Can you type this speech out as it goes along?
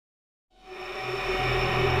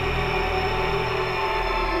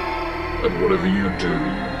And whatever you do,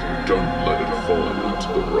 don't let it fall into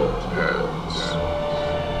the wrong hands.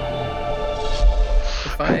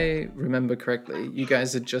 If I remember correctly, you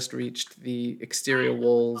guys had just reached the exterior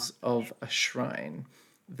walls of a shrine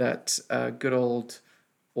that good old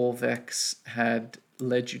Orvex had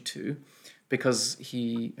led you to, because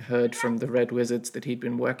he heard from the Red Wizards that he'd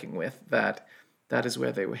been working with that is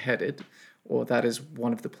where they were headed, or that is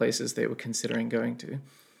one of the places they were considering going to.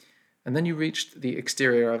 And then you reached the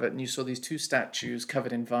exterior of it, and you saw these two statues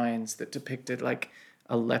covered in vines that depicted like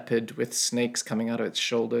a leopard with snakes coming out of its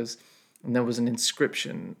shoulders. And there was an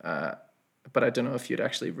inscription, but I don't know if you'd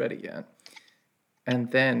actually read it yet. And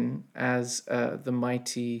then, as the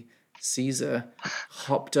mighty Caesar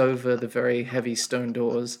hopped over the very heavy stone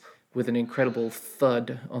doors with an incredible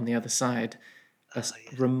thud on the other side, a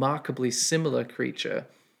remarkably similar creature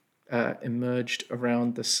emerged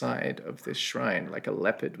around the side of this shrine, like a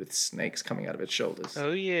leopard with snakes coming out of its shoulders.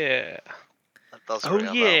 Oh yeah. That does Oh ring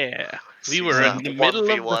a yeah. bell. We were in the middle of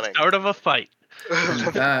the start of a fight.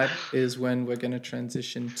 And that is when we're going to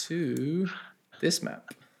transition to this map.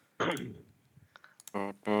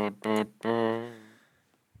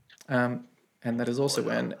 And that is also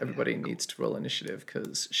when everybody needs to roll initiative,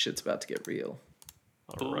 because shit's about to get real.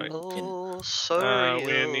 All right. Oh, sorry.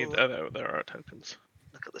 We need. There are tokens.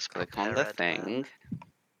 Look at this. Click on the thing.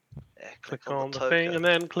 Yeah, Click on the thing and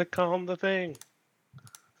then click on the thing.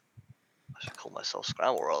 I should call myself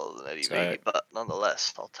Scramble rather than Eddie So- V, but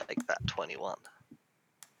nonetheless, I'll take that 21. I'm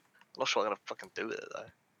not sure I'm gonna fucking do with it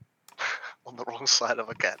though. On the wrong side of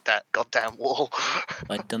a goddamn wall.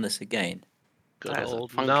 I've done this again. Good That is a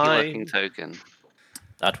old funky 9. looking token.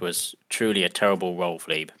 That was truly a terrible roll,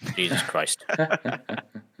 Fleeb. Jesus Christ.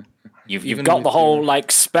 You've Even got with the whole your-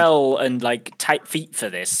 like spell and like tight feet for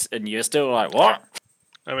this, and you're still like, what?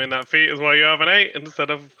 I mean, that feat is why you have an 8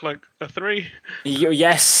 instead of like a 3.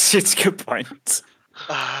 Yes, it's a good point.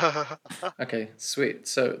 Okay, sweet.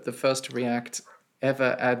 So the first to react,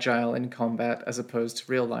 ever agile in combat as opposed to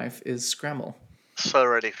real life, is Scramble. So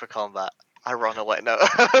ready for combat. I run away. No.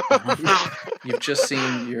 You've just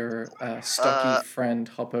seen your stocky friend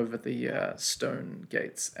hop over the stone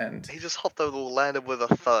gates, and He just hopped over the wall, landed with a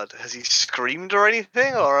thud. Has he screamed or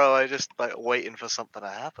anything, or am I just like waiting for something to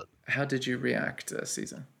happen? how did you react,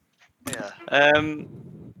 Caesar? Yeah.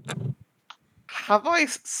 Have I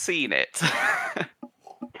seen it?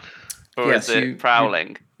 Or Yes, is it you-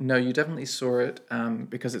 prowling? No, you definitely saw it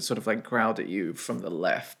because it sort of like growled at you from the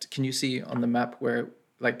left. Can you see on the map where,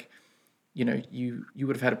 like, you know, you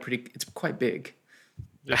would have had a pretty... It's quite big.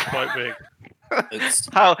 It's quite big. It's,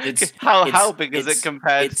 How it's- how it's- big is it it's-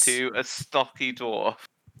 compared it's- to a stocky dwarf?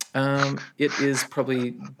 It is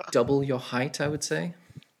probably double your height, I would say.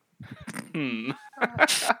 Hmm.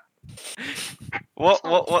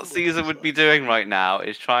 What Caesar would be doing right now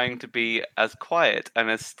is trying to be as quiet and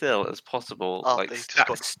as still as possible, Oh, like they just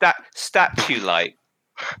got- statue-like.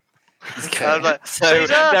 I was like, So Caesar,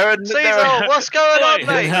 there are what's going on, Wait.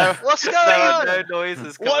 mate? What's going there are on? no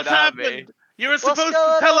noises coming What's out of me. happened? You were What's supposed to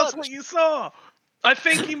going tell us on? what you saw. I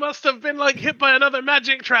think he must have been like hit by another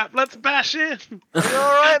magic trap. Let's bash in. Are you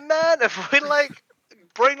alright, man? If we like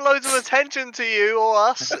bring loads of attention to you or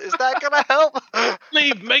us, is that gonna help?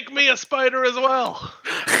 Leave, make me a spider as well.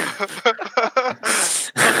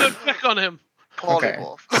 I'll go check on him.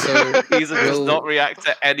 Polymorph. So Caesar does we'll- not react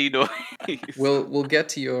to any noise. We'll get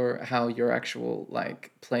to how your actual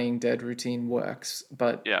like playing dead routine works,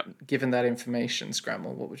 but Yeah. given that information,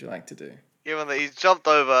 Scramble, what would you like to do? Given that he's jumped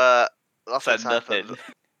over, nothing's Said nothing. happened,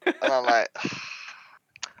 and I'm like,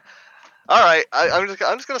 all right, I'm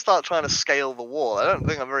just gonna start trying to scale the wall. I don't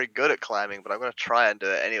think I'm very good at climbing, but I'm gonna try and do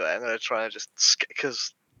it anyway. I'm gonna try and just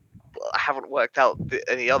because I haven't worked out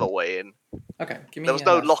any other way in. Okay, give me. There was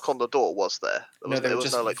no lock on the door, was there? No, there there were was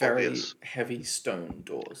just no like very obvious. heavy stone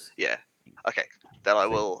doors. Yeah. Okay, then I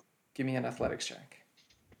will. Give me an athletics check.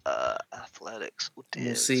 Athletics. Oh, And dear,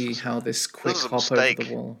 we'll see this is- how this quick is a hop over mistake.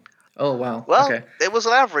 the wall. Oh wow. Well, Okay. it was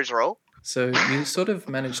an average roll. So you sort of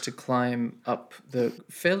managed to climb up the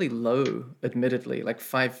fairly low, admittedly, like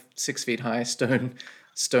 5-6 feet high stone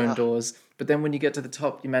Ah. doors. But then when you get to the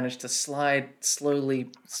top, you manage to slide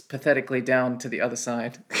slowly, pathetically down to the other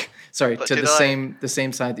side. Sorry, But to did the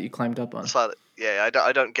same side that you climbed up on. So, yeah,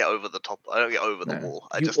 I don't get over the top. I don't get over the No, wall.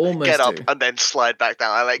 I you just almost get up do. and then slide back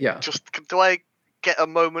down. I like Yeah. do I get a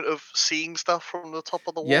moment of seeing stuff from the top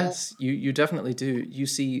of the wall? Yes, you definitely do. You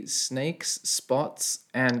see snakes, spots,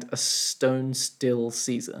 and a stone still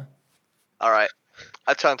Caesar. All right.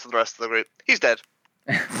 I turn to the rest of the group. He's dead.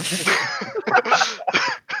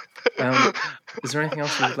 Is there anything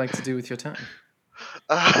else you would like to do with your turn?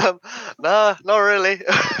 Nah, not really.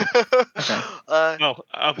 Okay. Well,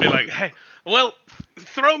 I'll be like, hey, well,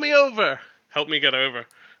 throw me over. Help me get over.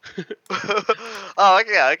 Oh,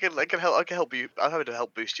 yeah, I can help. I can help you. I'm happy to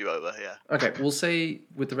help boost you over. Yeah. Okay, we'll say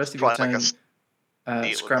with the rest of your Try like a turn,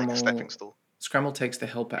 Neat with like a stepping Scramble stool. Scramble takes the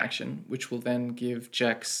help action, which will then give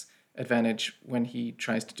Jax advantage when he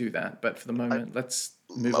tries to do that. But for the moment, let's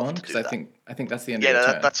move love on to because do I that. think that's the end Yeah, of your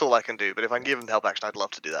no, turn. that's all I can do. But if I can give him the help action, I'd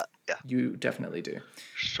love to do that. Yeah. You definitely do.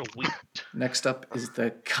 Sweet. Next up is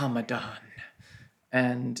the Kamadan,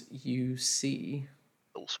 and you see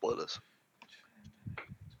All spoilers.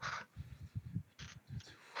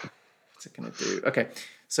 what's it gonna do. Okay,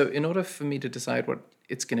 so in order for me to decide what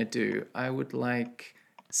it's gonna do, I would like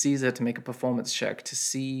Caesar to make a performance check to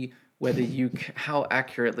see whether how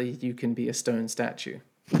accurately you can be a stone statue.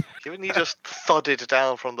 Given he just thudded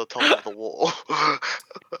down from the top of the wall.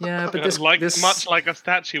 Yeah, but this Much like a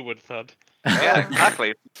statue would thud. Yeah,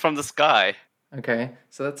 exactly. From the sky. Okay,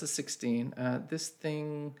 so that's a 16. This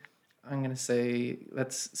thing, I'm gonna say,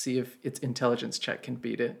 let's see if its intelligence check can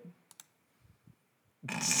beat it.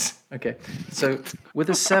 Okay, so with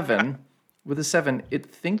a 7, it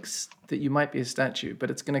thinks that you might be a statue, but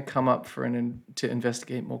it's gonna come up to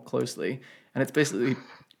investigate more closely, and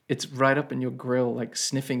it's right up in your grill, like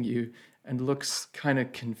sniffing you, and looks kind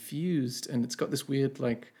of confused, and it's got this weird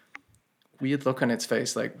look on its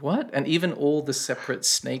face, like, what? And even all the separate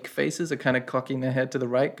snake faces are kind of cocking their head to the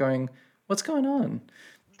right, going, what's going on?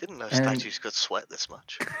 Didn't know statues could sweat this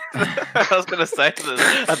much. I was going to say,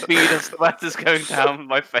 there's a bead of sweat is going down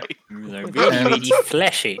my face. They're really, really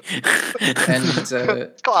fleshy. And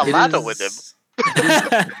It's got a ladder with him.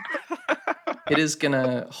 It is going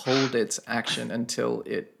to hold its action until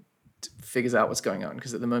it figures out what's going on,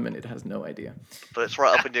 because at the moment it has no idea. But it's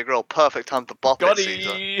right up in your grill. Perfect time to bop it,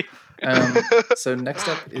 Caesar. So next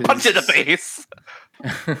up is... Punch in the face!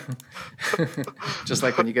 Just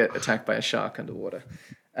like when you get attacked by a shark underwater.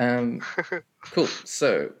 Cool.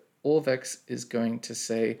 So Orvex is going to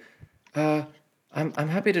say, I'm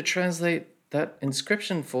happy to translate that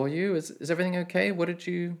inscription for you. Is everything okay? What did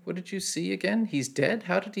you see again? He's dead?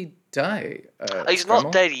 How did he die? He's Scrummel?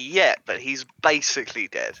 not dead yet, but he's basically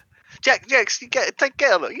dead. Jax, get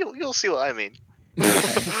a look. You'll see what I mean.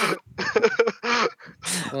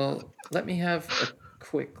 Well, let me have a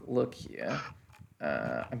quick look here.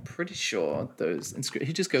 I'm pretty sure those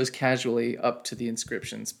he just goes casually up to the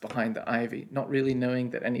inscriptions behind the ivy, not really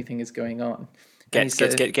knowing that anything is going on. Gets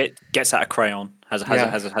out a crayon. Has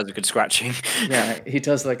a good scratching. Yeah, he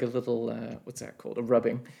does like a little what's that called? A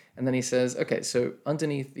rubbing, and then he says, "Okay, so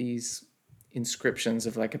underneath these inscriptions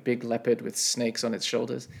of like a big leopard with snakes on its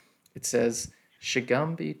shoulders, it says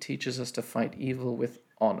Shigambi teaches us to fight evil with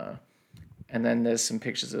honor." And then there's some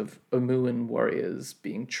pictures of Omuan warriors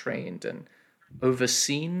being trained and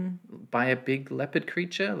overseen by a big leopard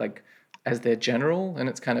creature, like as their general, and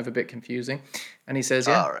it's kind of a bit confusing. And he says,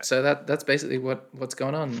 yeah, right. So that's basically what's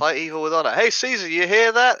going on. Fight evil with honor. Hey, Caesar, you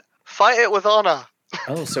hear that? Fight it with honor.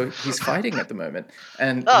 Oh, so he's fighting at the moment.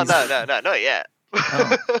 And No, not yet.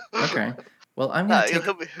 Oh, okay. Well, I'm going to take...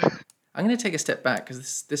 he'll be... I'm going to take a step back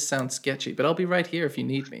because this sounds sketchy, but I'll be right here if you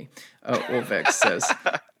need me. Orvex says.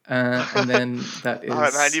 And then that is... All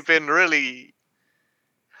right, man, you've been really...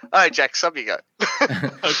 All right, Jax, up you go.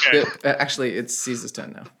 Okay. Actually, it's Caesar's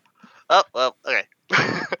turn now. Oh, well, okay.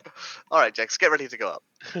 All right, Jax, get ready to go up.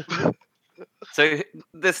 So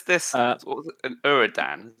this what was it? An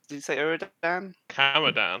Uradan. Did you say Uradan?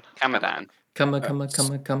 Kamadan. Kamadan. Come done.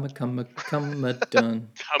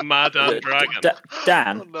 Kamadan dragon.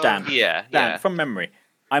 Dan, Oh, no. Dan, Yeah, Dan, yeah. from memory,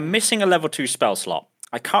 I'm missing a level 2 spell slot.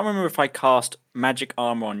 I can't remember if I cast magic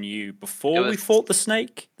armor on you before we fought the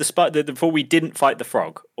snake, before we didn't fight the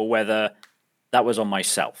frog, or whether that was on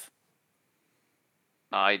myself.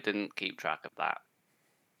 I didn't keep track of that.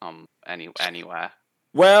 Anywhere.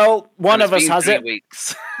 Well, one And of it's us been has 3 it.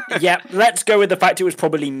 Weeks. Yeah, let's go with the fact it was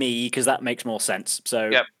probably me, because that makes more sense. So,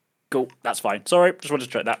 Yep. Cool, that's fine. Sorry, just wanted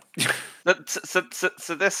to check that.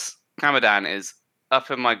 So this Kamadan is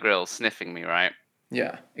up in my grill sniffing me, right?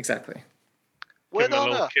 Yeah, exactly. Give With him a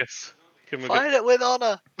little honor. kiss. Give him a Fight it with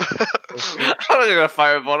honor. I'm not gonna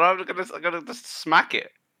fire a ball. I'm gonna just smack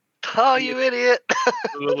it. Oh, you idiot.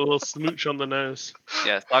 little smooch on the nose.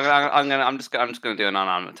 Yes, I'm just gonna do an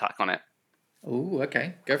unarmed attack on it. Oh,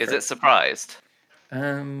 okay. Go for Is it surprised?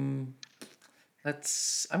 I'm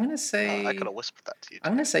gonna say. I could have whispered that to you.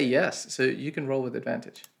 I'm gonna say yes. So you can roll with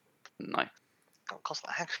advantage. No. Don't cost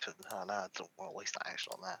that action. Oh, no, I don't want to waste that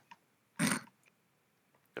action on that.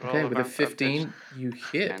 Okay, with a advantage. 15, you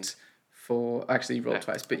hit And- for. Actually, you rolled Yeah.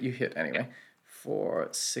 twice, but you hit anyway for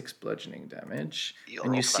 6 bludgeoning damage. You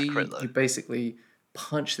And you roll for that see, crit, though. you basically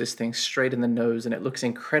punch this thing straight in the nose, and it looks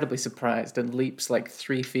incredibly surprised and leaps like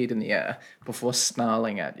 3 feet in the air before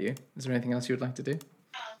snarling at you. Is there anything else you would like to do?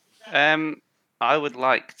 I would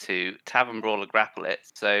like to tavern brawler grapple it.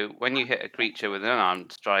 So when you hit a creature with an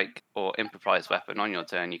unarmed strike or improvised weapon on your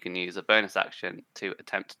turn, you can use a bonus action to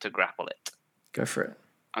attempt to grapple it. Go for it.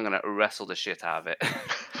 I'm gonna wrestle the shit out of it.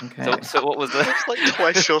 Okay. So what was the? It's like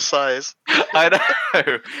twice your size. I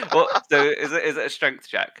know. So is it a strength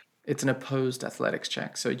check? It's an opposed athletics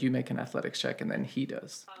check, so you make an athletics check and then he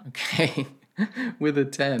does. Okay. With a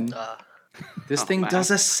 10. This thing does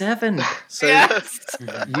a 7. So Yes!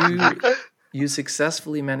 you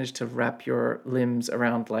successfully managed to wrap your limbs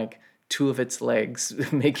around like 2 of its legs,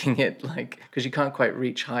 making it like, because you can't quite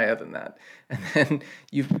reach higher than that. And then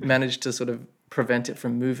you've managed to sort of prevent it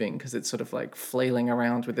from moving because it's sort of like flailing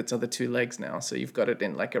around with its other 2 legs now. So you've got it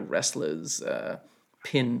in like a wrestler's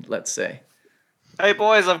pin, let's say. Hey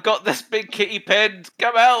boys, I've got this big kitty pinned.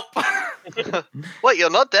 Come help! What, you're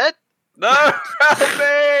not dead? No, help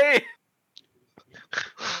me!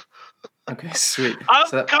 Okay, sweet.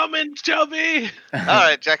 I'm coming, Chubby!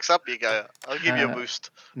 Alright, Jack's up you go. I'll give you a boost.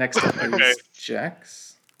 Next up is Okay.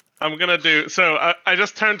 Jax. I'm gonna do so. I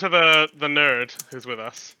just turned to the nerd who's with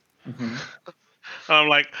us. Mhm. And I'm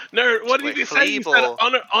like, nerd, what did Wait, you say? You said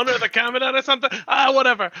Fleeble. honor the commandant or something?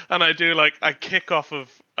 Whatever. And I do like I kick off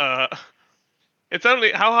of. It's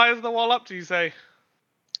only how high is the wall up? Do you say?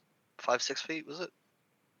 5-6 feet, was it?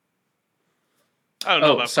 Oh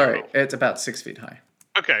no, Oh, that's sorry. not It's about 6 feet high.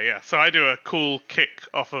 Okay, yeah. So I do a cool kick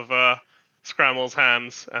off of Scrammle's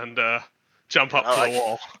hands and jump up to the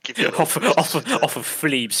wall. Give you a off little boost. of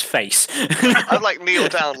Fleeb's face. I'd like kneel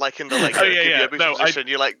down like in the like Oh, yeah, give yeah. you a boost No, position.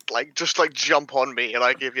 You like just like jump on me and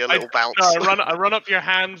I give you a little bounce. No, I run up your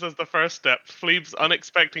hands as the first step. Fleeb's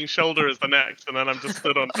unexpecting shoulder is the next, and then I'm just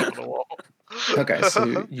stood on top of the wall. Okay,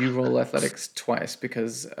 so you roll athletics twice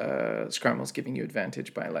because Scrammle's giving you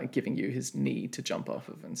advantage by like giving you his knee to jump off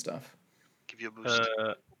of and stuff. Give you a boost.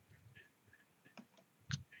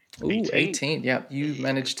 Ooh, 18. 18. Yeah, you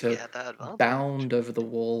managed to Yeah, that advantage. bound over the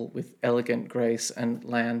wall with elegant grace and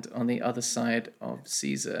land on the other side of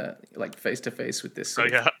Caesar, like face to face with this. So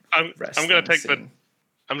Sort of yeah, I'm gonna wrestling take scene.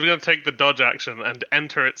 I'm gonna take the dodge action and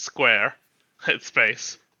enter its square, its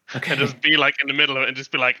space, Okay. and just be like in the middle of it and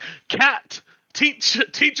just be like, "Cat, teach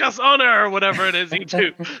us honor," or whatever it is you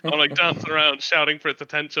do. I'm like dancing around, shouting for its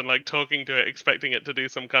attention, like talking to it, expecting it to do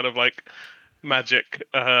some kind of like magic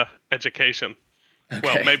education.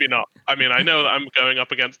 Well, Okay. maybe not. I mean, I know that I'm going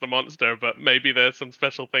up against the monster, but maybe there's some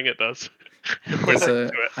special thing it does.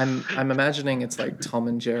 There's I'm imagining it's like Tom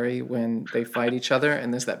and Jerry when they fight each other,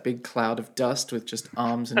 and there's that big cloud of dust with just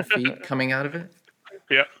arms and feet coming out of it.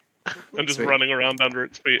 Yeah. I'm just Sweet. running around under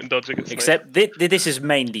its feet and dodging its Except this is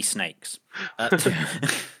mainly snakes.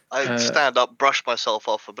 I stand up, brush myself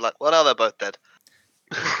off, and be like, "Well, now they're both dead."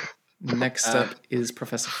 Next up is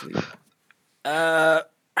Professor Fleet. How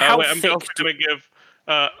wait, I'm thick also going to give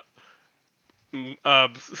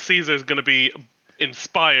Caesar's going to be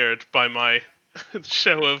inspired by my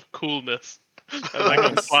show of coolness. And like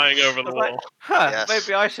I'm Nice. flying over the wall. Yes.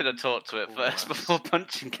 Maybe I should have talked to it first before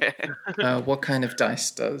punching it. What kind of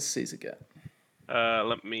dice does Caesar get?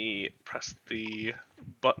 Let me press the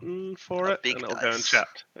button for A it, big and it'll go in dice. chat.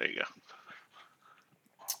 There you go.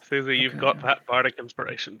 Caesar, you've got that bardic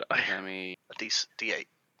inspiration die. Let me. A D8.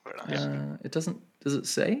 Very nice. It doesn't. Does it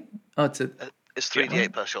say? Oh, it's a. It's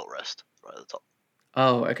 3D8 per short rest, right at the top.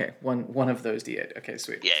 Oh, okay. One of those D8. Okay,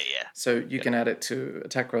 sweet. Yeah. So you can add it to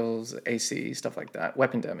attack rolls, AC, stuff like that.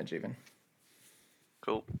 Weapon damage, even.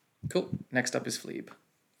 Cool. Cool. Next up is Fleeb.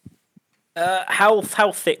 how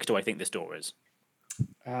thick do I think this door is?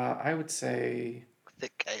 I would say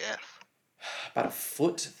Thick AF. about a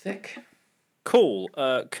foot thick. Cool.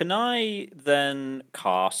 Can I then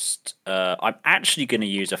cast? I'm actually going to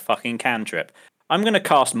use a fucking cantrip. I'm going to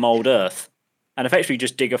cast Mold Earth, and effectively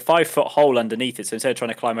just dig a 5-foot hole underneath it. So instead of trying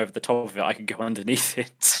to climb over the top of it, I can go underneath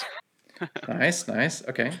it. Nice.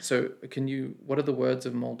 Okay. So can you? What are the words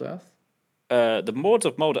of Mold Earth? The mods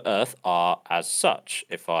of Mold Earth are as such.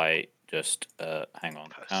 If I just hang on,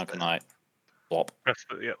 how can I? Plop. Press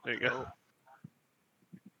the, yeah, there you go.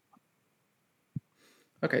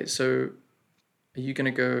 Okay. So are you going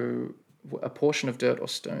to go a portion of dirt or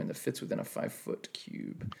stone that fits within a 5-foot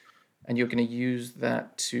cube, and you're going to use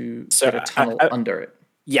that to So, get a tunnel under it?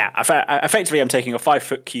 Yeah, effectively, I'm taking a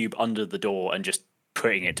 5-foot cube under the door and just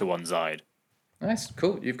putting it to one side. Nice.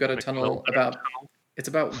 Cool. You've got a tunnel about. It's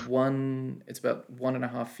about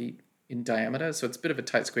 1.5 feet in diameter, so it's a bit of a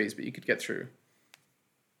tight squeeze, but you could get through.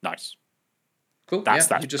 Nice. Cool. That's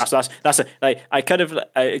yeah, that. you just That's a, like I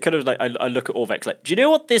look at Orvex like, do you know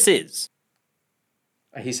what this is?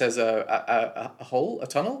 He says a hole, a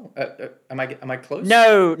tunnel. Am I close?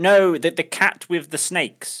 No, the cat with the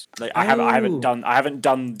snakes. Like, I haven't Oh.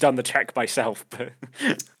 done the check myself, but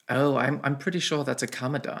Oh, I'm pretty sure that's a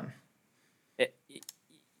Kamadan.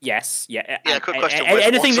 yes, yeah. Yeah, quick question,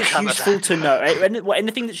 Anything what's a that's useful Kamadan? to know.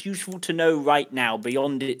 Anything that's useful to know right now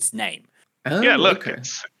beyond its name. Oh, Yeah, look, okay.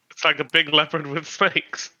 it's like a big leopard with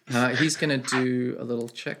snakes. He's gonna do a little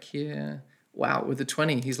check here. Wow, with the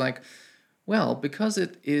 20, he's like, well, because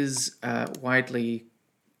it is widely,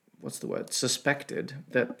 suspected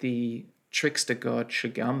that the trickster god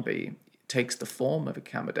Shigambi takes the form of a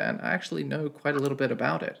Kamadan. I actually know quite a little bit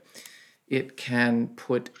about it. It can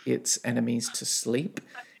put its enemies to sleep.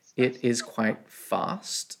 It is quite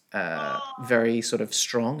fast, very sort of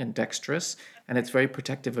strong and dexterous, and it's very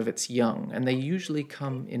protective of its young. And they usually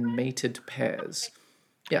come in mated pairs.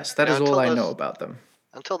 Yes, that Yeah, is all I until know those- about them.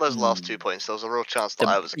 Until those last 2 points, there was a real chance that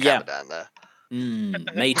I was a yeah. Kamadan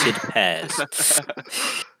there. Mated pairs.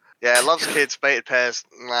 Yeah, loves kids, mated pairs.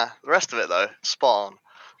 Nah, the rest of it though, spot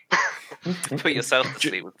on. Put yourself to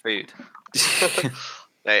sleep with food.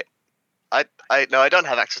 Mate, I don't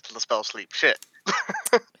have access to the spell sleep. Shit.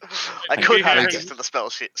 I Do could we have hear access him? to the spell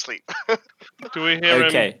sleep. Do we hear him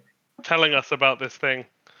Okay. telling us about this thing?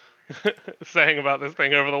 Saying about this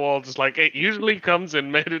thing over the wall, just like it usually comes in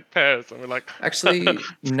mated pairs, and we're like, Actually,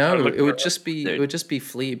 no. look It would for just be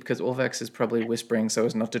Flea because Orvex is probably whispering so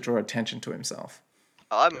as not to draw attention to himself.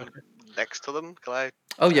 I'm next to them. Can I?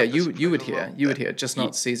 Oh yeah, have this you would as hear. well? You would hear, just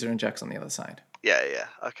not Caesar and Jax on the other side. Yeah,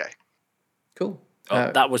 okay. Cool.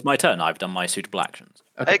 That was my turn. I've done my suitable actions.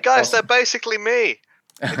 Okay, Hey guys, awesome. they're basically me,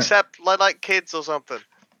 except like kids or something.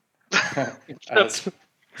 It's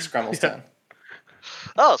Scrammle's turn.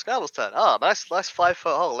 Oh, Scrabble's turn. Oh, nice 5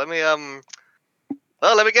 foot hole. Let me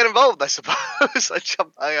get involved, I suppose.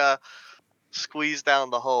 I squeeze down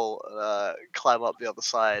the hole, climb up the other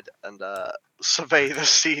side, and survey the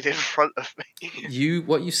scene in front of me.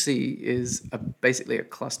 What you see is basically a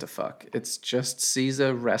clusterfuck. It's just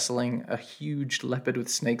Caesar wrestling a huge leopard with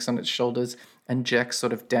snakes on its shoulders, and Jax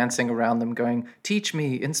sort of dancing around them, going, "Teach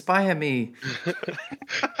me, inspire me."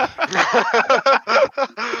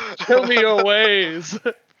 "Tell me your ways."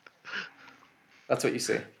 That's what you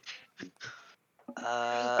see.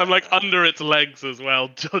 I'm like under its legs as well,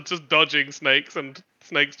 just dodging snakes and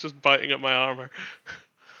snakes just biting at my armor.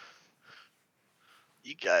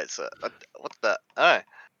 You guys, what the? Alright.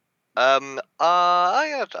 I'm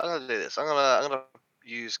gonna do this. I'm gonna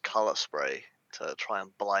use color spray to try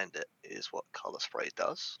and blind it. Is what color spray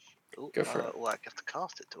does. Ooh, Go for it. Oh, I have to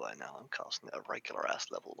cast it, do I now? I'm casting it at regular ass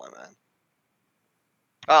level, my man.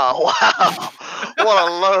 Oh wow! What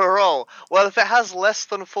a low roll. Well, if it has less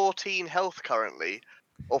than 14 health currently,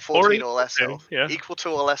 or 14 or less health, yeah. equal to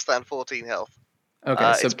or less than 14 health,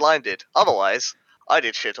 Okay, so it's blinded. Otherwise, I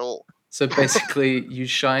did shit all. So basically, you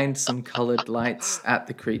shined some colored lights at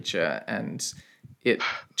the creature, and it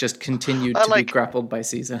just continued to be grappled by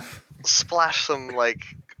Caesar. Splash some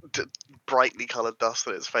brightly colored dust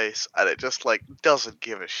in its face, and it just doesn't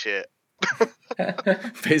give a shit.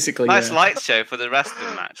 Basically, Nice yeah. light show for the rest of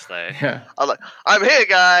the match, though. Yeah. I'm like, I'm here,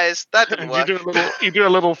 guys. That didn't work. You do a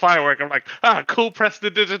little firework. I'm like, cool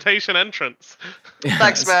prestidigitation entrance.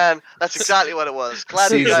 Thanks, man. That's exactly what it was.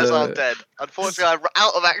 Glad you guys aren't dead. Unfortunately, I'm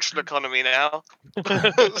out of action economy now.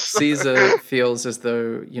 Caesar feels as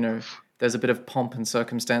though, there's a bit of pomp and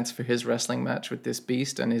circumstance for his wrestling match with this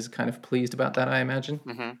beast, and is kind of pleased about that, I imagine.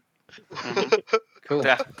 Cool.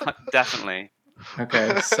 Definitely.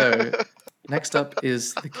 Okay, so next up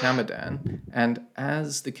is the Kamadan, and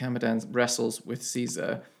as the Kamadan wrestles with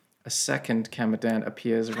Caesar, a second Kamadan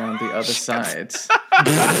appears around the other side.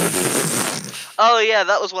 Oh yeah,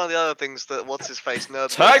 that was one of the other things that what's his face nerd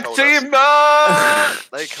Tag told team us. man!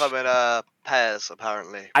 They come in pairs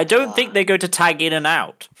apparently. I don't think they go to tag in and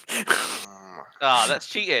out. Oh, that's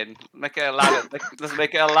cheating. Make it a ladder. Let's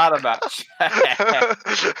make it a ladder match.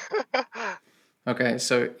 Okay,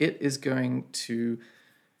 so it is going to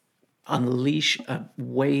unleash a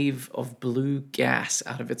wave of blue gas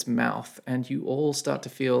out of its mouth, and you all start to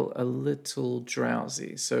feel a little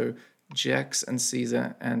drowsy. So Jax and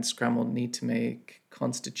Caesar and Scramble need to make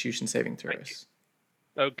Constitution saving throws.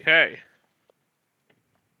 Okay.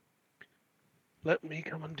 Let me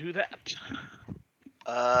come and do that.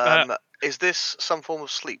 Is this some form of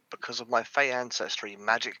sleep? Because of my Fey ancestry,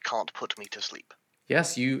 magic can't put me to sleep.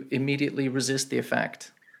 Yes, you immediately resist the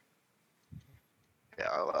effect. Yeah,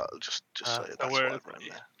 I'll just so that's where what is I've written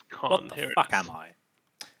it? there. What the fuck am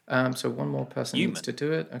I? So one more person needs Human. to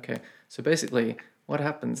do it. Okay, so basically what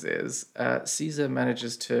happens is Caesar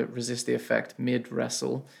manages to resist the effect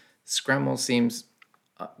mid-wrestle. Scramble seems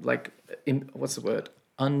what's the word?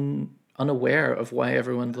 unaware of why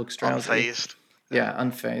everyone looks drowsy. Unfazed. Yeah,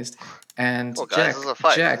 unfazed. And Oh, guys, this is a fight.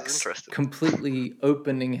 This is Jax, interesting. completely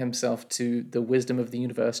opening himself to the wisdom of the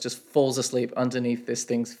universe, just falls asleep underneath this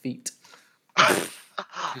thing's feet.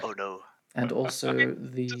 Oh no. And also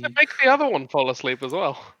Does it make the other one fall asleep as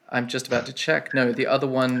well? I'm just about to check. No, the other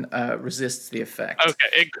one resists the effect. Okay,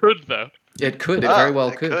 it could though. It could. It very well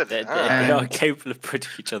it could. They And- are capable of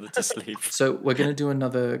putting each other to sleep. So we're going to do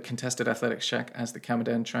another contested athletics check as the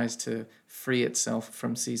Kamadan tries to free itself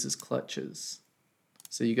from Caesar's clutches.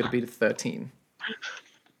 So you got to beat a 13.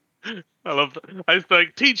 I love that. I was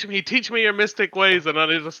like, teach me your mystic ways, and then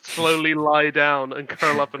I just slowly lie down and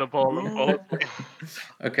curl up in a ball and fall asleep.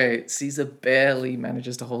 Okay, Caesar barely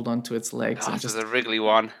manages to hold on to its legs. Oh, And this is just a wriggly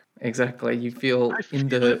one. exactly, you feel I in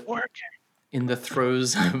feel the it working. in the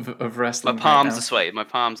throes of wrestling. My palms right are sweaty. My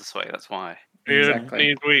palms are sweaty. That's why. Exactly.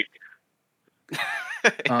 Knees weak.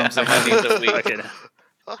 Arms Yeah, are my knees heavy. are weak. now.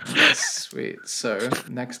 Sweet. So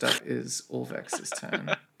next up is Orvex's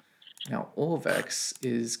turn. Now Orvex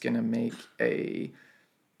is gonna make a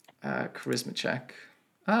charisma check.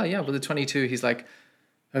 Ah, yeah, with a 22, he's like,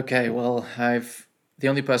 okay, well, the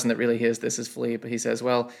only person that really hears this is Flea, but he says,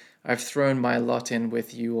 well, I've thrown my lot in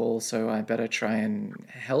with you all, so I better try and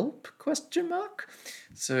help, ?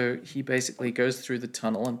 So he basically goes through the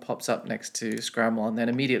tunnel and pops up next to Scramble and then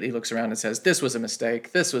immediately looks around and says, this was a mistake,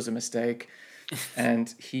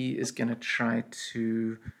 and he is going to try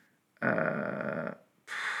to...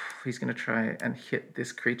 he's going to try and hit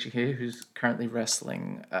this creature here who's currently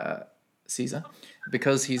wrestling Caesar.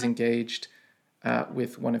 Because he's engaged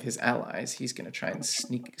with one of his allies, he's going to try and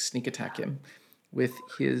sneak attack him with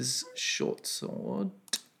his short sword.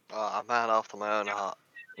 Oh, a man after my own heart.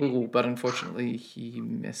 Ooh, but unfortunately he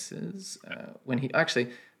misses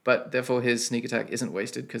but therefore his sneak attack isn't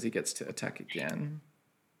wasted because he gets to attack again.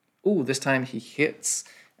 Ooh, this time he hits,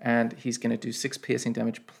 and he's going to do 6 piercing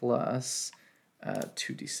damage plus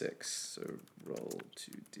 2d6. So roll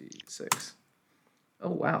 2d6. Oh,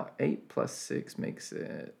 wow. 8 plus 6 makes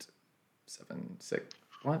it 7, 6.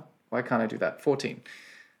 What? Why can't I do that? 14.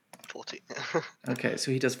 40. Okay,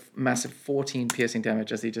 so he does massive 14 piercing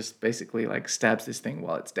damage as he just basically like stabs this thing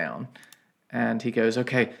while it's down. And he goes,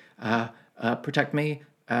 okay, protect me.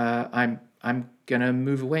 I'm going to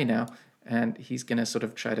move away now. And he's going to sort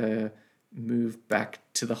of try to move back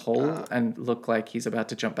to the hole and look like he's about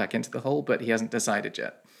to jump back into the hole, but he hasn't decided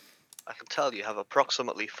yet. I can tell you have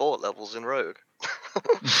approximately 4 levels in Rogue.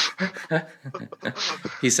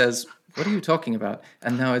 He says, what are you talking about?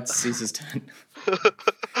 And now it's Caesar's turn.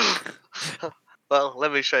 Well,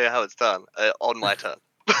 let me show you how it's done on my turn.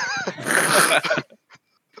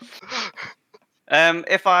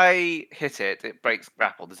 If I hit it, it breaks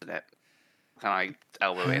grapple, doesn't it? Can I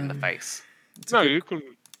elbow it in the face? No, you can.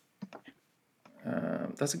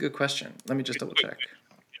 That's a good question. Let me just double check.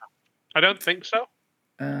 I don't think so.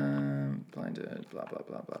 Blinded, blah, blah,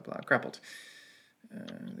 blah, blah, blah. Grappled.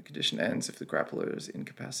 The condition ends if the grappler is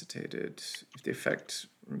incapacitated. If the effect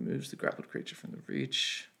removes the grappled creature from the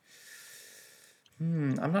reach.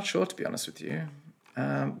 I'm not sure, to be honest with you.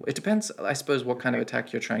 It depends, I suppose, what kind of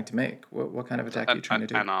attack you're trying to make. What kind of attack are you trying to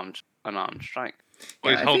do? An armed strike.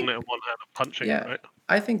 Well, Yeah, he's I holding think- it in one hand and punching Yeah. it, right?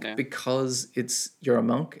 I think Yeah. because you're a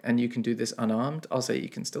monk and you can do this unarmed, I'll say you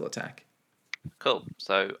can still attack. Cool.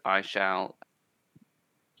 So I shall.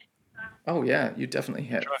 Oh yeah, you definitely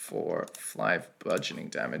hit for 5 bludgeoning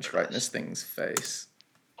damage right in this thing's face.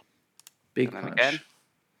 Big And then punch. again.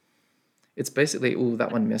 It's basically,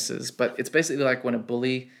 that one misses, but it's basically like when a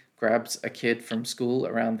bully grabs a kid from school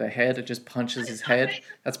around the head and just punches his head.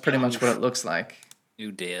 That's pretty much what it looks like.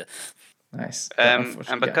 Oh dear. Nice. But And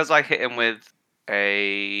unfortunately- because I hit him with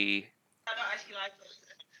a.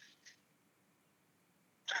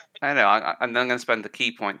 I don't know. I'm then going to spend the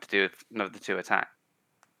key point to do another 2 attack.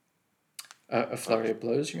 a flurry of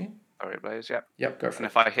blows, you mean? Sorry, blows. Yep. Yep, go for And it.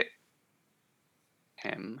 if I hit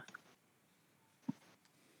him,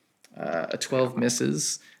 A 12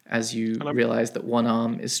 misses as you realize that one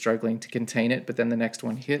arm is struggling to contain it, but then the next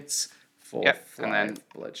one hits for Yep, 5 and then-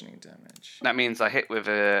 bludgeoning damage. that means I hit with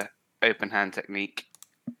a open hand technique,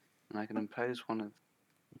 and I can impose one of.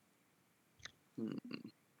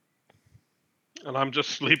 And I'm just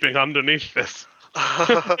sleeping underneath this.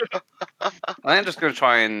 I'm just going to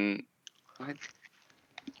try and.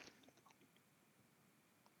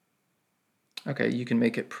 Okay, you can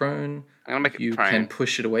make it prone. I'm going to make it You prone. can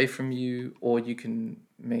push it away from you, or you can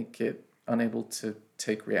make it unable to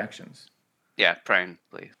take reactions. Yeah, prone,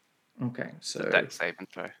 please. Okay, so Dex save and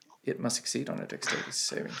throw. it must succeed on a dexterity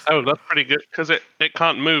saving. Oh, that's pretty good because it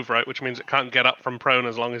can't move, right? Which means it can't get up from prone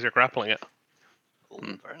as long as you're grappling it.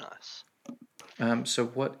 Ooh, very nice. So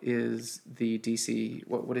what is the DC?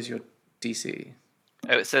 What is your DC?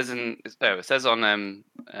 Oh, it says on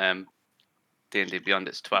D&D Beyond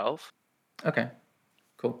it's 12. Okay,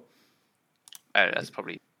 cool. Oh, that's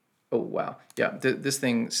probably. Oh wow, yeah. This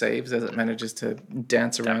thing saves as it manages to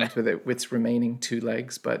dance around with its remaining 2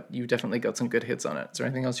 legs, but you definitely got some good hits on it. Is there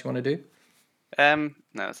anything else you want to do? No,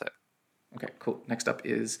 that's it. Okay, cool. Next up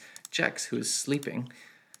is Jax, who is sleeping.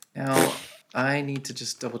 Now, I need to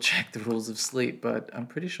just double check the rules of sleep, but I'm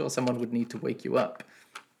pretty sure someone would need to wake you up.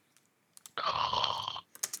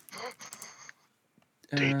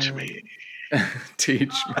 Teach me.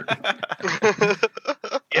 Teach me.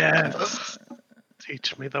 Yes.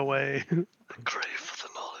 Teach me the way. I crave for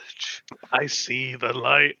the knowledge. I see the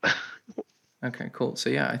light. Okay, cool. So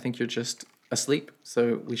yeah, I think you're just asleep,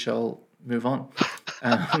 so we shall move on.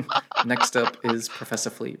 Next up is Professor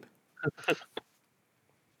Fleeb.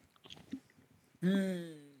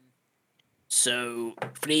 So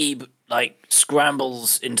Fleeb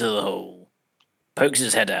scrambles into the hole, pokes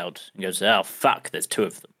his head out, and goes, "Oh fuck! There's 2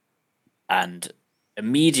 of them." And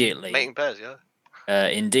immediately, Mating pairs, yeah.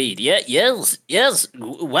 indeed, yes.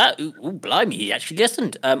 Wow, ooh, blimey, he actually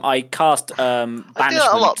listened. I cast banishment. I do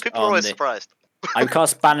that a lot. People are always surprised. I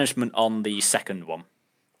cast banishment on the second one.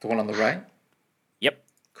 The one on the right? Yep.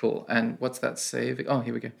 Cool. And what's that save? Oh,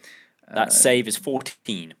 here we go. That save is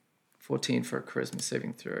 14. 14 for a charisma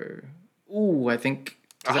saving throw. Ooh, I think...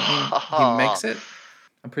 Does that mean he makes it?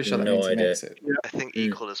 I'm pretty sure that means he makes it. I think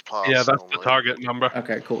equal is pass. Yeah, that's normally. the target number.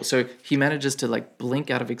 Okay, cool. So he manages to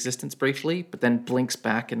blink out of existence briefly, but then blinks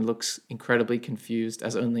back and looks incredibly confused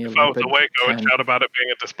as only a If I was leopard awake, I would can. shout about it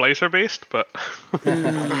being a displacer beast, but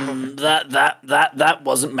That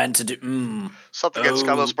wasn't meant to do. Something in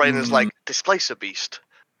Scammell's brain is like, displacer beast.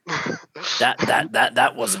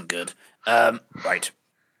 That wasn't good. Right.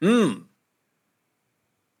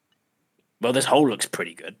 Well, this hole looks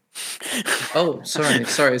pretty good. Oh, sorry.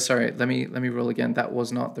 Let me roll again. That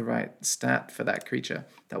was not the right stat for that creature.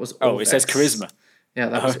 That was Oh, it says Orvex. charisma. Yeah,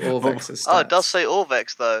 that was Orvex's stats. Oh, it does say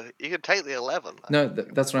Orvex, though. You can take the 11. No,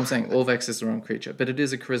 that's what I'm saying. Orvex is the wrong creature, but it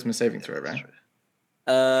is a charisma saving throw, right?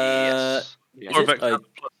 Yes. Orvex has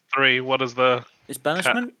 +3. What is the? Is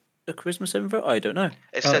banishment a charisma saving throw? I don't know.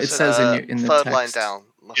 It Oh, says, in the third text. line down.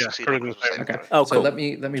 Must Yeah, succeed charisma on saving saving Okay. throw. Oh, So cool. let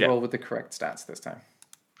me Yeah. roll with the correct stats this time.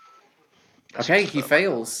 That's Okay, just he third line.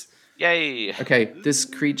 fails. Yay! Okay, this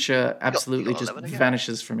creature absolutely got just 11 again.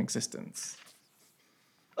 vanishes from existence.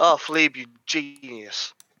 Oh, Fleeb, you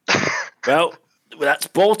genius. Well, that's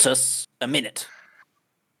bought us a minute.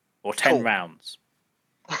 Or 10 Cool. rounds.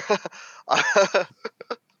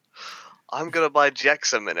 I'm going to buy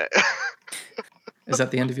Jax a minute. Is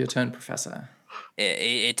that the end of your turn, Professor?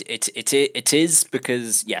 It is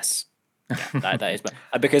because, yes. Yeah, that is.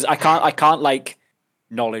 Because I can't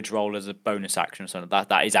knowledge roll as a bonus action or something.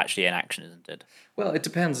 That is actually an action, isn't it? Well, it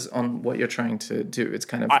depends on what you're trying to do. It's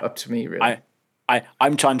kind of up to me, really.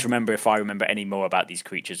 I'm trying to remember if I remember any more about these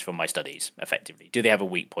creatures from my studies, effectively. Do they have a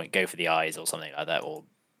weak point? Go for the eyes or something like that? Or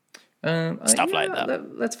stuff like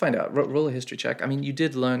that. Let's find out. Roll a history check. I mean, you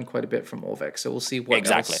did learn quite a bit from Orvex, so we'll see what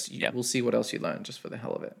Exactly, else. yeah. We'll see what else you learned, just for the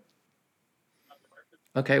hell of it.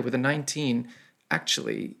 Okay, with a 19,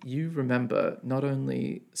 actually, you remember not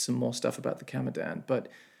only some more stuff about the Kamadan, but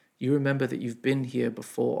you remember that you've been here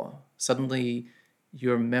before. Suddenly,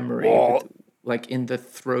 your memory, in the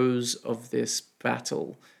throes of this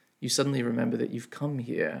battle, you suddenly remember that you've come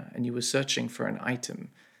here and you were searching for an item,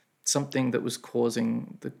 something that was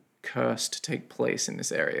causing the curse to take place in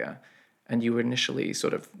this area. And you were initially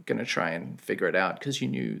sort of going to try and figure it out because you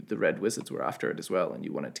knew the Red Wizards were after it as well and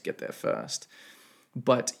you wanted to get there first.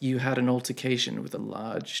 But you had an altercation with a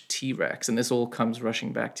large T-Rex, and this all comes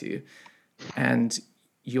rushing back to you. And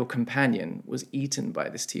your companion was eaten by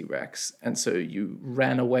this T-Rex, and so you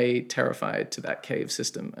ran away terrified to that cave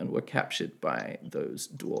system and were captured by those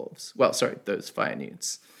dwarves. Well, sorry, those fire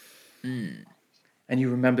newts. And you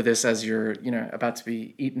remember this as you're, about to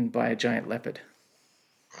be eaten by a giant leopard.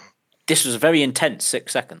 This was a very intense 6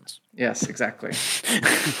 seconds. Yes, exactly.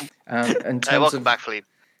 Hey, welcome back, Fleeb.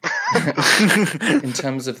 In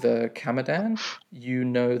terms of the Kamadan, you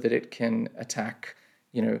know that it can attack,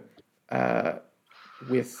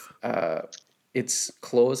 with its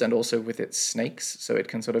claws and also with its snakes. So it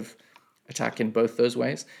can sort of attack in both those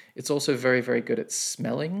ways. It's also very, very good at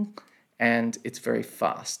smelling, and it's very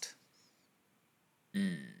fast.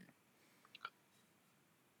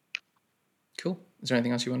 Cool. Is there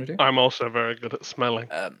anything else you want to do? I'm also very good at smelling.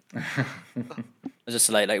 Just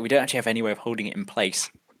we don't actually have any way of holding it in place.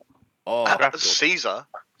 Oh, Caesar.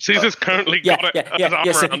 Caesar's currently Yeah, got yeah, it. yeah,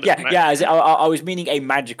 yes, around his yeah, neck. yeah. I was meaning a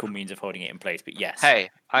magical means of holding it in place, but yes. Hey,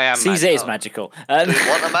 I am. Caesar is magical. Do you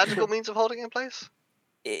want a magical means of holding it in place?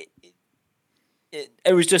 It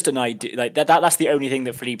was just an idea. Like that's the only thing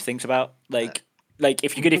that Philippe thinks about. Like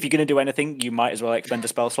if you're gonna do anything, you might as well expend a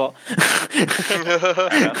spell slot.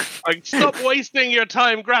 Like, stop wasting your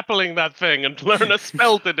time grappling that thing and learn a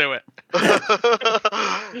spell to do it.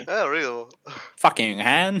 Yeah, real. Fucking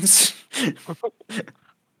hands.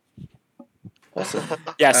 Awesome.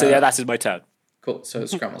 Yeah, so that is my turn. Cool. So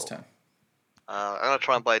it's Scrummle's turn. I'm gonna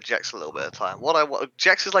try and buy Jex a little bit of time.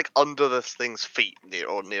 Jex is like under this thing's feet,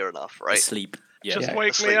 near enough, right? Sleep. Yeah. Just Yeah, wake me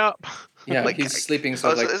asleep. up. Yeah, Like, he's sleeping Oh,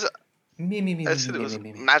 sort of like is it, me. I said it was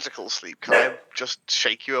magical sleep. Can I just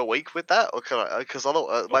shake you awake with that, or can I? Because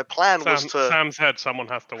my plan was to. Sam said someone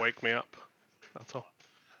has to wake me up. That's all.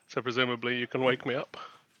 So presumably you can wake me up.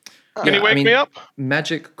 Oh, Can you I wake mean, me up?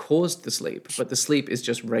 Magic caused the sleep, but the sleep is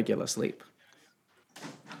just regular sleep.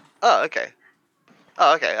 Oh, okay.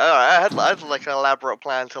 Oh, okay. All right. I had like an elaborate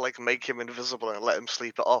plan to like make him invisible and let him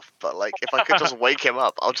sleep it off. But like, if I could just wake him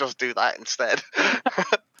up, I'll just do that instead.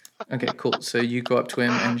 Okay, cool. So you go up to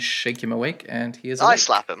him and shake him awake, and he is I awake.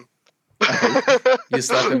 slap him. Okay. You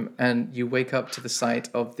slap him, and you wake up to the sight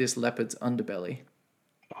of this leopard's underbelly.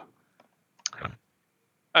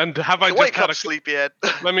 And have I just Wake had up, sleepyhead.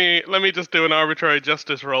 Let me just do an arbitrary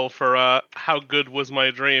justice roll for how good was my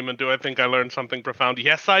dream, and do I think I learned something profound?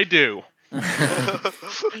 Yes, I do.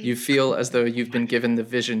 You feel as though you've been given the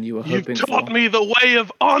vision you were You've hoping taught for. me the way of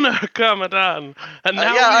honor, Commandant. And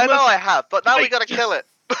now Yeah, I we know must I have, but now we fight. gotta kill it.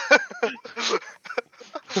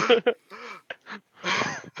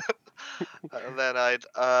 And then I'd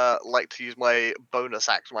like to use my bonus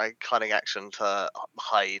action, my cunning action, to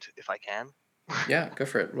hide if I can. Yeah, go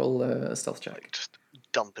for it. Roll a stealth check. Like just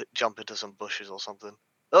jump into some bushes or something.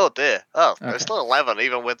 Oh dear. Oh, Okay. it's still 11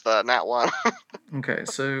 even with nat 1. Okay,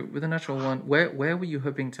 so with a natural one, where were you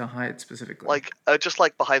hoping to hide specifically? Like just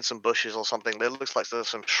like behind some bushes or something. It looks like there's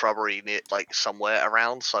some shrubbery near, like somewhere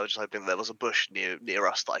around. So I was just hoping there was a bush near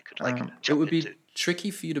us that I could like it jump would be into.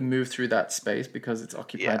 tricky for you to move through that space because it's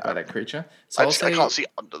occupied Yeah. by that creature. So I can't see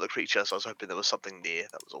under the creature, so I was hoping there was something near.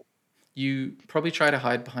 That was all. you probably try to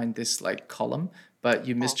hide behind this like column, but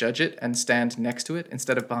you misjudge it and stand next to it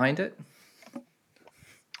instead of behind it.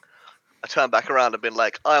 I turned back around and been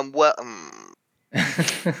like, I'm well.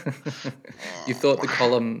 You thought the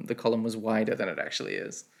column was wider than it actually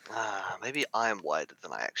is. Maybe I am wider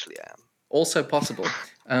than I actually am. Also possible.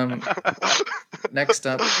 Next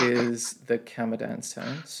up is the Kamadan's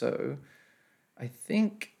turn. So I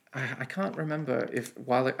think I can't remember if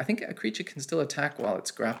I think a creature can still attack while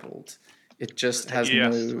it's grappled. It just has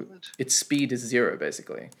its speed is 0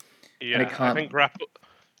 basically. Yeah, and it can't. I think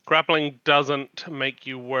grappling doesn't make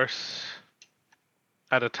you worse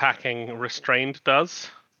at attacking. Restrained does.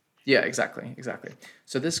 Yeah, exactly.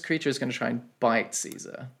 So this creature is going to try and bite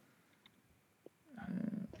Caesar.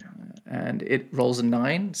 And it rolls a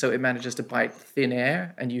 9, so it manages to bite thin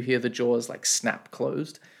air, and you hear the jaws like snap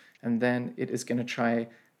closed. And then it is going to try,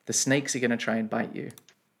 the snakes are going to try and bite you.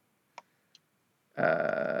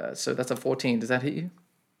 So that's a 14. Does that hit you?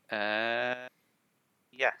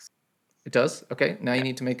 Yes. It does? Okay, now you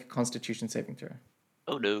need to make a Constitution saving throw.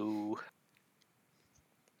 Oh no.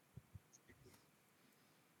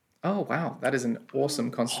 Oh, wow. That is an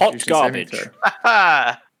awesome Constitution saving garbage. throw.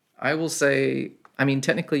 Ah! I will say, I mean,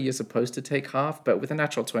 technically you're supposed to take half, but with a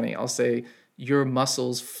natural 20, I'll say your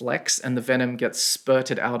muscles flex and the venom gets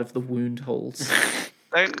spurted out of the wound holes.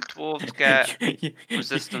 Don't dwarves get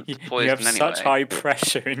resistant to poison You have anyway? such high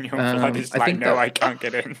pressure in your blood. It's I like, think no, that- I can't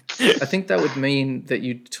get in. I think that would mean that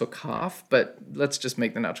you took half, but let's just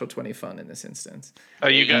make the natural 20 fun in this instance.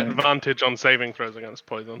 You get advantage on saving throws against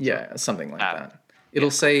poison. so- Yeah, something like that.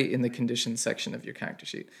 It'll say in the conditions section of your character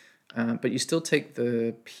sheet. But you still take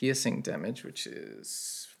the piercing damage, which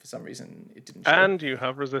is, for some reason, it didn't show. And you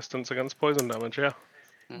have resistance against poison damage, yeah.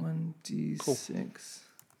 1d6.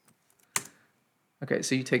 Okay,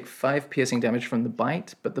 so you take 5 piercing damage from the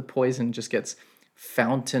bite, but the poison just gets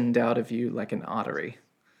fountained out of you like an artery.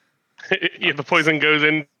 Yeah, the poison goes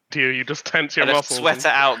into you, you just tense your I just muscles. sweat it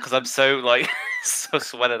out because I'm so like so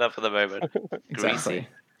sweated up at the moment. Greasy.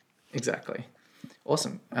 Exactly.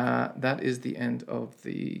 Awesome. That is the end of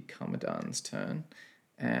the Commandant's turn.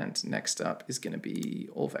 And next up is going to be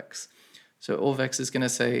Orvex. So Orvex is going to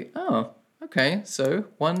say, oh, okay, so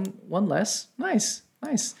one less. Nice.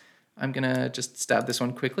 I'm going to just stab this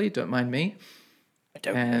one quickly. Don't mind me. I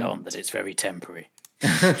don't get on that it's very temporary.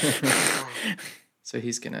 So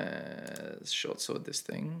he's going to short sword this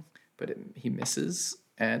thing, but he misses.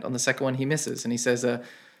 And on the second one, he misses. And he says,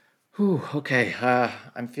 Whew, okay,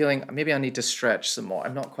 I'm feeling maybe I need to stretch some more.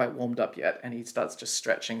 I'm not quite warmed up yet, and he starts just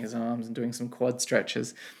stretching his arms and doing some quad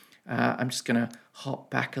stretches. I'm just gonna hop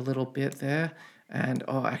back a little bit there, and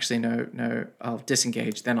actually no, I'll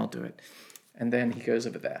disengage, then I'll do it. And then he goes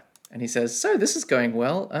over there, and he says, "So this is going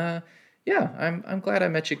well. Yeah, I'm glad I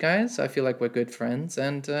met you guys. I feel like we're good friends.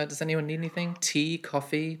 And does anyone need anything? Tea,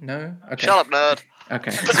 coffee? No? Okay. Shut up, nerd.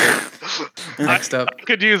 Okay. So next up. I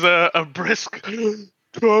could use a brisk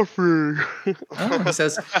coffee. Oh, he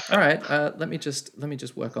says, "All right, let me just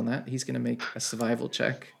work on that." He's gonna make a survival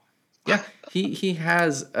check. Yeah, he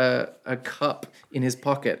has a cup in his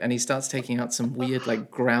pocket, and he starts taking out some weird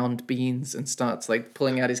like ground beans and starts like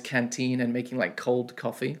pulling out his canteen and making like cold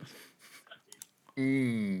coffee.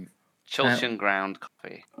 Chilton ground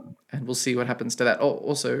coffee. And we'll see what happens to that. Oh,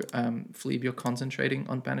 also, Phlebe, you're concentrating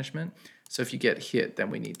on banishment. So if you get hit, then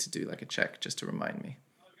we need to do like a check just to remind me.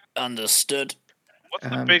 Understood. What's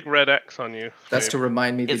the big red X on you? That's to Phoebe?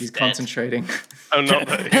 remind me that It's he's dead. concentrating. Oh, not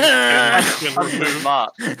that. he's been removed.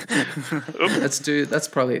 Smart. That's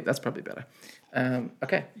probably better.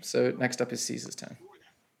 Okay, so next up is Caesar's turn.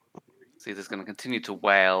 Caesar's going to continue to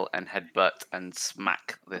wail and headbutt and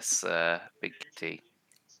smack this big kitty.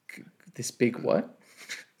 This big what?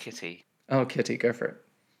 Kitty. Oh, kitty, go for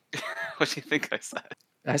it. What do you think I said?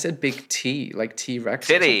 I said big T, like T-Rex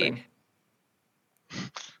Kitty. or something.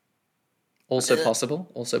 Also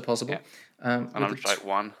possible. Yeah. With Unarmed a strike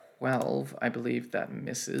 1. 12, I believe that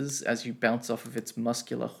misses as you bounce off of its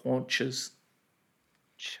muscular haunches.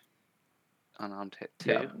 Unarmed hit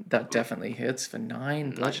 2. Yeah, that definitely hits for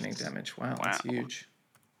 9 bludgeoning Nice. damage. Wow, that's Wow. huge.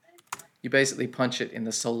 You basically punch it in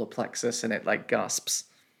the solar plexus and it like gasps.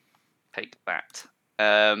 Take that.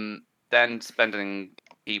 Then spending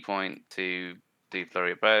key point to do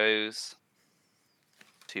flurry of blows.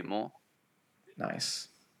 2 more. Nice.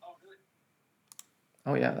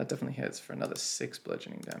 Oh yeah, that definitely hits for another 6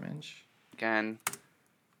 bludgeoning damage. Again.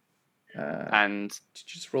 Uh, And did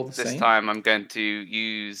you just roll the this same? time I'm going to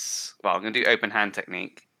use... Well, I'm going to do open hand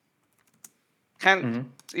technique.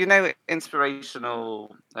 You know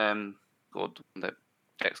inspirational God that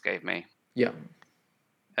Jex gave me? Yeah.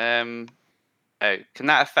 Can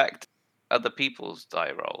that affect other people's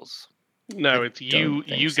die rolls? No, I it's you. don't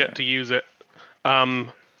think You so. get to use it.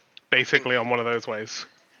 Basically on one of those ways.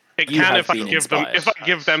 It You can have if I been give them. If I inspired.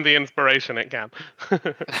 give them the inspiration, it can.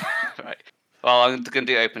 Right. Well, I'm going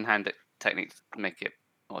to do open hand technique to make it,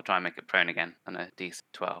 or try and make it prone again on a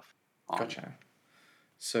DC12. Gotcha.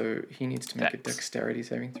 So he needs to make a Dex. dexterity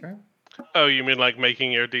saving throw. Oh, you mean like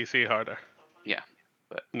making your DC harder? Yeah.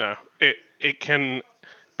 But No, it can.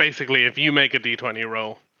 Basically, if you make a D20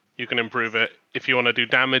 roll, you can improve it. If you want to do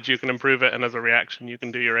damage, you can improve it, and as a reaction, you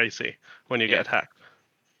can do your AC when you Yeah. get attacked.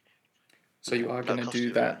 So you are going to cost do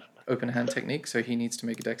you that open hand technique. So he needs to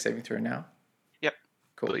make a dex saving throw now. Yep.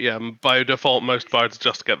 Cool. But yeah, by default, most bards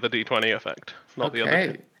just get the D20 effect, not the other two.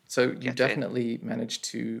 Okay. So you Get it. definitely managed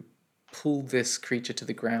to pull this creature to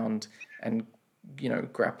the ground and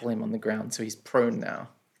grapple him on the ground. So he's prone now.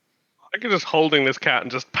 I could just holding this cat and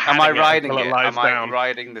just Am patting I riding until it? it lies Am I down.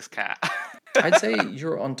 riding this cat? I'd say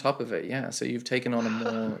you're on top of it, yeah. So you've taken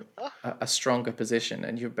on a stronger position,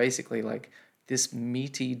 and you're basically like this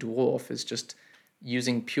meaty dwarf is just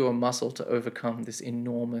using pure muscle to overcome this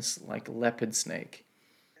enormous like leopard snake.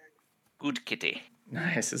 Good kitty.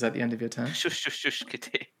 Nice. Is that the end of your turn? Shush, shush, shush,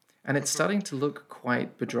 kitty. And it's starting to look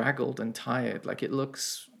quite bedraggled and tired. Like it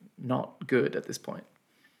looks not good at this point.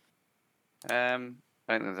 I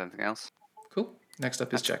don't think there's anything else. Cool. Next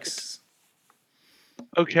up is Jex.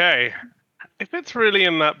 Okay, if it's really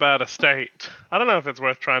in that bad a state, I don't know if it's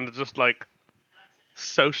worth trying to just like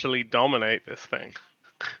socially dominate this thing.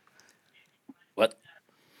 What?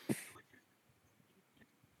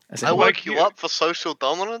 As I in, woke you up for social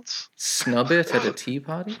dominance? snub it at a tea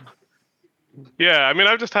party? Yeah, I mean,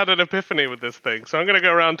 I've just had an epiphany with this thing, so I'm gonna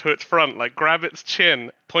go around to its front, like grab its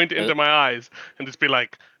chin, point it into my eyes, and just be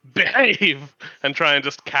like, "Behave!" and try and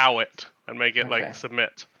just cow it and make it Okay. like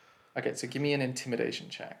submit. Okay, so give me an intimidation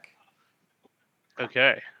check.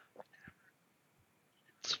 Okay.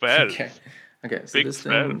 Spell. Okay. Okay, so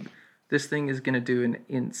Big this thing is gonna do an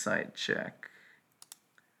insight check.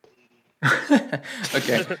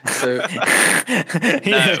 Okay, so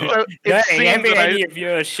Yeah. So it Don't seems hand me that any of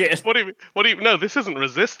your shit. What do you? No, this isn't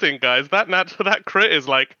resisting, guys. That crit is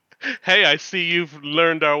like, hey, I see you've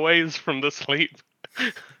learned our ways from the sleep.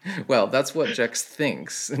 well, that's what Jex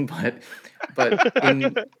thinks, but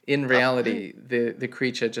in reality, the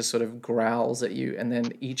creature just sort of growls at you, and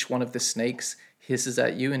then each one of the snakes hisses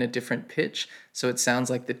at you in a different pitch, so it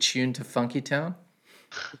sounds like the tune to Funky Town.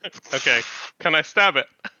 Okay, can I stab it?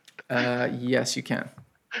 Yes, you can.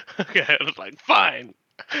 Okay, I was like, fine,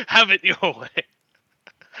 have it your way.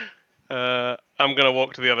 I'm gonna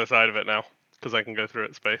walk to the other side of it now because I can go through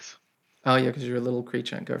its space. Oh yeah, because you're a little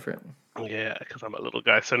creature. Go for it. Yeah, because I'm a little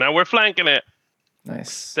guy. So now we're flanking it.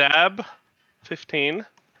 Nice. Stab, 15.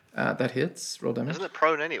 That hits. Roll damage. Isn't it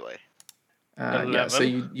prone anyway? Yeah, so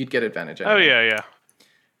 11. you'd get advantage. Oh Anyway. yeah.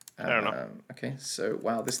 Fair enough. Okay, so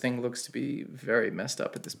wow, this thing looks to be very messed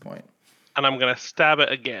up at this point. And I'm gonna stab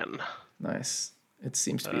it again. Nice. It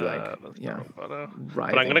seems to be like But I'm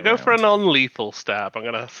writhing gonna go for a around. non-lethal stab. I'm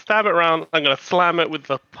gonna stab it around. I'm gonna slam it with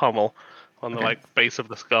the pommel on the Okay. base of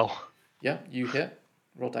the skull. Yeah, you hit.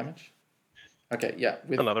 Roll damage. Okay, yeah.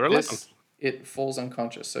 With Another this, it falls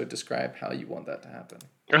unconscious. So describe how you want that to happen.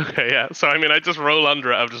 Okay, yeah. So I mean, I just roll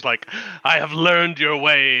under it. I'm just like, I have learned your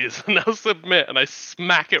ways. Now submit, and I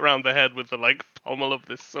smack it round the head with the pommel of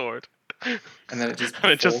this sword. And then it just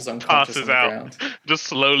And it falls just unconscious passes on the out. ground. Just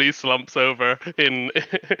slowly slumps over in.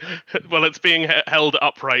 Well, it's being held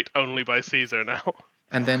upright only by Caesar now.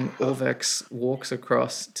 And then Orvex walks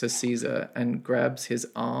across to Caesar and grabs his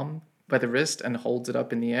arm by the wrist and holds it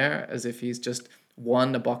up in the air as if he's just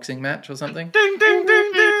won a boxing match or something. Ding ding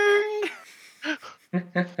ding ding.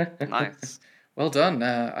 Nice. Well done.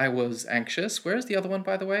 I was anxious. Where's the other one,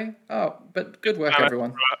 by the way? Oh, but good work,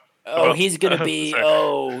 everyone. Oh, he's gonna be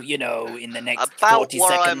Sorry. in the next About 40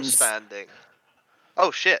 where I'm seconds. standing.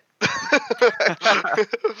 Oh shit. So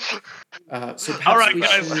perhaps Alright, we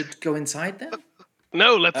guys. should go inside then?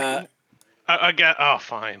 No, let's. Uh, I get. Oh,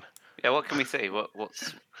 fine. Yeah, what can we see?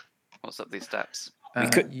 What's up these steps?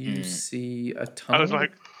 You see a tunnel. I was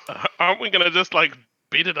like, aren't we gonna just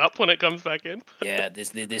beat it up when it comes back in? Yeah,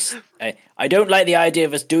 this. I don't like the idea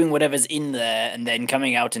of us doing whatever's in there and then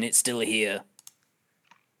coming out and it's still here.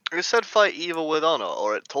 It said fight evil with honor,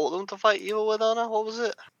 or it taught them to fight evil with honor. What was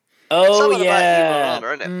it? Oh Something about evil yeah. and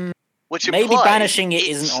honor, isn't it? Which Maybe implies banishing it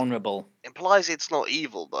it's- isn't honourable. Implies it's not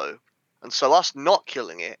evil though, and so us not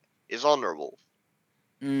killing it is honorable.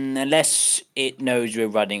 Unless it knows we're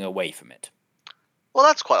running away from it. Well,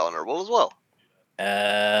 that's quite honorable as well.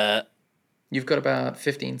 You've got about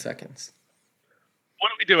 15 seconds.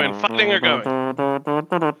 What are we doing? Fighting or going?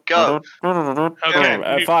 Go.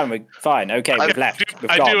 Okay. Fine. Okay, we've left. We've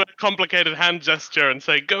I gone. do a complicated hand gesture and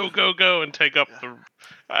say, go, go, go, and take up the...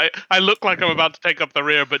 I look like I'm about to take up the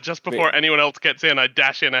rear, but just before anyone else gets in, I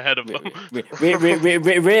dash in ahead of them.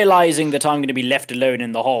 Realizing that I'm going to be left alone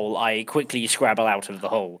in the hole, I quickly scrabble out of the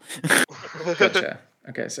hole. Gotcha.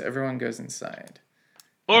 Okay, so everyone goes inside.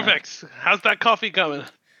 Orvex, how's that coffee coming?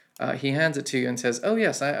 He hands it to you and says, "Oh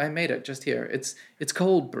yes, I made it just here. It's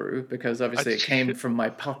cold brew because obviously it came from my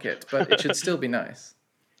pocket, but it should still be nice."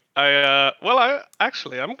 I'm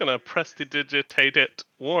gonna prestidigitate it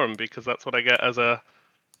warm because that's what I get as a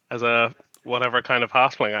whatever kind of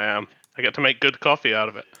halfling I am. I get to make good coffee out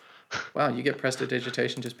of it. Wow, you get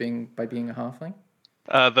prestidigitation just by being a halfling?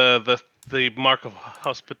 The mark of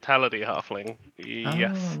hospitality halfling.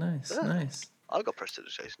 Yes. Oh, nice, nice. I got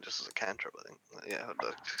prestidigitation just as a cantrip, I think. Yeah,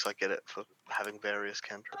 because I get it for having various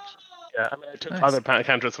cantrips. Yeah, I mean, I took Nice. other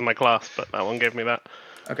cantrips in my class, but that one gave me that.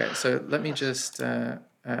 Okay, so let me just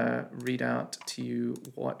read out to you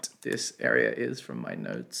what this area is from my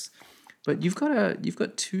notes. But you've got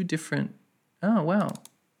two different. Oh wow,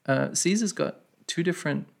 Caesar's got two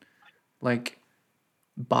different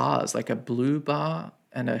bars, like a blue bar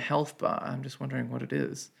and a health bar. I'm just wondering what it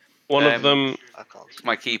is. One of them. I can't see.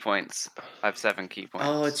 My key points. I have 7 key points.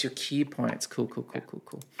 Oh, it's your key points. Cool.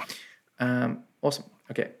 Awesome.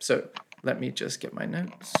 Okay, so let me just get my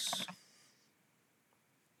notes.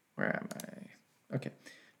 Where am I? Okay,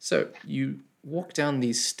 so you walk down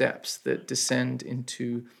these steps that descend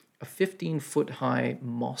into a 15-foot high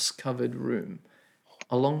moss-covered room.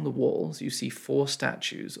 Along the walls, you see 4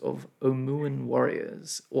 statues of Omuan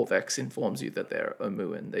warriors. Orvex informs you that they're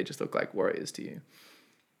Omuan. They just look like warriors to you.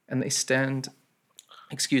 And they stand,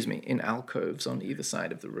 in alcoves on either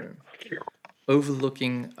side of the room,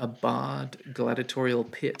 overlooking a barred gladiatorial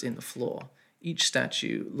pit in the floor. Each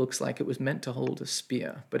statue looks like it was meant to hold a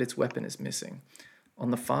spear, but its weapon is missing.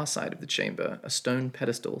 On the far side of the chamber, a stone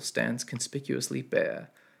pedestal stands conspicuously bare.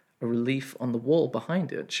 A relief on the wall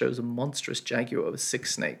behind it shows a monstrous jaguar with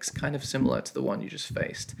 6 snakes, kind of similar to the one you just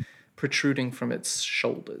faced, protruding from its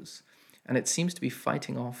shoulders. And it seems to be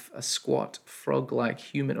fighting off a squat, frog-like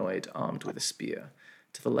humanoid armed with a spear.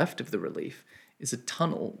 To the left of the relief is a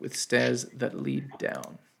tunnel with stairs that lead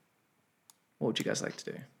down. What would you guys like to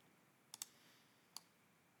do?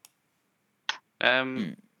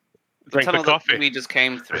 The Drink tunnel the coffee. that we just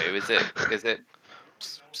came through, is it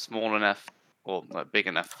small enough or big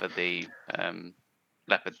enough for the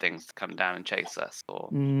leopard things to come down and chase us? Or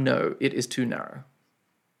No, it is too narrow.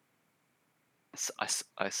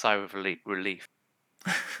 I sigh with relief.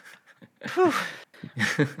 Okay.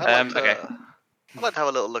 Okay. I'd like to have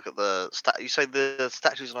a little look at the You say the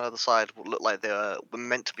statues on the other side look like were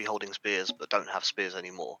meant to be holding spears, but don't have spears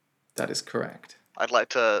anymore. That is correct. I'd like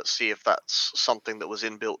to see if that's something that was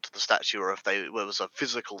inbuilt to the statue, or if there was a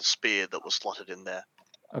physical spear that was slotted in there.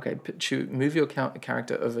 Okay, move your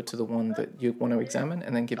character over to the one that you want to examine,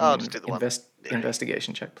 and then give me I'll an just do the one.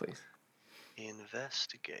 investigation check, please.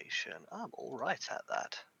 Investigation. I'm all right at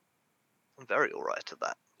that. I'm very all right at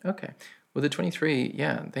that. Okay. Well, the 23,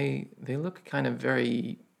 yeah, they look kind of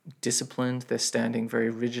very disciplined. They're standing very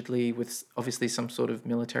rigidly with obviously some sort of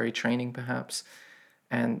military training, perhaps.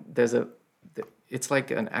 And it's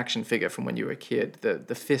like an action figure from when you were a kid.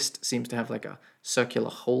 The fist seems to have like a circular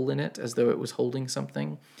hole in it, as though it was holding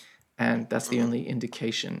something. And that's the only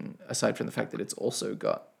indication, aside from the fact that it's also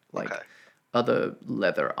got like other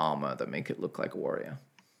leather armor that make it look like a warrior.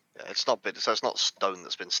 Yeah, it's not stone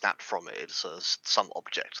that's been snapped from it. It's some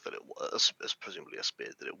object that it was, presumably a spear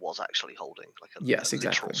that it was actually holding, like a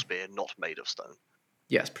literal spear, not made of stone.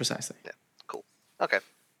 Yes, precisely. Yeah, cool. Okay.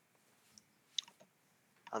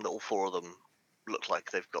 And all four of them look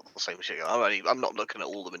like they've got the same shit. I'm not looking at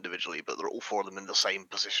all of them individually, but they're all four of them in the same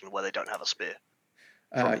position where they don't have a spear.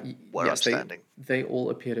 Where I'm standing. They all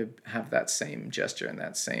appear to have that same gesture and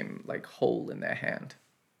that same like hole in their hand.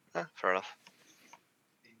 Fair enough.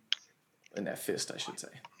 In their fist, I should say.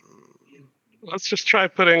 Let's just try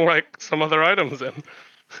putting like some other items in.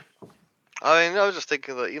 I mean, I was just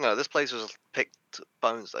thinking that this place was picked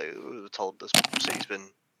bones. We were told this city's been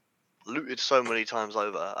looted so many times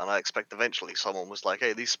over, and I expect eventually someone was like,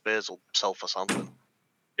 "Hey, these spears will sell for something."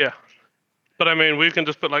 Yeah, but I mean, we can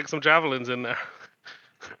just put like some javelins in there.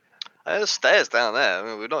 There's stairs down there. I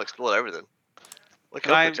mean, we've not explored everything. We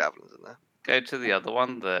could put javelins in there. Go to the other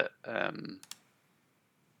one that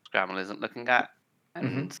Scramble isn't looking at,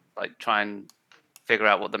 and like try and figure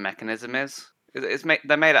out what the mechanism is.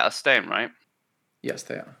 They're made out of stone, right? Yes,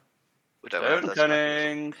 they are. Stone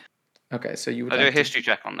cunning. Okay, so you would do a history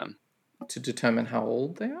check on them to determine how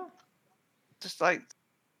old they are. Just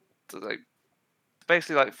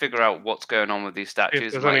basically like figure out what's going on with these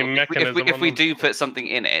statues. If, any mechanism if we do put something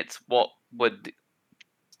in it, what would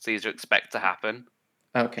Caesar expect to happen?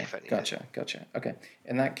 Okay, gotcha. Okay,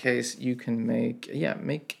 in that case, you can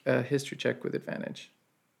make a history check with advantage.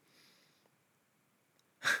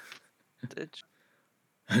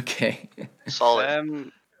 Okay.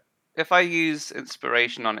 Solid. If I use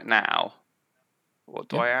inspiration on it now, what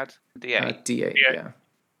do I add? D8. D8, yeah.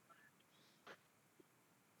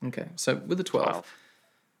 Okay, so with the 12.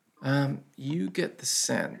 You get the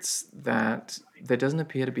sense that there doesn't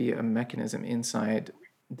appear to be a mechanism inside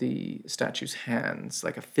the statue's hands,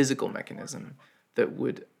 like a physical mechanism that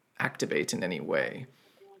would activate in any way.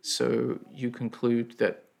 So you conclude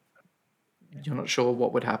that you're not sure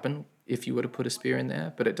what would happen if you were to put a spear in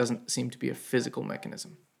there, but it doesn't seem to be a physical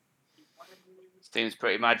mechanism. Seems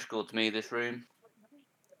pretty magical to me, this room.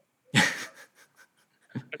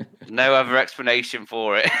 No other explanation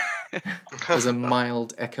for it. There's a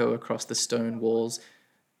mild echo across the stone walls.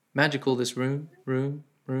 Magical, this room.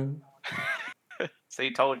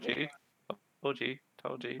 See, told you.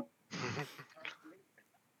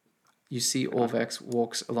 You see Orvex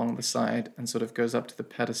walks along the side and sort of goes up to the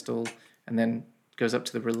pedestal and then goes up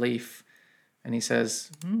to the relief, and he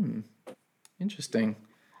says, interesting.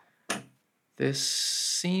 This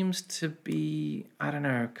seems to be, I don't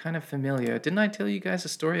know, kind of familiar. Didn't I tell you guys a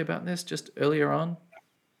story about this just earlier on?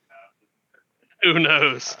 Who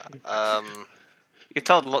knows? You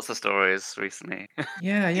told lots of stories recently.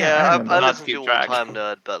 Yeah. I listened to you all the time,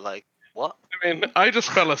 nerd, but like, what? I mean, I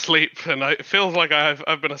just fell asleep, and it feels like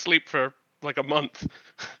I've been asleep for like a month.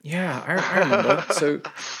 Yeah, I remember. So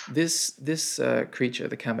this creature,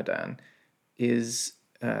 the Kamadan, is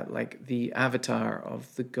like the avatar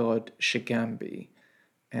of the god Shigambi,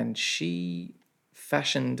 and she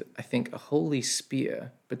fashioned, I think, a holy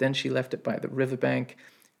spear, but then she left it by the riverbank,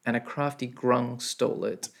 and a crafty grung stole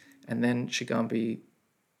it, and then Shigambi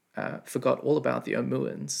forgot all about the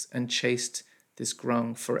Omuans and chased this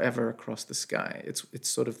grung forever across the sky. It's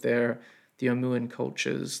sort of the Omuan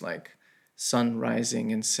culture's like sun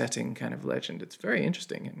rising and setting kind of legend. It's very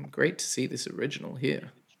interesting and great to see this original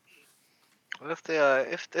here. Well,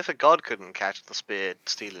 if a god couldn't catch the spear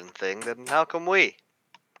stealing thing, then how come we?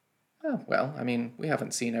 Oh, well, I mean, we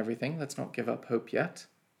haven't seen everything. Let's not give up hope yet.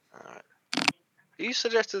 All right. You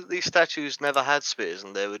suggested that these statues never had spears,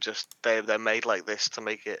 and they were just they're made like this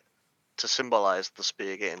to symbolize the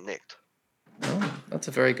spear getting nicked. Oh, that's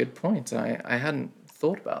a very good point. I hadn't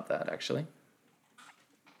thought about that, actually.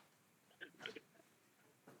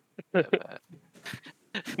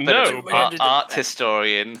 No, but art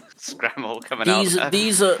historian Scramble coming out.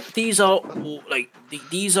 These are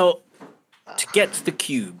to get the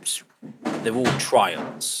cubes. They're all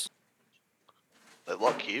trials.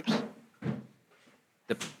 What cubes?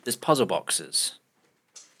 There's puzzle boxes.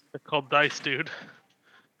 they're called dice, dude.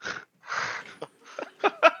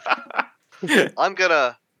 I'm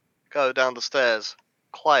gonna go down the stairs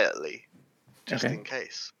quietly, just Okay. in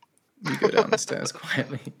case. You go down the stairs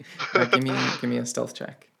quietly. Give me a stealth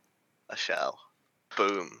check. I shall.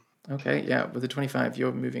 Boom. Okay, yeah, with a 25,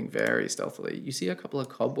 you're moving very stealthily. You see a couple of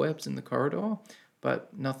cobwebs in the corridor,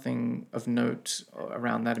 but nothing of note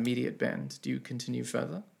around that immediate bend. Do you continue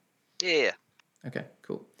further? Yeah. Okay,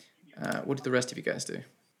 cool. What did the rest of you guys do?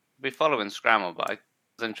 We're following Scramble, but I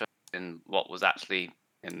was interested in what was actually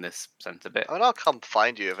in this centre bit. I mean, I'll come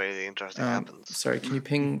find you if anything interesting happens. Sorry, can you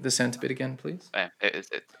ping the center bit again, please? It is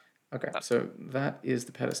it. Okay, so that is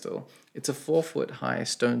the pedestal. It's a 4-foot high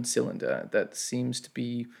stone cylinder that seems to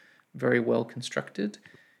be very well constructed.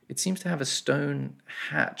 It seems to have a stone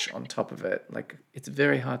hatch on top of it. Like, it's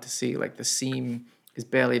very hard to see. Like, the seam is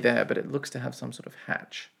barely there, but it looks to have some sort of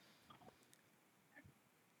hatch.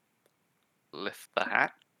 Lift the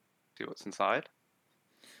hat. See what's inside.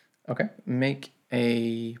 Okay, make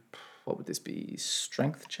a, what would this be,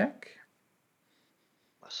 strength check?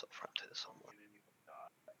 I saw front here somewhere.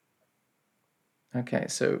 Okay,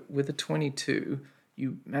 so with a 22,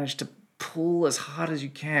 you manage to pull as hard as you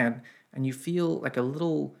can, and you feel like a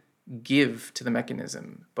little give to the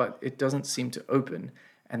mechanism, but it doesn't seem to open,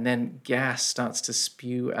 and then gas starts to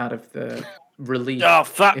spew out of the relief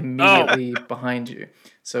immediately behind you.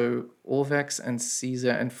 So Orvex and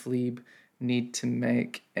Caesar and Phlebe need to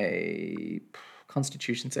make a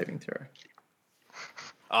Constitution saving throw.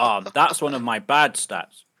 That's one of my bad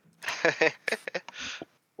stats.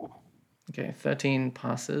 Okay, 13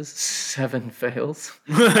 passes, 7 fails.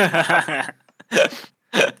 And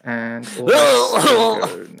Orvex will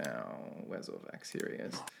go now. Where's Orvex? Here he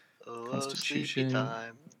is. Constitution. Sleepy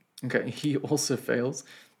time. Okay, he also fails.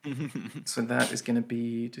 So that is going to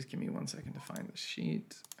be, just give me 1 second to find the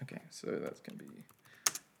sheet. Okay, so that's going to be,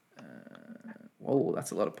 whoa,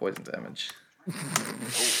 that's a lot of poison damage.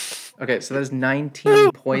 Okay, so there's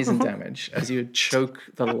 19 poison damage as you choke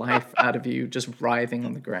the life out of you, just writhing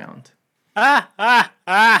on the ground. Oh!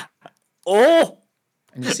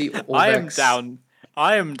 And you see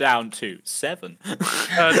I am down to 7.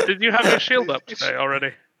 Did you have your shield up today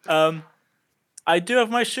already? I do have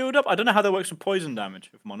my shield up. I don't know how that works with poison damage,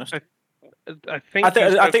 if I'm honest. I think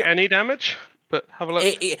you took any damage, but have a look.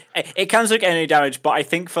 It can take any damage, but I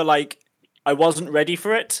think for I wasn't ready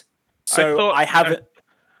for it, so I haven't.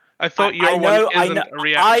 I thought your one isn't a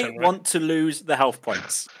reaction. I want to lose the health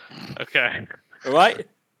points. Okay. All right.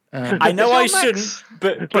 I know I shouldn't,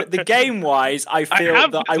 but the game-wise, I feel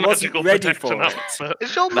that I wasn't ready for it.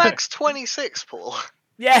 Is your max 26, Paul?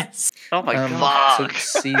 Yes. Oh my god.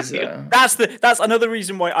 So Caesar. That's another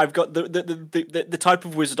reason why I've got the type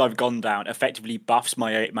of wizard I've gone down effectively buffs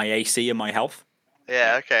my AC and my health.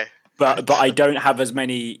 Yeah. Okay. But I don't have as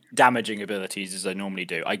many damaging abilities as I normally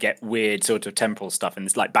do. I get weird sort of temporal stuff, and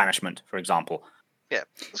it's like banishment, for example. Yeah,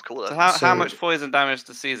 that's cool. So how much poison damage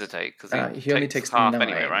does Caesar take? Because He only takes half 9,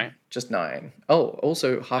 anyway, right? Just 9. Oh,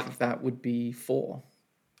 also half of that would be 4.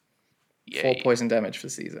 Yay. 4 poison damage for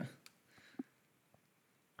Caesar.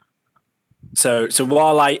 So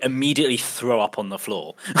while I immediately throw up on the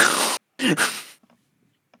floor.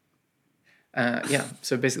 Yeah.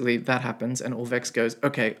 So basically that happens, and Orvex goes,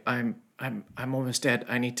 "Okay, I'm almost dead.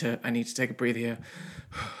 I need to take a breather here."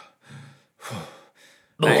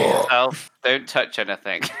 Yourself, don't touch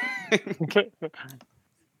anything.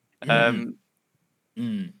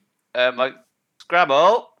 Like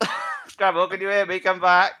Scrabble, Scrabble, can you hear me? Come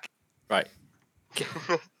back. Right.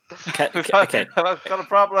 Okay. I've got a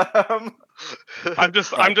problem. I'm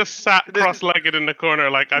just sat cross-legged in the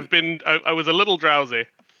corner. Like I was a little drowsy,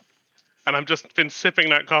 and I've just been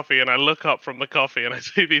sipping that coffee. And I look up from the coffee, and I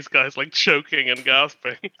see these guys like choking and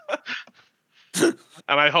gasping. And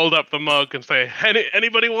I hold up the mug and say,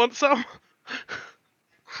 "Anybody want some?"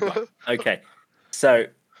 Okay. So,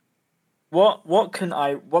 what can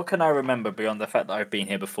I remember beyond the fact that I've been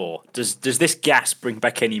here before? Does this gas bring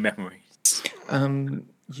back any memories?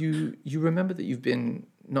 You remember that you've been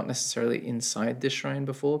not necessarily inside this shrine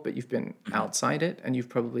before, but you've been outside it, and you've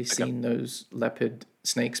probably seen those leopard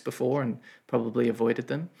snakes before, and probably avoided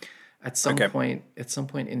them. At some point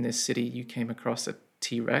in this city, you came across a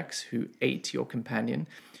T-Rex who ate your companion,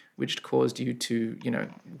 which caused you to,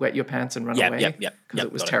 wet your pants and run away because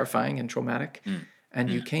it was terrifying and traumatic. And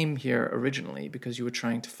you came here originally because you were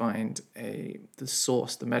trying to find the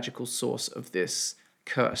magical source of this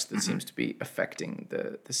curse that seems to be affecting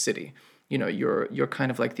the city. You know, you're kind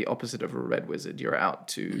of like the opposite of a red wizard. You're out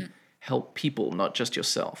to help people, not just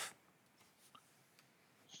yourself.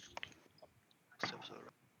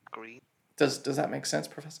 Green. Does that make sense,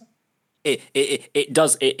 Professor? It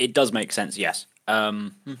does make sense. Yes.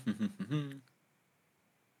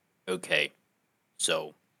 Okay.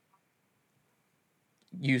 So.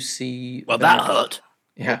 You see. Well, that hurt.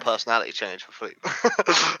 Yeah. Personality change for free.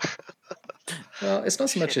 Well, it's not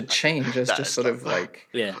so much a change as just sort of like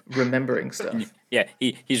remembering stuff. Yeah,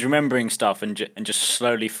 he's remembering stuff and just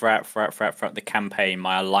slowly throughout the campaign,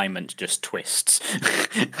 my alignment just twists.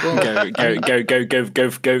 Go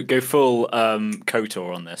full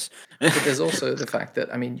KOTOR on this. But there's also the fact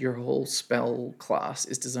that, I mean, your whole spell class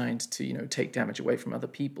is designed to, you know, take damage away from other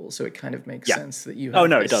people. So it kind of makes sense that you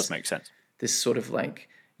have it does make sense. This sort of like,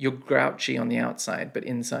 you're grouchy on the outside, but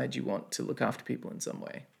inside you want to look after people in some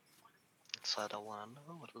way. Inside I want to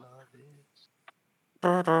know what love is.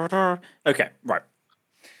 Okay, right.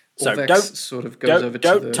 So Orvex sort of goes over to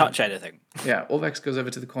don't touch anything. Yeah, Orvex goes over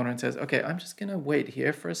to the corner and says, okay, I'm just going to wait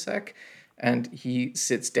here for a sec. And he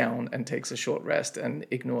sits down and takes a short rest and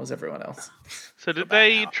ignores everyone else. So did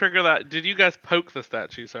they trigger that? Did you guys poke the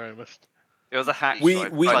statue? Sorry, I missed. It was a hack. We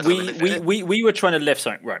were trying to lift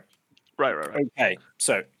something. Right. Right. Okay,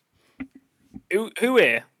 so who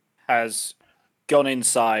here has gone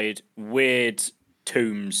inside weird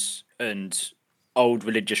tombs and old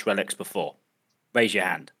religious relics before? Raise your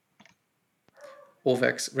hand.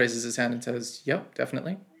 Orvex raises his hand and says, yep,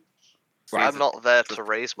 definitely. Right. I'm not there to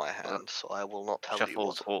raise my hand, so I will not tell you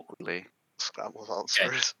Shuffles what awkwardly. Scrabble's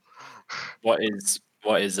answer is. What is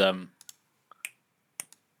his name?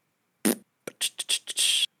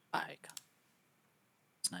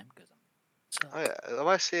 Oh yeah, am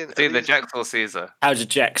I seeing? It's either Jax or Caesar. How did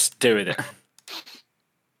Jax do with it?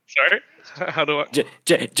 Sorry? How do I...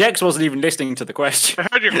 Jax wasn't even listening to the question. I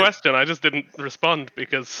heard your question, I just didn't respond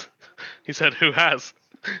because he said, who has?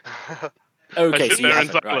 Okay, I sit so you there in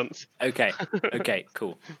haven't, silence. right. Okay,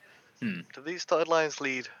 cool. Do these dotted lines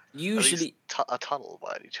lead Usually, a tunnel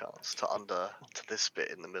by any chance to this bit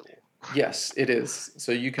in the middle? Yes, it is.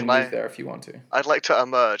 So you can Can move there if you want to. I'd like to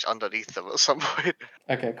emerge underneath them at some point.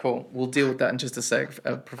 Okay, cool. We'll deal with that in just a sec.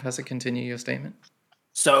 Professor, continue your statement.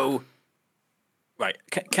 so right.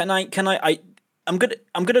 I'm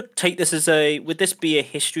gonna take this as would this be a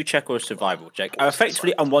history check or a survival check?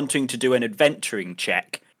 Effectively, I'm wanting to do an adventuring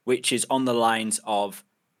check, which is on the lines of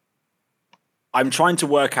I'm trying to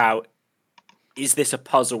work out, is this a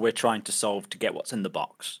puzzle we're trying to solve to get what's in the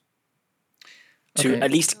box? To Okay.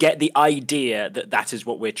 at least get the idea that is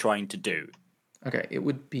what we're trying to do. Okay, it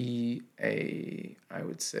would be I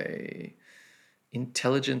would say,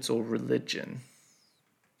 intelligence or religion.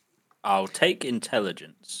 I'll take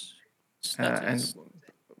intelligence. And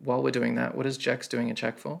while we're doing that, what is Jax doing a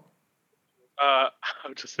check for?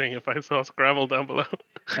 I'm just seeing if I saw Scrabble down below.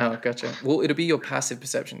 Oh, gotcha. Well, it'll be your passive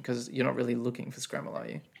perception because you're not really looking for Scramble, are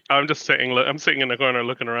you? I'm just sitting. I'm sitting in the corner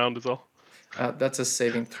looking around. Is all. That's a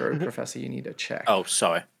saving throw, Professor. You need a check. Oh,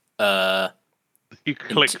 sorry. You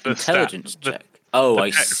click the intelligence stat, check. Oh, the I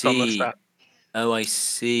text on the see. stat. Oh, I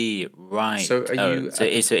see. Right. So are you- So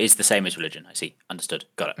it's the same as religion. I see. Understood.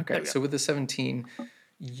 Got it. There Okay, we go. so with the 17,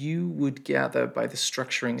 you would gather by the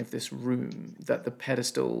structuring of this room that the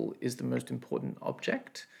pedestal is the most important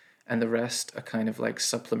object, and the rest are kind of like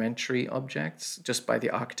supplementary objects just by the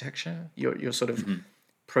architecture. Your sort of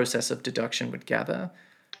process of deduction would gather,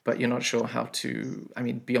 but you're not sure how to. I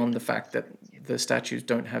mean, beyond the fact that the statues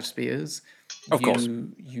don't have spears, Of course.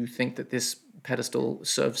 you think that this pedestal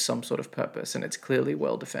serves some sort of purpose, and it's clearly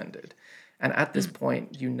well defended. And at this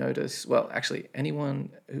point, you notice, well, actually, anyone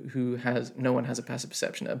no one has a passive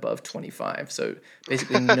perception above 25. So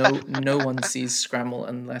basically, no one sees Scramble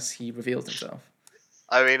unless he reveals himself.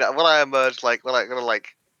 I mean, when I emerge, when I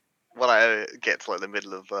get to the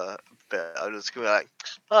middle of the bit, I'm just gonna be like,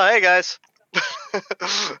 "Oh, hey guys,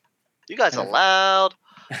 you guys are loud."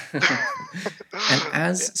 And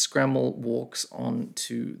as Scramble walks on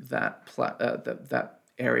to that that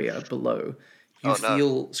area below, you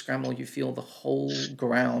feel the whole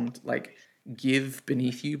ground give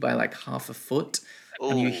beneath you by half a foot.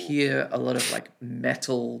 And you hear a lot of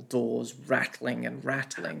metal doors rattling and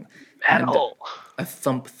rattling. Metal. And a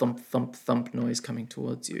thump, thump, thump, thump noise coming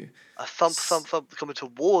towards you. A thump, thump, thump coming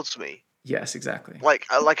towards me. Yes, exactly. Like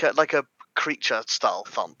a creature style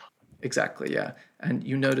thump. Exactly, yeah. And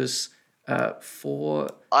you notice 4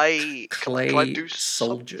 can I do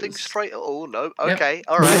soldiers. something straight? Oh no. Yep. Okay.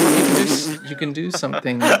 All right. You can do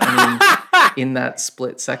something. I in that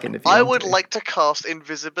split second if you I want would to. like to cast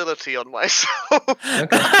invisibility on myself.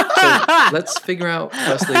 Okay, so let's figure out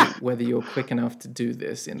firstly whether you're quick enough to do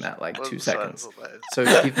this in that like 2 seconds. So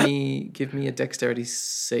give me a dexterity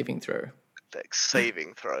saving throw. Dex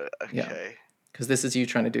saving throw. Okay. Yeah. Because this is you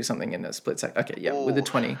trying to do something in a split second. Okay, yeah. With a Ooh,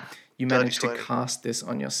 20, you dirty manage to 20. cast this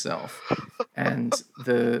on yourself, and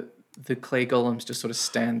the clay golems just sort of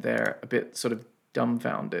stand there a bit sort of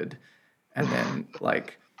dumbfounded, and then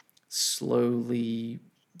like slowly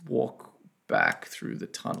walk back through the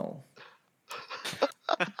tunnel.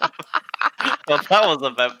 Well, that was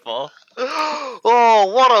eventful.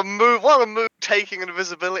 Oh, what a move! What a move taking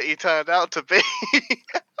invisibility turned out to be.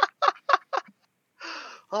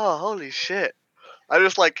 Oh, holy shit! I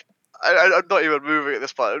just like, I'm not even moving at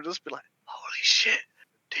this point. I'll just be like, holy shit!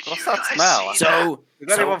 Did What's you that guys smell? see that?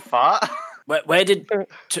 Did anyone fart? Where did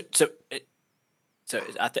so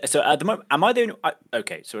at the moment am I the only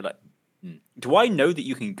okay? So like, do I know that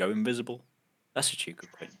you can go invisible? That's a good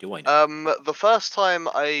point. Do I know? The first time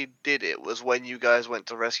I did it was when you guys went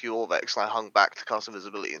to rescue Orvex, and I hung back to cast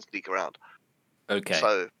invisibility and sneak around. Okay.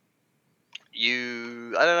 So, I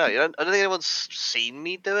don't know. I don't think anyone's seen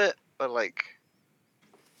me do it, but like,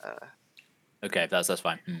 Okay, that's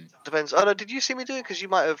fine. depends. Oh no, did you see me do it? Because you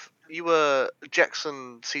might have. You were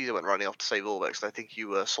Jackson. Caesar went running off to save Orvex, and I think you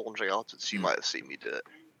were sauntering afterwards. So you might have seen me do it.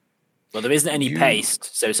 Well, there isn't any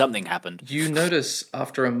paste, so something happened. You notice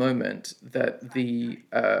after a moment that the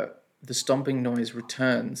stomping noise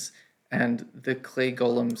returns, and the clay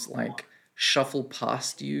golems like shuffle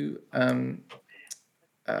past you,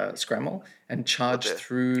 Scramble, and charge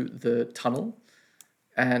through the tunnel,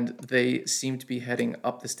 and they seem to be heading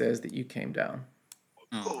up the stairs that you came down.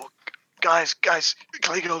 Oh, guys,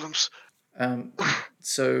 clay golems.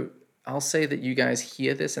 So I'll say that you guys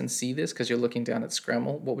hear this and see this because you're looking down at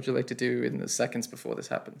Scramble. What would you like to do in the seconds before this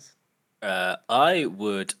happens? I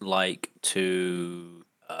would like to.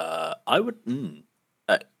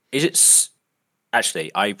 Is it?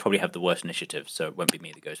 Actually, I probably have the worst initiative, so it won't be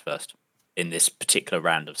me that goes first in this particular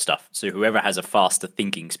round of stuff. So whoever has a faster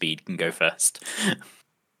thinking speed can go first.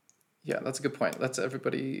 Yeah, that's a good point. Let's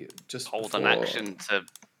everybody just Hold an action to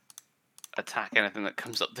attack anything that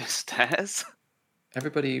comes up the stairs.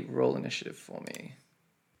 Everybody roll initiative for me.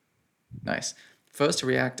 Nice. First to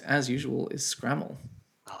react, as usual, is Scramble.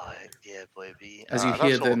 Oh, yeah, baby. As you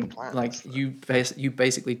hear them, like you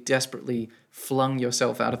basically desperately flung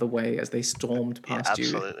yourself out of the way as they stormed past you.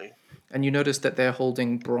 Absolutely. And you notice that they're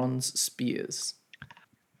holding bronze spears.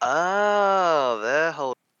 Oh, they're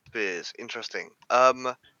holding spears. Interesting.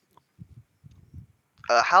 How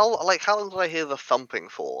long did I hear the thumping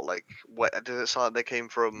for? Like, did it sound like they came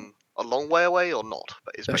from a long way away or not?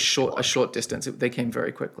 But it's A short distance. They came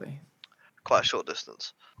very quickly. Quite a short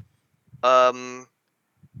distance.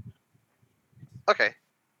 Okay,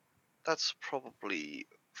 that's probably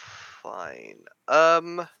fine.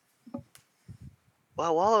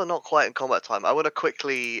 Well, while we're not quite in combat time, I want to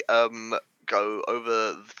quickly go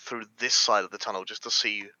over through this side of the tunnel just to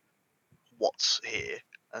see what's here,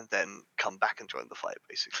 and then come back and join the fight,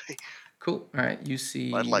 basically. Cool. All right, you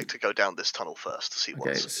see... I'd like to go down this tunnel first to see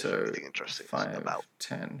what's anything interesting 5, about.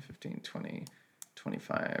 10, 15, 20,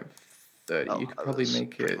 25, 30. You could probably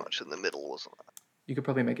make pretty it... much in the middle, wasn't it? You could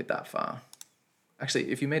probably make it that far. Actually,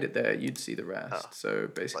 if you made it there, you'd see the rest. So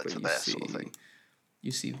basically, like there,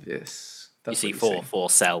 you see this. You That's see four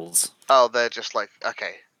cells. Oh, they're just like,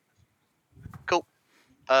 okay. Cool.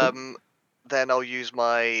 Then I'll use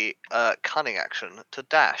my cunning action to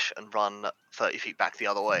dash and run 30 feet back the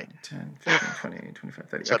other way. 10, 15, 20, 25,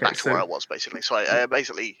 30. So Okay, back to where I was, basically. So I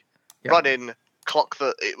basically run in, clock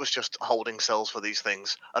that it was just holding cells for these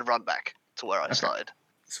things, and run back to where I started.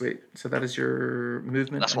 Sweet. So that is your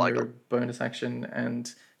movement and your bonus action,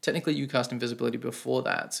 and technically you cast invisibility before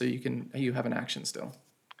that, so you have an action still.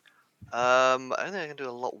 I don't think I can do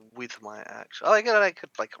a lot with my action. Oh, I could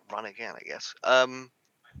like run again, I guess.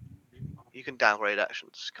 You can downgrade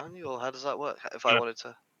actions, can't you? Or how does that work? If I wanted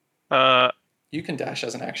to. You can dash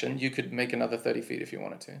as an action. You could make another 30 feet if you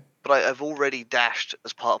wanted to. But I've already dashed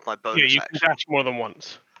as part of my bonus action. Yeah, you can dash more than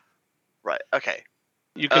once. Right. Okay.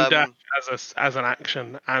 You can dash as an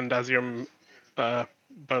action and as your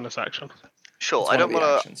bonus action. Sure. It's I don't want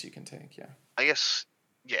to. actions you can take. Yeah. I guess.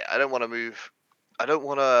 Yeah. I don't want to move. I don't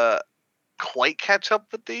want to quite catch up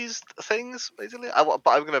with these things, basically. But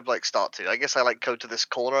I'm gonna like start to. I guess I like go to this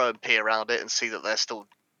corner and peer around it and see that they're still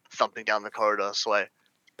thumping down the corridor. So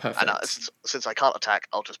Perfect. Since I can't attack,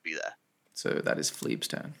 I'll just be there. So that is Fleeb's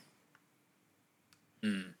turn.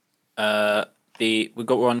 We're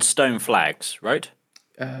on stone flags, right?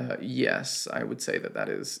 Yes, I would say that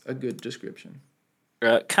is a good description.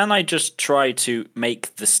 Can I just try to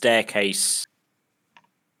make the staircase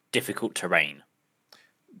difficult terrain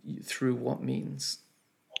Through what means?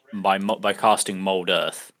 by casting mold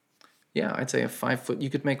earth? Yeah, I'd say a 5 foot. You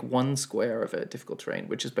could make 1 square of it difficult terrain,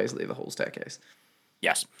 which is basically the whole staircase.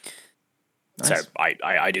 Yes. Nice. So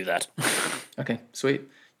I do that. Okay, sweet.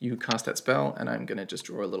 You cast that spell, and I'm gonna just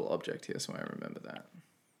draw a little object here so I remember that.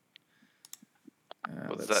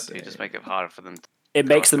 What does let's that do? say- Just make it harder for them. It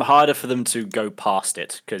makes them harder for them to go past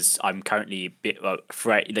it because I'm currently a bit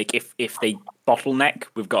afraid. Like if they bottleneck,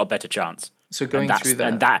 we've got a better chance. So going through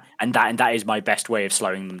that, and that is my best way of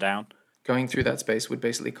slowing them down. going through that space would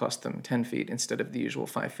basically cost them 10 feet instead of the usual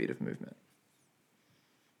 5 feet of movement.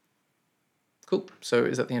 Cool. So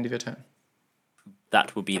is that the end of your turn?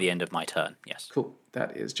 That will be the end of my turn. Yes. Cool.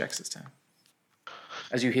 That is Jax's turn.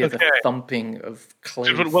 As you hear the thumping of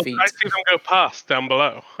clay Well, feet. I see them go past down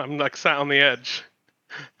below. I'm like sat on the edge.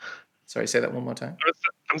 Sorry, say that one more time.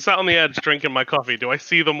 I'm sat on the edge drinking my coffee. Do I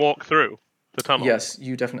see them walk through the tunnel? Yes,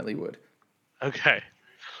 you definitely would. Okay.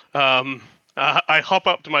 I hop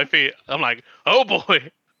up to my feet. I'm like, oh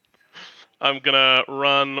boy. I'm gonna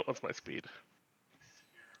run. What's my speed?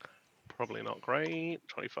 Probably not great.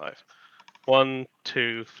 25. 1,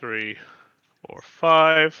 2, 3, 4,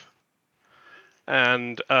 5.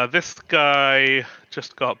 And this guy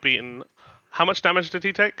just got beaten. How much damage did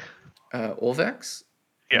he take? Orvex?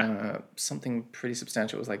 Yeah. Something pretty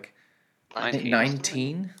substantial. It was like, I 19. think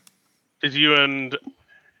 19? Did you and...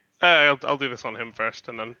 I'll do this on him first,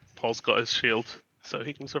 and then Paul's got his shield, so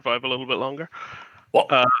he can survive a little bit longer. What?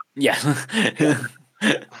 Yeah.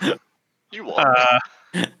 You won.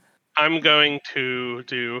 I'm going to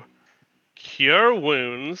do Cure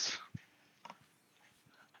Wounds.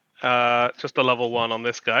 Just a level 1 on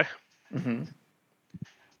this guy. Mm-hmm.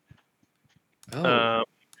 Oh.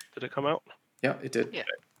 Did it come out? Yeah, it did. Yeah.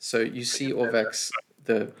 So you see Orvex,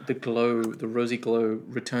 the glow, the rosy glow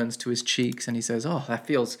returns to his cheeks, and he says, "Oh, that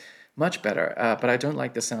feels much better. But I don't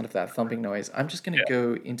like the sound of that thumping noise. I'm just going to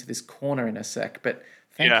go into this corner in a sec. But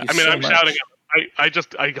thank you so I'm much." shouting.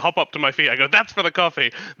 I hop up to my feet. I go, "That's for the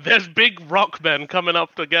coffee. There's big rock men coming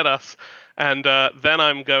up to get us." And then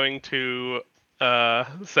I'm going to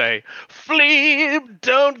say, "Fleeb,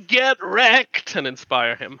 don't get wrecked," and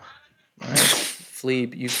inspire him. Right.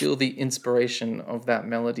 Fleeb, you feel the inspiration of that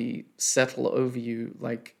melody settle over you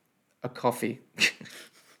like a coffee.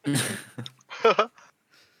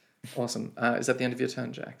 Awesome. Is that the end of your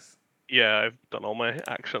turn, Jax? Yeah, I've done all my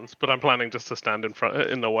actions, but I'm planning just to stand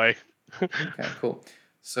in the way. Okay, cool.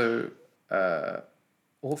 So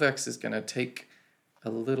Orvex is going to take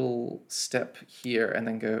a little step here and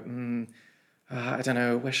then go, I don't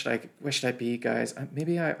know, where should I be, guys?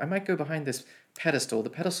 Maybe I might go behind this pedestal. The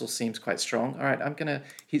pedestal seems quite strong. All right,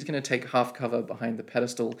 he's gonna take half cover behind the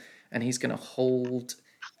pedestal, and he's gonna hold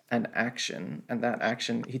an action, and that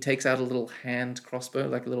action, he takes out a little hand crossbow,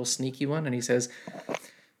 like a little sneaky one, and he says,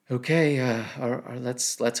 "Okay,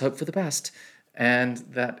 let's hope for the best." And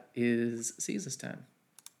that is Caesar's turn.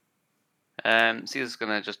 Caesar's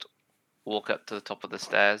gonna just walk up to the top of the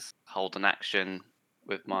stairs, hold an action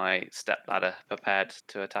with my step ladder prepared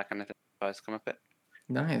to attack anything that tries to come up it.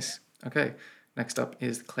 Nice. Okay. Next up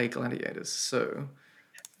is the Clay Gladiators. So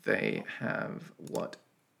they have what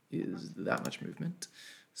is that much movement?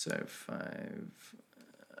 So 5,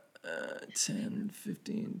 10,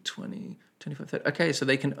 15, 20, 25, 30. Okay, so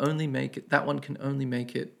they can only make it, that one can only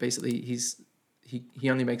make it, basically he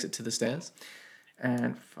only makes it to the stairs.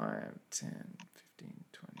 And 5, 10, 15,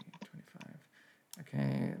 20, 25. Okay,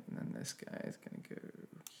 and then this guy is going to go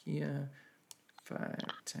here. 5,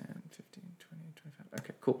 10, 15, 20, 25.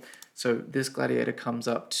 Okay, cool. So this gladiator comes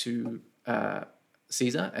up to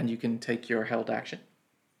Caesar, and you can take your held action.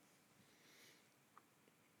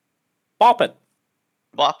 Bop it.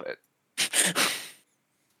 Bop it.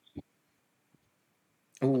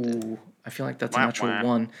 Ooh, I feel like that's a natural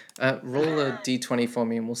 1. Roll a d20 for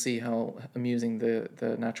me, and we'll see how amusing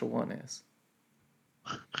the natural 1 is.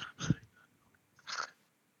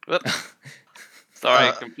 Whoops.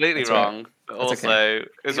 Sorry, completely that's all right. wrong. But That's also,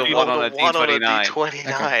 it's a You 1 rolled on a D29.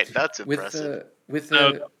 D29. That's impressive. With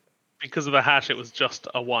No. the Because of the hash, it was just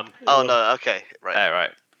a 1. Oh no, okay, right. Yeah,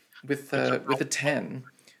 right. with a 10,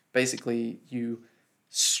 basically you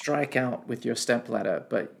strike out with your stepladder,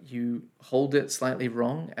 but you hold it slightly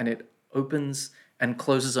wrong, and it opens and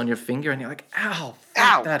closes on your finger, and you're like, "Ow!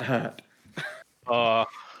 Fuck, that hurt." I've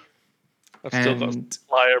still got And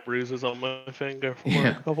flyer bruises on my finger from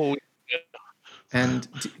Yeah. a couple weeks ago. and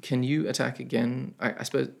can you attack again? I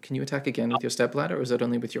suppose, can you attack again with your stepladder, or is it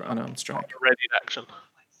only with your unarmed strike? Ready action.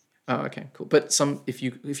 Oh, okay, cool. But if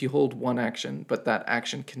you hold one action, but that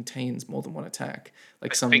action contains more than one attack,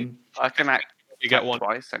 like I think I can you get attack one.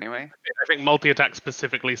 twice anyway. I think multi-attack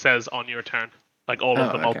specifically says on your turn, like all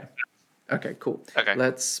of the multi. Okay. Okay, cool. Okay.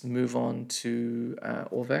 Let's move on to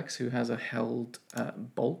Orvex, who has a held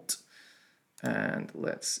bolt, and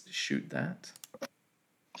let's shoot that.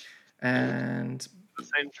 And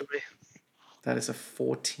Same for me. that is a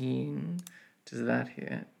 14. Does that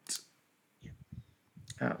hit?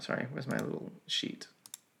 Oh, sorry. Where's my little sheet?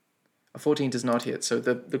 A 14 does not hit, so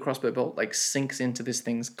the crossbow bolt like sinks into this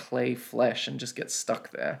thing's clay flesh and just gets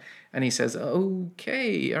stuck there. And he says,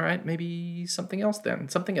 "Okay, all right, maybe something else then.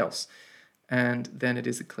 Something else." And then it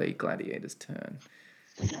is the clay gladiator's turn.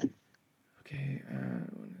 Okay.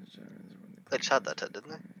 They just had that turn, didn't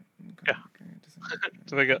they? Yeah.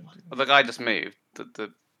 So they get. Well, the guy just moved.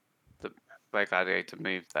 The Clay Gladiator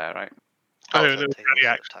moved there, right? Oh, so no, taking ready the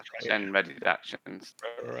action. attack. Yeah. And ready actions.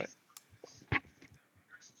 Right.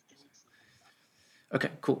 Okay,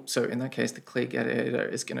 cool. So in that case, the clay gladiator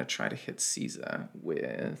is going to try to hit Caesar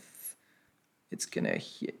with... It's going to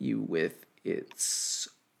hit you with its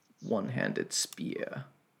one-handed spear.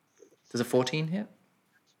 Does a 14 hit?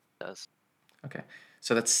 Does. Okay.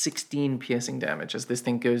 So that's 16 piercing damage as this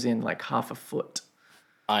thing goes in like half a foot.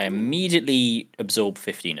 I immediately absorb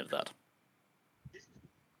 15 of that.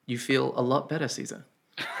 You feel a lot better, Caesar.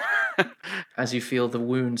 As you feel the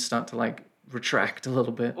wound start to like retract a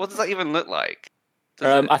little bit. What does that even look like?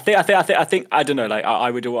 Does I think I don't know. Like I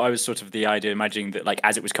was sort of the idea, imagining that like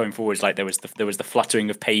as it was coming forwards, like there was the fluttering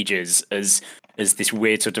of pages as this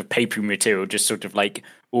weird sort of papery material just sort of like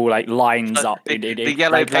all like lines up. the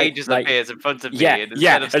yellow pages appears in front of me. And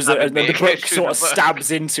instead of as stabbing me, the it book goes through sort of the book. stabs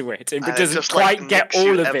into it, but And it doesn't just, like, quite get nicks you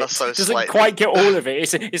all of ever it. so Doesn't slightly. quite get all of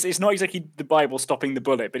it. It's not exactly the Bible stopping the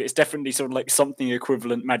bullet, but it's definitely sort of like something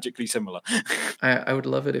equivalent, magically similar. I would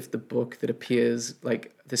love it if the book that appears,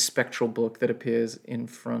 like the spectral book that appears in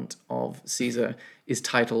front of Caesar, is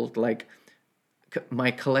titled like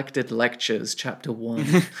My Collected Lectures, Chapter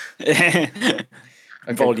 1.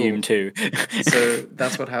 Okay, Volume cool. 2. So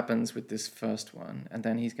that's what happens with this first one. And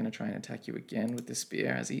then he's going to try and attack you again with the spear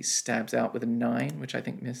as he stabs out with a 9, which I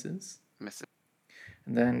think misses. Misses.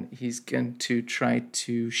 And then he's going to try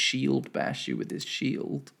to shield bash you with his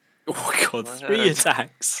shield. Oh god, 3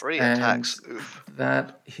 attacks. 3 And attacks. Oof.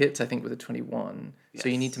 that hits, I think, with a 21. So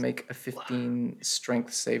you need Yes. to make a 15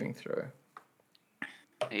 strength saving throw.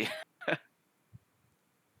 Yeah.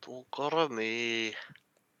 Don't go me.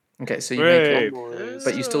 Okay, so you make Brave. it,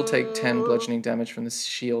 but you still take 10 bludgeoning damage from the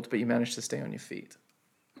shield, but you manage to stay on your feet.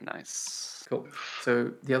 Nice. Cool.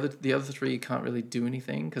 So the other 3 can't really do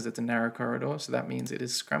anything because it's a narrow corridor, so that means it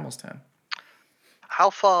is Scrammell's turn.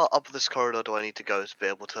 How far up this corridor do I need to go to be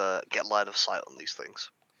able to get line of sight on these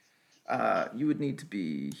things? You would need to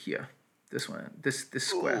be here. This one. This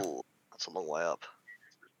square. Ooh, that's a long way up.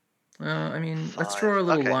 I mean, let's 5. draw a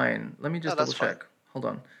little Okay. line. Let me just No, double that's fine. check. Hold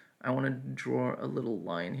on. I want to draw a little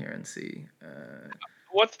line here and see.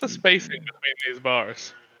 What's the spacing between these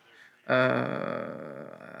bars?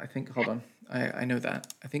 I think. Hold on. I know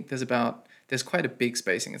that. I think there's quite a big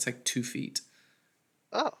spacing. It's like 2 feet.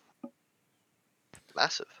 Oh.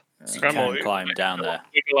 Massive. You Scramble, can climb down there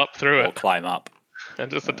Wiggle up through or it climb up. and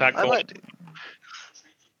just attack I the might do.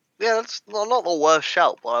 Yeah, that's not the worst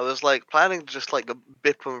shout, but I was like planning to just like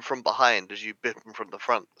bip them from behind as you bip them from the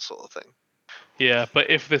front, sort of thing. Yeah, but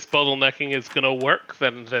if this bottlenecking is going to work,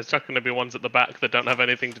 then there's not going to be ones at the back that don't have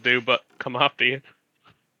anything to do but come after you.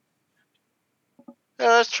 Yeah,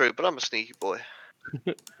 that's true, but I'm a sneaky boy.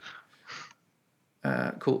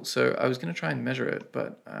 Cool. So I was going to try and measure it,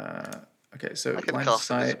 but okay. So I can line of cast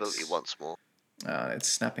sight. invisibility once more. It's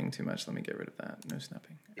snapping too much. Let me get rid of that. No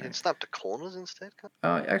snapping. You can snap to corners instead.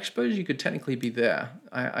 I suppose you could technically be there.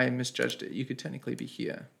 I misjudged it. You could technically be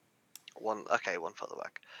here. One further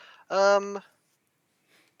back.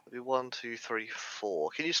 Maybe 1, 2, 3, 4.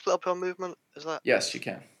 Can you split up your movement? Is that Yes, you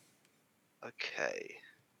can. okay?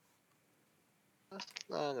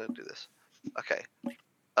 No, I'm gonna do this. Okay.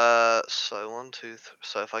 So 1, 2, 3.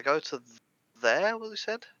 So if I go to there, what you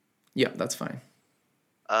said? Yeah, that's fine.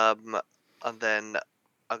 And then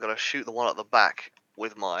I'm gonna shoot the one at the back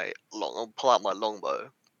with my I'll pull out my longbow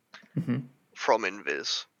hmm from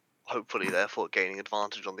invis. Hopefully, therefore, gaining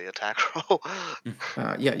advantage on the attack roll.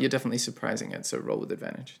 Yeah, you're definitely surprising it. So roll with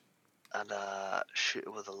advantage. And shoot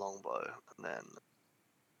it with a longbow, and then.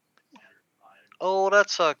 Oh,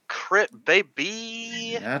 that's a crit,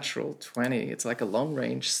 baby! Natural 20. It's like a long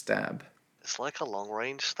range stab. It's like a long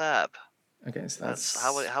range stab. Okay, so That's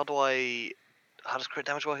that's how does crit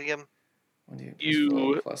damage work again? 1d8 plus You-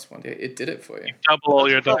 4 plus 1d8. It did it for you. Double all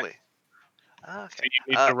What your did you dice. tell me? Okay. So you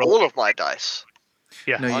need to roll. All of my dice.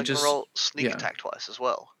 Yeah. No, you I can just roll sneak yeah. attack twice as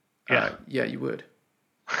well. Yeah, you would.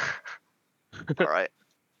 All right.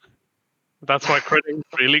 That's why critting's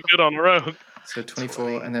really good on a rogue. So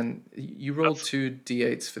 24, and then you rolled 2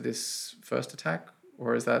 d8s for this first attack,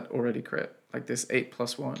 or is that already crit? Like this 8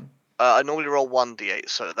 plus 1? I normally roll 1d8,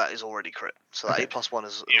 so that is already crit. So that Okay. 8 plus 1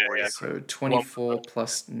 is Yeah, already yeah. a crit. So 24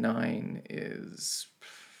 plus 9 is,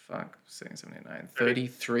 fuck, 79,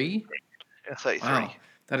 33? Yeah. 33. Wow,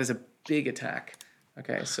 that is a big attack.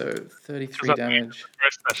 Okay, so 33 That damage.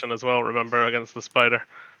 First session as well, remember, against the spider.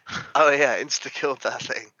 Oh yeah, insta-killed that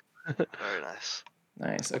thing. Very nice.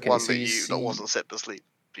 Nice. Okay, One so that wasn't set to sleep.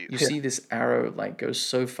 you Beautiful. see this arrow like goes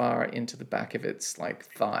so far into the back of its like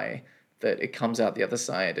thigh that it comes out the other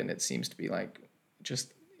side, and it seems to be like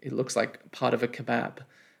it looks like part of a kebab,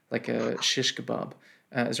 like a shish kebab.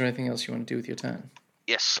 Is there anything else you want to do with your turn?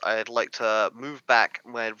 Yes, I'd like to move back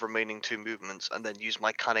my remaining 2 movements and then use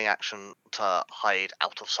my cunning action to hide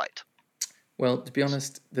out of sight. Well, to be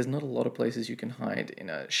honest, there's not a lot of places you can hide in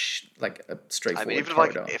a like a I straightforward mean, even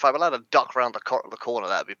corridor. if I'm allowed to duck around the corner,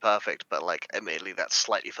 that'd be perfect. But like, admittedly, that's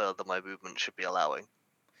slightly further than my movement should be allowing.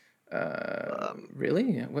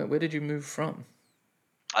 Really? Where did you move from?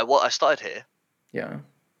 I started here. Yeah.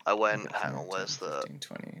 I went. Okay, Hang 5, on, where's 10, the 15,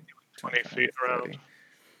 20, 20 25, feet around.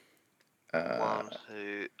 30. 1,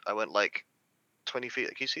 2? I went like 20 feet.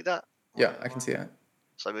 Can you see that? Yeah, I can see that.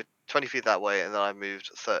 So I moved 20 feet that way, and then I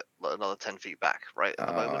moved another 10 feet back. Right at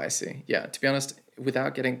the Oh, moment. I see. Yeah, to be honest,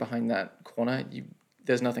 without getting behind that corner,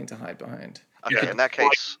 there's nothing to hide behind. Okay, in that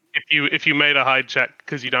case, If you made a hide check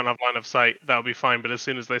because you don't have line of sight, that would be fine. But as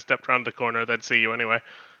soon as they stepped around the corner, they'd see you anyway.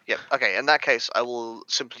 yeah. Okay, in that case, I will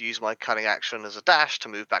simply use my cunning action as a dash to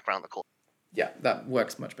move back around the corner. Yeah, that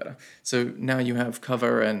works much better. So now you have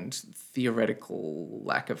cover and theoretical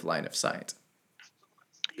lack of line of sight.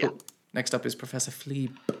 Cool. Next up is Professor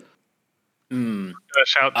Flea. I'm gonna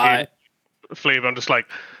shout to you, Fleeb. I'm just like,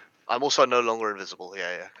 I'm also no longer invisible.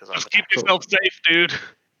 Yeah, because I'm just keep attacked. yourself safe, dude.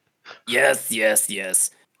 Yes.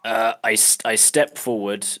 I step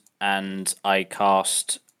forward and I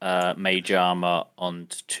cast Mage Armor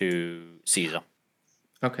onto Caesar.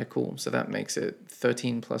 Okay, cool. So that makes it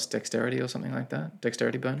 13 plus dexterity or something like that.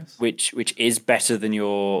 Dexterity bonus. Which is better than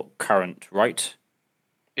your current, right?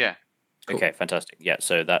 Yeah. Cool. Okay, fantastic. Yeah,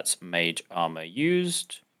 so that's Mage Armor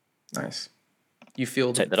used. Nice. You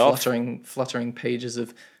feel Take the that off. fluttering pages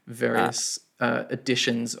of various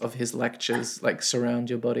editions of his lectures like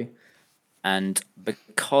surround your body. And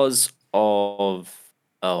because of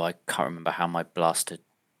I can't remember how my blasted.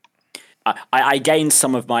 I gained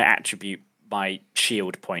some of my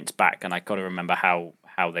shield points back, and I got to remember how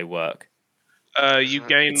they work. You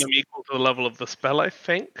gain them equal to the level of the spell, I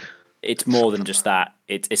think. It's more than just that.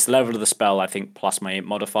 It's the level of the spell, I think, plus my int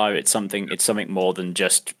modifier. It's something more than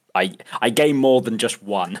just I gain more than just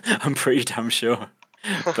one. I'm pretty damn sure.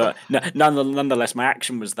 But nonetheless, my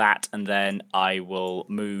action was that, and then I will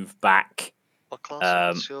move back. What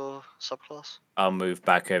class? What's your subclass? I'll move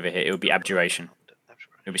back over here. It would be Abjuration.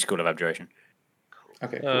 It would be School of Abjuration.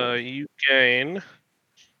 Okay, cool. You gain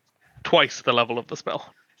twice the level of the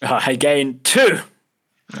spell. I gain 2.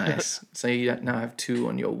 Nice. So you now have 2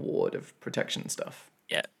 on your ward of protection stuff.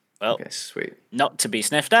 Yeah. Well, Okay, sweet. not to be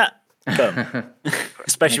sniffed at. Boom.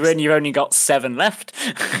 Especially when you've only got 7 left.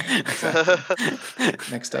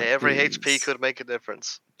 Next up, Hey, every is HP could make a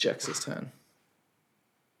difference. Jex's turn.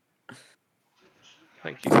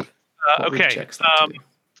 Thank you. What would Okay. Jex like to do?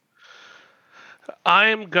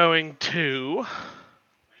 I'm going to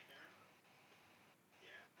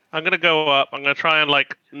go up. I'm going to try and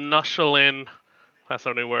like nuzzle in. That's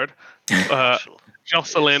not a new word.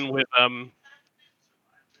 Jostle in with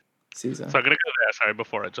Caesar. So I'm going to go there. Sorry,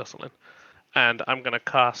 before I jostle in, and I'm going to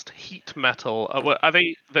cast heat metal. Are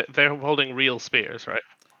they? They're holding real spears, right?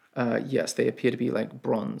 Yes, they appear to be like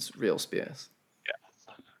bronze real spears.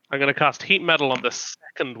 Yeah. I'm going to cast heat metal on the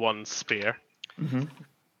second one's spear. Mm-hmm.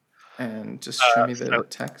 And just show me the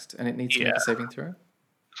text, and it needs to make a saving throw.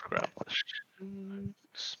 Let's grab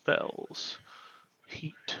spells.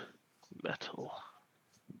 Heat metal.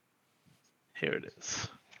 Here it is.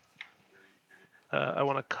 I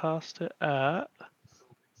want to cast it at.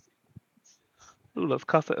 Ooh, let's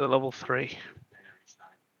cast it at level 3.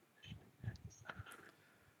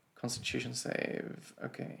 Constitution save.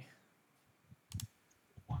 Okay.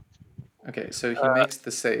 Okay, so he makes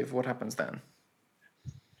the save. What happens then?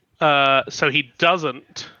 So he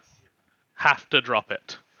doesn't have to drop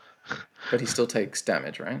it. But he still takes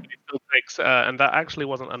damage, right? He still takes, and that actually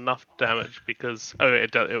wasn't enough damage because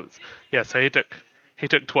it was. Yeah, so he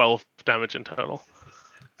took 12 damage in total.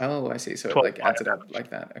 Oh, I see. So it 12 like adds it up like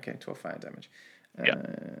that. Okay, 12 fire damage. Yeah.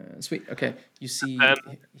 Sweet. Okay, you see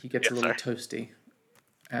And- he gets a little sorry. toasty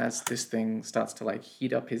as this thing starts to like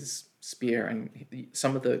heat up his spear, and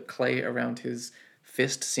some of the clay around his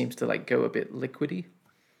fist seems to like go a bit liquidy.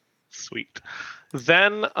 Sweet.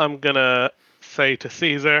 Then I'm gonna say to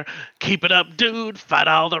Caesar, "Keep it up, dude. Fight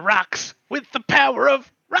all the rocks with the power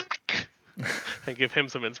of rock," and give him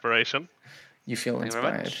some inspiration. You feel Thank you very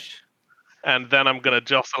inspired. much. And then I'm gonna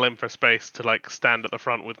jostle him for space to like stand at the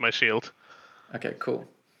front with my shield Okay, cool.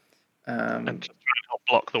 and just try and help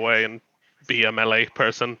block the way and be a melee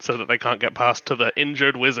person so that they can't get past to the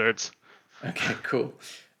injured wizards. Okay, cool.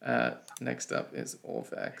 Next up is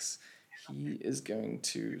Orvex. He is going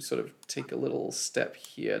to sort of take a little step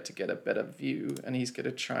here to get a better view, and he's going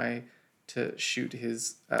to try to shoot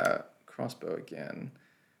his crossbow again.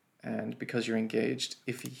 And because you're engaged,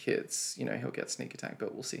 if he hits, he'll get sneak attack,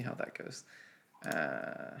 but we'll see how that goes.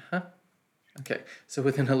 Okay, so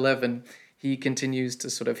with an 11, he continues to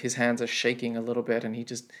sort of, his hands are shaking a little bit, and he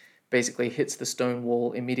just basically hits the stone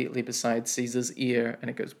wall immediately beside Caesar's ear, and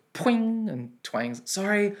it goes poing and twangs.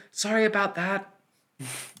 Sorry about that.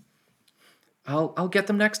 I'll get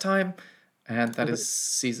them next time. And that is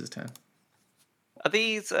Caesar's turn. Are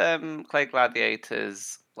these clay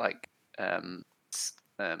gladiators like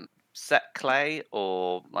set clay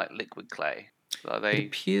or like liquid clay? Are It they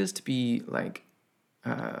appears to be like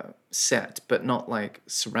set, but not like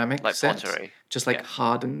ceramic like set. pottery? Just like Yeah.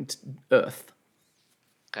 hardened earth.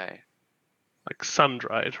 Okay. Like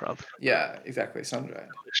sun-dried, rather. Yeah, exactly. Sun-dried.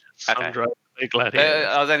 Sun-dried gladiators.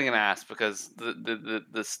 I was only going to ask because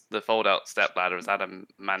the fold-out step ladder is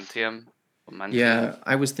adamantium. Or mantium? Yeah,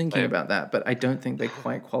 I was thinking So- about that, but I don't think they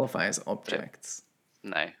quite qualify as objects.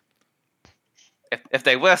 No. If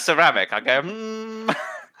they were ceramic, I'd go.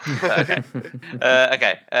 Okay.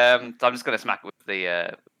 Okay. So I'm just going to smack it with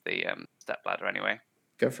the step ladder anyway.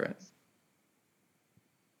 Go for it.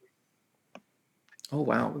 Oh,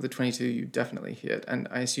 wow. With the 22, you definitely hit. And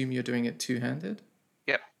I assume you're doing it two-handed?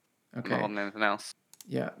 Yep. Okay. Not on anything else.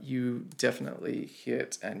 Yeah, you definitely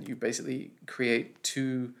hit, and you basically create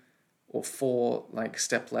 2 or 4 like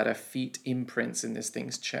stepladder feet imprints in this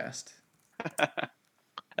thing's chest.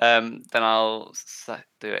 Then I'll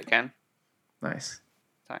do it again. Nice.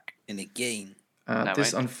 Attack. And again. No,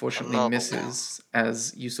 This wait. unfortunately Another misses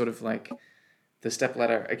as you sort of like the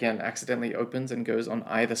stepladder again accidentally opens and goes on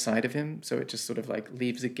either side of him, so it just sort of like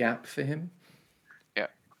leaves a gap for him.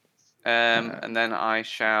 And then I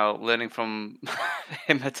shall, learning from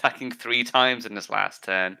him attacking 3 times in this last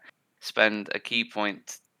turn, spend a key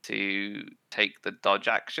point to take the dodge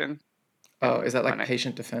action. Oh, is that like Panic.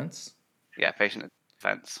 patient defense? Yeah, patient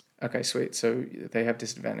defense. Okay, sweet. So they have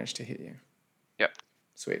disadvantage to hit you. Yep.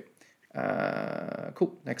 Sweet.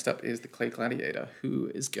 Cool. Next up is the Clay Gladiator, who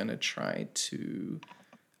is going to try to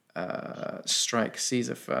strike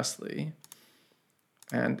Caesar firstly.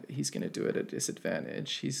 And he's going to do it at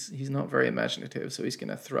disadvantage. He's not very imaginative, so he's going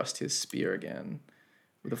to thrust his spear again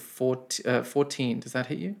with a 14. Does that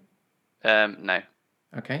hit you? No.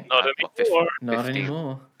 Okay. Not I've got anymore. not 15.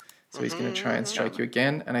 anymore. So he's going to try and strike you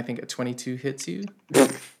again, and I think a 22 hits you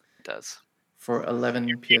It does. for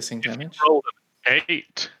 11 piercing damage. Rolled an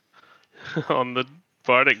 8 on the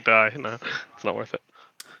bardic die. No, it's not worth it.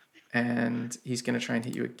 And he's going to try and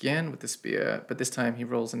hit you again with the spear, but this time he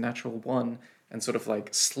rolls a natural 1 and sort of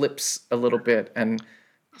like slips a little bit and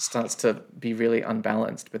starts to be really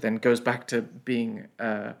unbalanced, but then goes back to being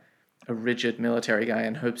a rigid military guy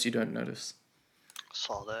and hopes you don't notice.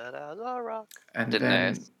 Solid as a rock. And Didn't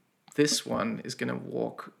then notice. this one is going to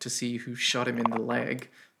walk to see who shot him in the leg.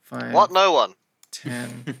 5, What? No one.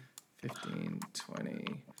 10, 15, 20,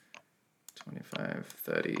 25,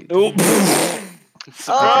 30. Oh,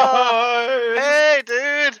 hey,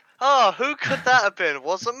 dude. Oh, who could that have been?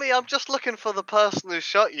 Wasn't me. I'm just looking for the person who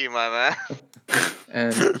shot you, my man.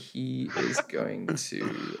 And he is going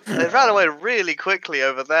to... They ran away really quickly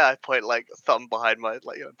over there. I point like thumb behind my,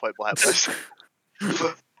 point behind my.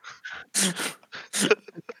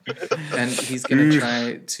 And he's going to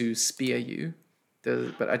try to spear you.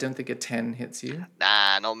 But I don't think a 10 hits you.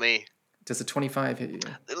 Nah, not me. Does a 25 hit you?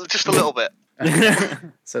 Just a little bit.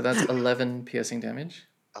 So that's 11 piercing damage.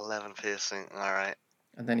 11 piercing. All right.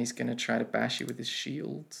 And then he's going to try to bash you with his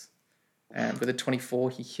shield. And with a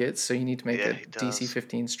 24, he hits. So you need to make Yeah, a he DC does.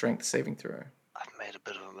 15 strength saving throw. I've made a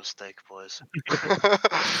bit of a mistake, boys.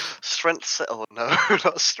 Strength. Oh no,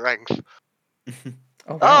 not strength.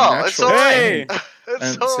 Oh, wow, Oh, it's natural. Hey! alright.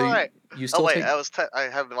 It's So alright. you still Oh wait, take I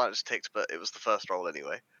had advantage ticked, but it was the first roll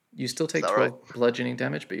anyway. you still take that 12 right? bludgeoning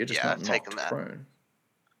damage, but you're just Yeah, not I've taken knocked that. prone.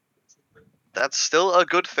 That's still a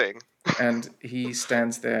good thing. and he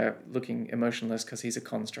stands there looking emotionless because he's a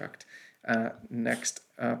construct. Next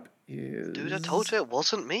up is... Dude, I told you it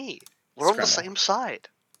wasn't me. We're on the Scrabble. same side.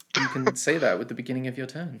 You can say that with the beginning of your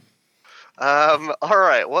turn.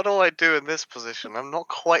 Alright, what do I do in this position? I'm not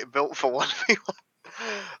quite built for 1v1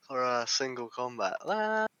 or single combat.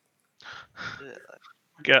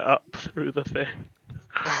 Get up through the thing.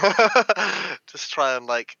 Just try and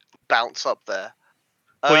like bounce up there.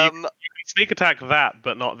 Well, you can sneak attack that,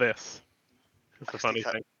 but not this. That's the funny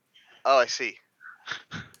sneak thing. Oh, I see.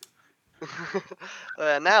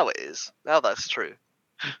 Now it is. Now that's true.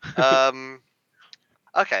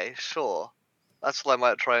 Okay, sure. That's what I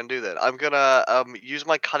might try and do then. I'm gonna use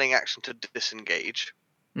my cunning action to disengage.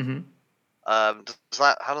 Mm-hmm. How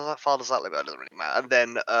far does that look? That doesn't really matter. And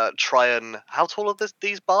then try and how tall are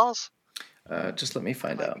these bars? Just let me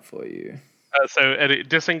find out for you. So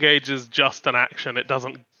disengage is just an action. It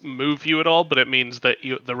doesn't move you at all, but it means that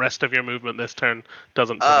the rest of your movement this turn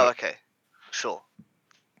doesn't. Oh, okay. Sure.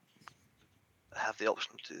 I have the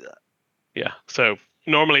option to do that. Yeah. So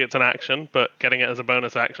normally it's an action, but getting it as a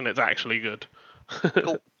bonus action, it's actually good.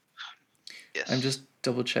 Cool. Yes. I'm just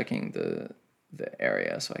double checking the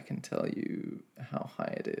area so I can tell you how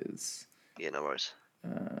high it is. Yeah, no worries.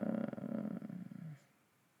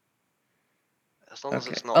 As long as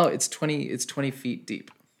it's not. Oh, it's 20 feet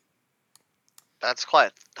deep. That's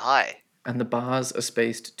quite high. And the bars are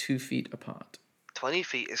spaced 2 feet apart. 20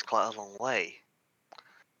 feet is quite a long way.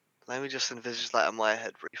 Let me just envisage that in my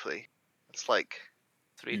head briefly. It's like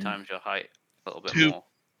 3 times your height, a little bit 2. more.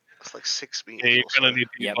 it's like 6 meters. Yeah, you're or so. gonna need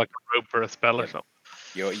to use like a rope or a spell or something.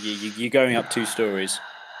 You're going up 2 stories.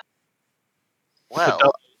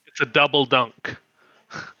 Well, It's a double dunk.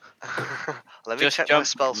 let me Just check jump, my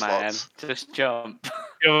spell man. slots. Just jump.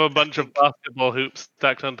 You have a bunch of basketball hoops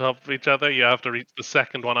stacked on top of each other. You have to reach the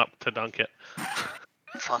second one up to dunk it.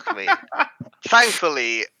 Fuck me.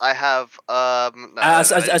 Thankfully, I have no,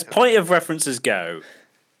 As point of references go,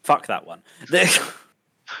 fuck that one. That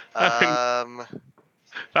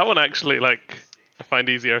one actually, like, I find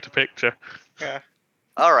easier to picture.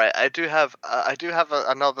 All right, I do have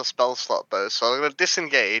another spell slot though, so I'm gonna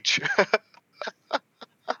disengage,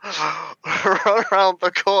 run around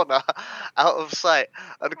the corner, out of sight,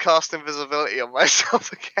 and cast invisibility on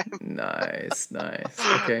myself again. Nice.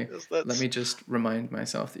 Okay, let me just remind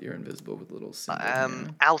myself that you're invisible with a little symbol here.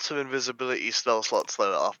 Out of invisibility spell slots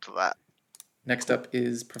though. After that, Next up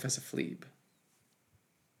is Professor Fleeb.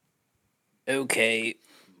 Okay.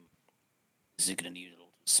 This is going to use a lot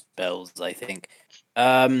of spells, I think.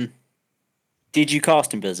 Did you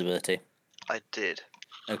cast invisibility? I did.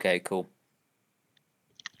 Okay, cool.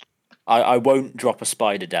 I won't drop a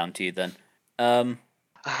spider down to you then. I'm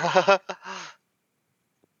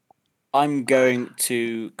going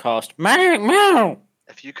to cast Magic Missile!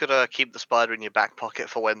 If you could keep the spider in your back pocket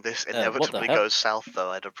for when this inevitably hell? goes south, though,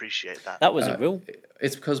 I'd appreciate that. That was a real...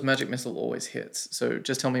 It's because Magic Missile always hits. So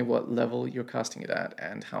just tell me what level you're casting it at,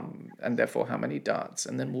 and therefore how many darts,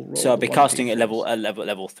 and then we'll roll. So I'll be casting at at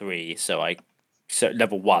level 3, so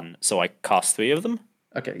level 1, so I cast 3 of them.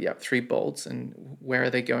 Okay, yeah, 3 bolts, and where are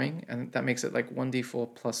they going? And that makes it like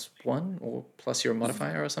 1d4 plus 1, or plus your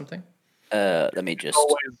modifier or something? Let me just...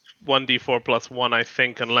 Always 1d4 plus 1, I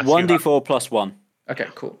think, unless 1d4 plus 1. Okay,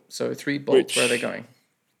 cool. So 3 bolts, where are they going?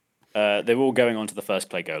 They're all going onto the first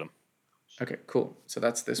clay golem. Okay, cool. So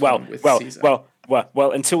that's this one with Caesar.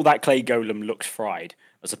 Well, until that clay golem looks fried,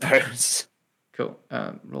 I suppose. Cool.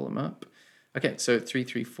 Roll them up. Okay, so 3,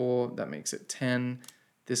 3, 4, that makes it 10.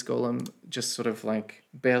 This golem just sort of like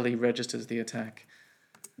barely registers the attack.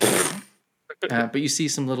 But you see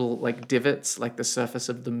some little like divots, like the surface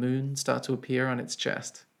of the moon, start to appear on its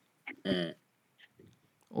chest.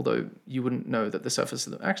 Although you wouldn't know that the surface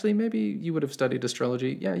of the... Actually, maybe you would have studied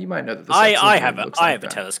astrology. Yeah, you might know that the surface of the moon looks like I have a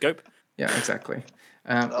that. telescope. Yeah, exactly. Is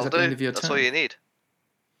that the end of your That's turn? all you need.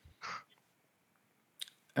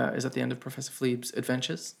 Is that the end of Professor Fleeb's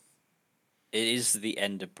adventures? It is the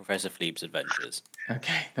end of Professor Fleeb's adventures.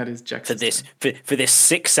 Okay, that is Jackson's For this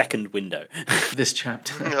 6-second window. this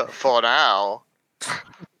chapter. For now.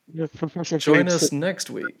 Join us next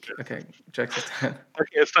week. Okay, Jackson's turn.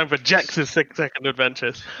 Okay, it's time for Jax's 6-second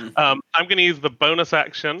adventures. I'm going to use the bonus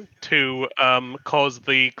action to cause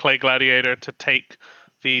the clay gladiator to take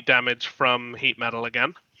the damage from heat metal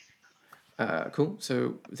again. Cool.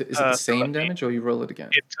 So is it the same damage, or you roll it again?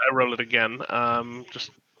 I roll it again.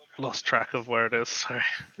 Just lost track of where it is. Sorry.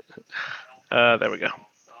 There we go.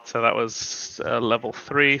 So that was level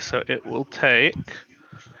 3. So it will take.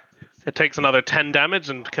 It takes another 10 damage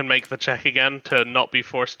and can make the check again to not be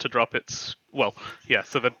forced to drop its... Well, yeah,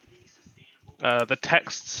 so the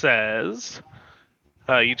text says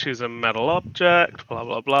You choose a metal object, blah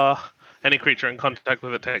blah blah. Any creature in contact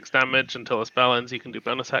with it takes damage until the spell ends. You can do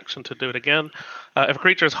bonus action to do it again. If a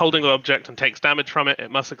creature is holding the object and takes damage from it,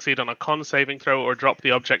 it must succeed on a con saving throw or drop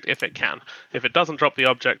the object if it can. If it doesn't drop the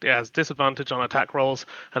object, it has disadvantage on attack rolls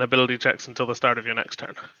and ability checks until the start of your next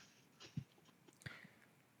turn.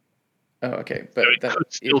 Oh, okay. So But it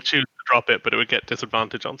could still choose to drop it, but it would get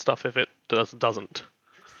disadvantage on stuff if it doesn't.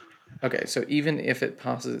 Okay, so even if it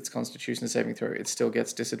passes its Constitution saving throw, it still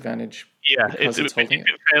gets disadvantage. Yeah, because if it's holding it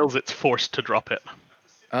fails, it's forced to drop it.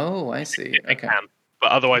 Oh, I see. If it Okay. can,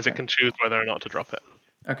 but otherwise it Okay. can choose whether or not to drop it.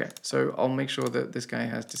 Okay, so I'll make sure that this guy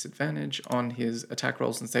has disadvantage on his attack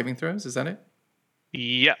rolls and saving throws. Is that it?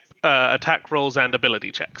 Yep, attack rolls and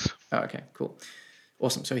ability checks. Oh, okay, cool.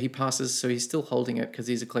 Awesome. So he passes, so he's still holding it because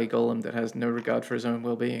he's a clay golem that has no regard for his own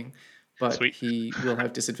well-being, but Sweet. he will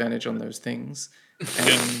have disadvantage on those things.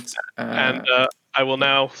 And, And I will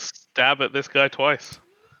now stab at this guy twice.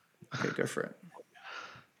 okay, go for it.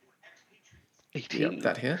 18. Yep,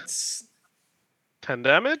 that hits. 10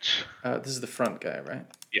 damage. This is the front guy, right?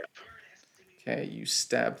 Yep. Okay, you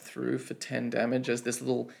stab through for 10 damage as this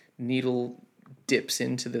little needle dips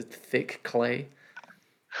into the thick clay.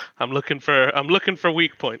 I'm looking for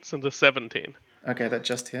weak points into 17. Okay, that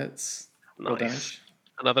just hits. Roll Nice. damage.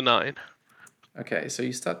 Another 9. Okay, so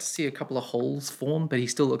you start to see a couple of holes form, but he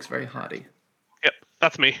still looks very hardy. Yep,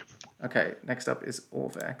 that's me. Okay, next up is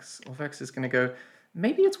Orvex. Orvex is going to go,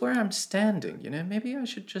 maybe it's where I'm standing, maybe I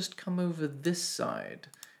should just come over this side.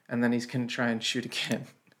 And then he's going to try and shoot again.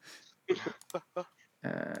 He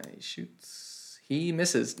shoots. He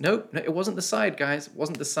misses. Nope, no, it wasn't the side, guys. It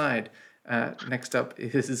wasn't the side. Next up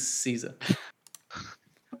is Caesar.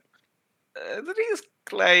 These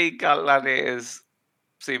clay Galahad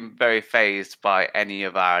seem very phased by any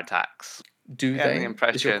of our attacks. Do Get they? the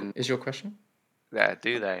impression. Is your question? Yeah,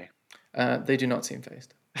 do they? They do not seem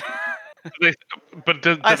phased. But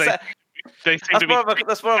do they seem to be...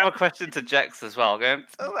 That's more of a question to Jex as well. Going,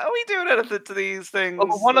 are we doing anything to these things? Well,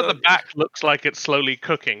 the one at the back looks like it's slowly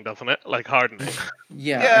cooking, doesn't it? Like hardening.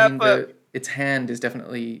 Yeah, I mean, but its hand is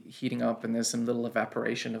definitely heating up, and there's some little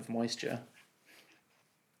evaporation of moisture.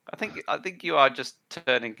 I think you are just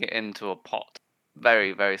turning it into a pot,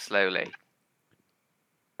 very very slowly.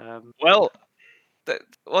 Well,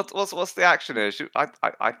 What's the action here?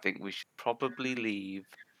 I think we should probably leave.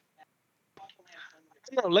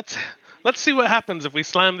 no, let's see what happens if we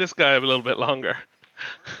slam this guy a little bit longer.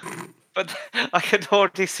 But I can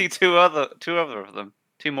already see two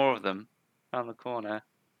more of them around the corner.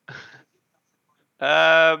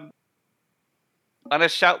 I'm gonna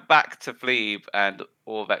shout back to Fleeb and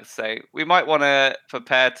Orvex, say we might want to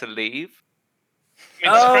prepare to leave.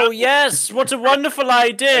 Oh, yes. What a wonderful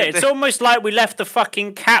idea. It's almost like we left the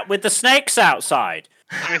fucking cat with the snakes outside.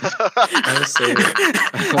 I see.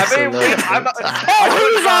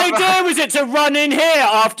 Whose idea was it to run in here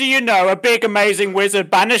after, a big amazing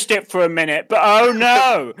wizard banished it for a minute? But oh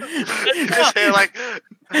no. Just here like,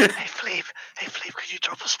 hey Fleeb, could you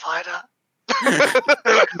drop a spider?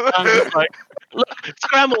 Like, look,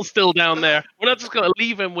 Scrammle's still down there. We're not just gonna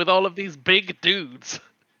leave him with all of these big dudes.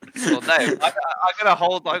 Well, no, I'm gonna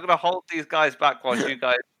hold these guys back while you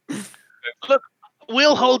guys. Look,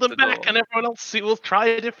 we'll hold them the back, door. and everyone else will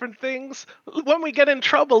try different things. When we get in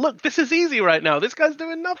trouble, look, this is easy right now. This guy's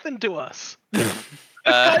doing nothing to us.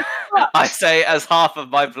 I say as half of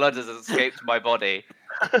my blood has escaped my body.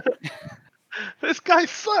 This guy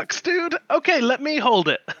sucks, dude. Okay, let me hold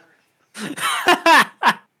it.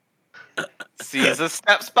 Caesar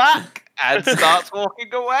steps back and starts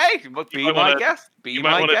walking away. Be my guest. You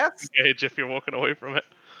might want to disengage if you're walking away from it.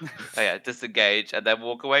 Oh yeah, disengage and then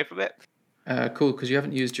walk away from it. Cool, because you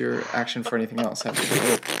haven't used your action for anything else, have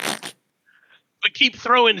you? But keep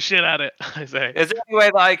throwing shit at it, I say. Is there any way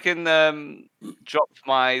that I can drop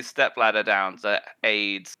my stepladder down to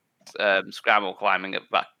aid Scramble climbing it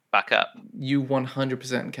back up? You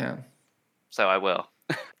 100% can. So I will.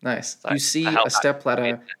 Nice. So You see I help a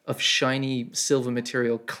stepladder of shiny silver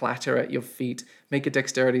material clatter at your feet. Make a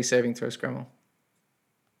dexterity saving throw, Scramble.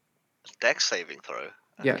 Dex saving throw.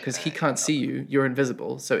 Yeah, because he Okay. can't see you. You're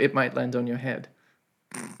invisible, so it might land on your head.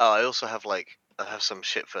 Oh, I also have I have some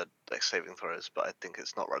shit for dex saving throws, but I think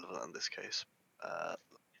it's not relevant in this case.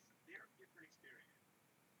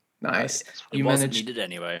 Nice. That's It You wasn't managed. needed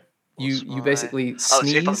anyway. You my- basically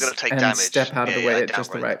see if I'm sneeze gonna take and damage. step out of the Yeah, way I at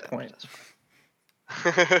just the downgrade right the point. damage, that's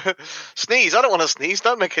fine. Sneeze! I don't want to sneeze.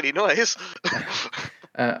 Don't make any noise.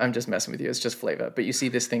 I'm just messing with you. It's just flavor. But you see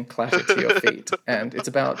this thing clatter to your feet, and it's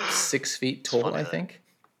about 6 feet tall, funny I that- think.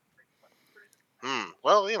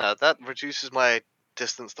 Well, that reduces my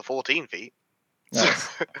distance to 14 feet. Nice.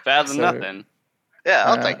 Better than So- nothing. Yeah,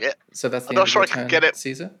 I'll take it. So that's the I'm end not of sure your I can turn, get it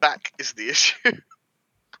Caesar. back. Is the issue?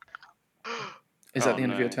 Is that Oh, the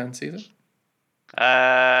end of your no. turn, Caesar?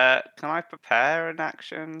 Can I prepare an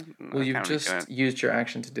action? Well, I you've can't really just do it. used your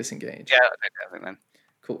action to disengage. Yeah, I'll take everything then.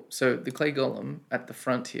 Cool. So the clay golem at the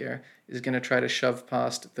front here is going to try to shove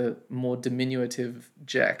past the more diminutive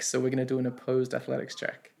Jack. So we're going to do an opposed athletics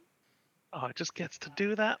check. Oh, it just gets to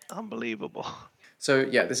do that? Unbelievable. So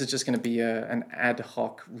yeah, this is just going to be an ad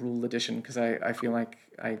hoc rule addition because I feel like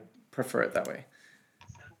I prefer it that way.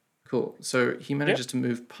 Cool. So he manages to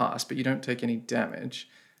move past, but you don't take any damage.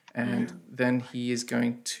 And then he is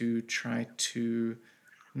going to try to...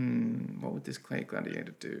 what would this clay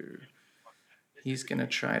gladiator do? He's going to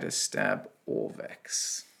try to stab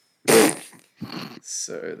Orvex.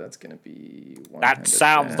 So that's going to be... That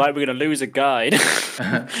sounds like we're going to lose a guide.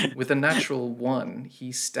 With a natural 1,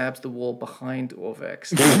 he stabs the wall behind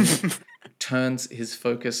Orvex and turns his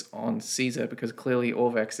focus on Caesar because clearly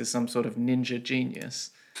Orvex is some sort of ninja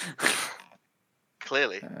genius.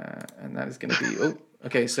 Clearly. And that is going to be... Oh,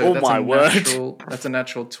 okay, so that's a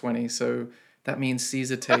natural 20. So that means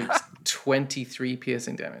Caesar takes 23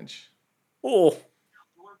 piercing damage. Oh.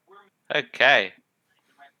 Okay.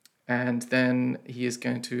 And then he is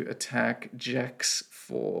going to attack Jex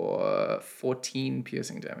for 14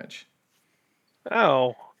 piercing damage.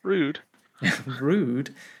 Oh, rude.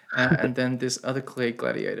 Rude. And then this other clay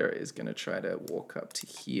gladiator is going to try to walk up to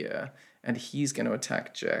here. And he's going to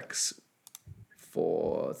attack Jex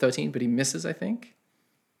for 13, but he misses, I think.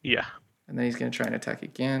 Yeah. And then he's going to try and attack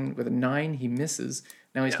again. With a 9, he misses.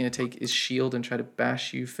 Now he's going to take his shield and try to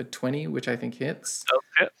bash you for 20, which I think hits.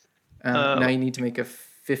 Okay. Now you need to make a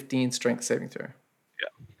 15 strength saving throw.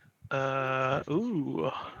 Yeah. Ooh.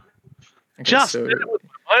 Okay, Just so did it with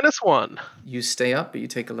 -1. you stay up, but you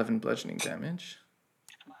take 11 bludgeoning damage.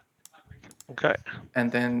 Okay.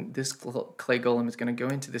 And then this clay golem is going to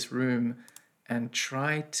go into this room and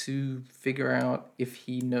try to figure out if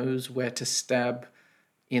he knows where to stab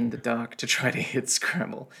in the dark to try to hit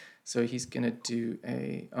Scramble. So he's going to do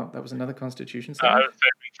a... Oh, that was another Constitution save? I was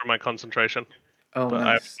saving for my concentration, Oh, but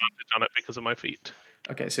I have nice. advantage on it because of my feet.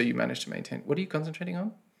 Okay, so you managed to maintain... What are you concentrating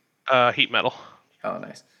on? Heat metal. Oh,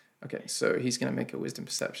 nice. Okay, so he's going to make a wisdom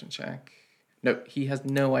perception check. No, he has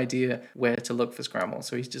no idea where to look for Scramble,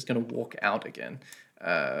 so he's just going to walk out again.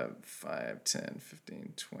 5, 10,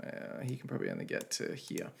 15, 20... He can probably only get to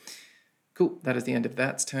here. Cool, that is the end of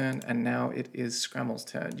that's turn, and now it is Scrammle's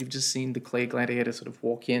turn. You've just seen the clay gladiator sort of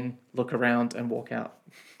walk in, look around, and walk out.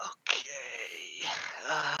 Okay.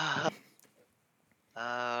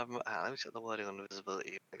 Let me check the wording on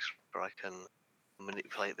invisibility. Make sure I can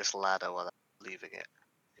manipulate this ladder while I'm leaving it.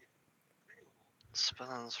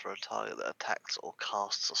 Spells for a target that attacks or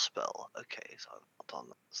casts a spell. Okay, so I've not done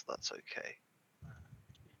that, so that's okay.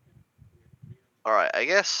 Alright, I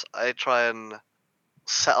guess I try and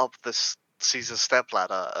set up this Caesar step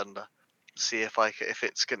ladder and see if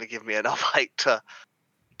it's going to give me enough height to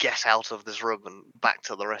get out of this room and back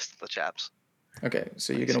to the rest of the chaps. Okay,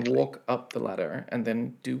 so you're going to walk up the ladder and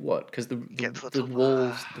then do what? Because the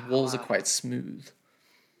walls are quite smooth.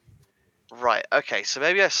 Right. Okay. So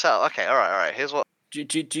maybe I sell. Okay. All right. All right. Here's what. You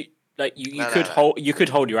could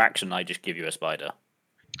hold your action. I just give you a spider.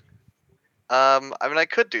 I mean, I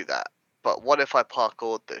could do that, but what if I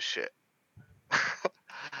parkoured this shit?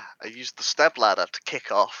 I used the step ladder to kick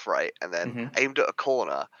off, right, and then aimed at a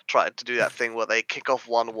corner, tried to do that thing where they kick off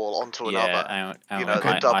one wall onto another.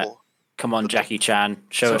 The double. Come on, Jackie Chan,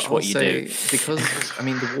 show us what you do. Because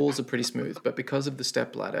the walls are pretty smooth, but because of the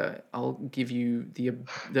step ladder, I'll give you the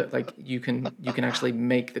you can actually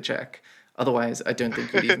make the check. Otherwise, I don't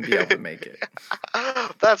think you'd even be able to make it.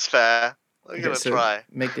 That's fair. I'm gonna try.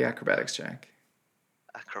 Make the acrobatics check.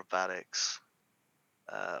 Acrobatics.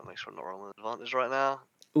 Make sure I'm not rolling with advantage right now.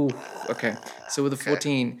 Ooh, okay. So with a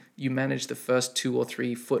 14, you manage the first 2 or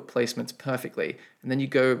 3 foot placements perfectly, and then you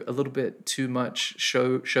go a little bit too much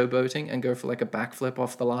showboating and go for like a backflip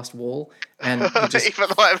off the last wall, and you just, even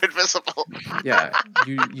though I'm invisible. Yeah,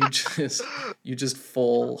 you just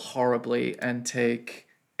fall horribly and take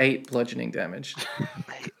 8 bludgeoning damage.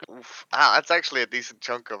 That's actually a decent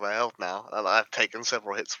chunk of my health now, and I've taken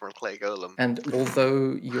several hits from Clay Golem. And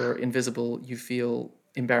although you're invisible, you feel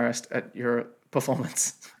embarrassed at your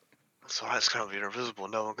performance. It's alright, Scramble, you're invisible,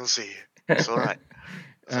 no one can see you. It's alright.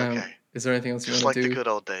 It's okay. Is there anything else you Just want to do? Just like the good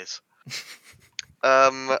old days.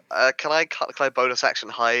 Can I bonus action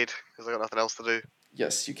hide? Because I've got nothing else to do.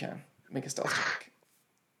 Yes, you can. Make a stealth check.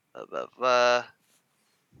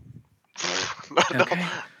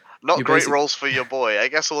 Not great rolls for your boy. I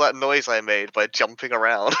guess all that noise I made by jumping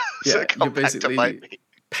around. Yeah, you're basically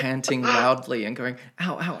panting loudly and going,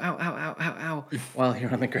 ow, ow, ow, ow, ow, ow, ow, while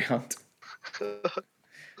you're on the ground.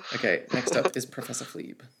 Okay, next up is Professor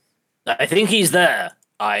Fleeb. I think he's there.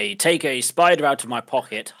 I take a spider out of my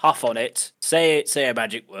pocket, huff on it, say a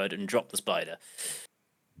magic word, and drop the spider.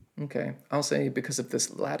 Okay, I'll say because of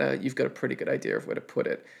this ladder, you've got a pretty good idea of where to put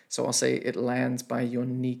it. So I'll say it lands by your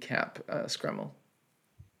kneecap, Scrummel.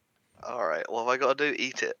 All right. What have I got to do?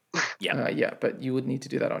 Eat it. Yeah. Yeah, but you would need to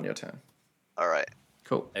do that on your turn. All right.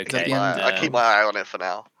 Cool. Is that Okay. the end? I keep my eye on it for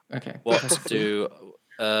now. Okay. What to do?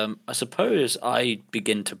 I suppose I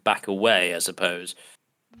begin to back away. I suppose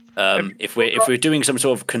if we're doing some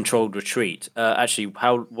sort of controlled retreat. Actually,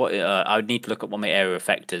 I would need to look at what my area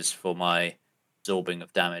effectors for my absorbing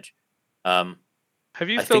of damage. Have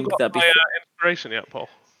you I still think got that'd be my inspiration yet, Paul?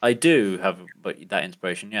 I do have that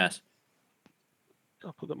inspiration. Yes.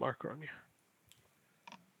 I'll put the marker on you.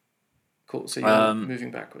 Cool. So you're moving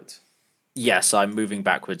backwards. Yes, I'm moving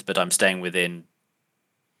backwards, but I'm staying within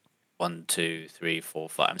 1, 2, 3, 4,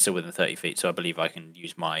 5. I'm still within 30 feet, so I believe I can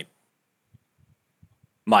use my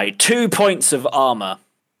 2 points of armor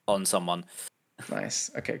on someone. Nice.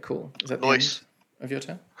 Okay, cool. Is that the Nice. end of your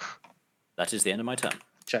turn? That is the end of my turn.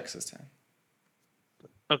 Jax's turn.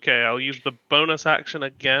 Okay, I'll use the bonus action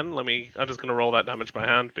again. I'm just going to roll that damage by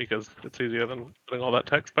hand because it's easier than putting all that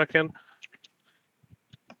text back in.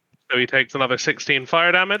 So he takes another 16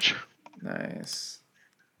 fire damage. Nice.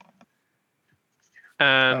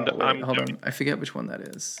 And Oh, wait, hold on. I forget which one that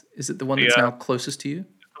is. Is it the one that's now closest to you?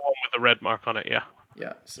 The one with the red mark on it, yeah.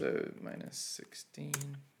 Yeah, so minus 16.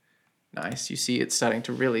 Nice. You see it starting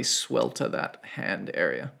to really swelter that hand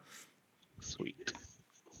area. Sweet.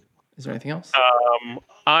 Is there anything else?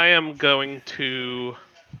 I am going to...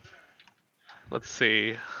 Let's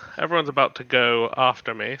see. Everyone's about to go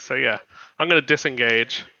after me. So yeah, I'm going to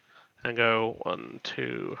disengage and go 1,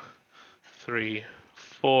 2, 3,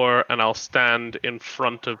 4, and I'll stand in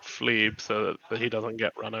front of Fleeb so that he doesn't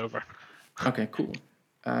get run over. Okay, cool.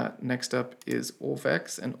 Next up is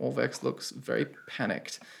Orvex, and Orvex looks very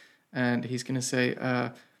panicked. And he's going to say,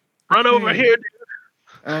 Run over here,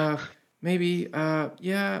 dude! Maybe, I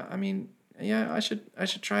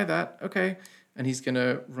should try that. Okay. And he's going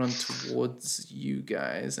to run towards you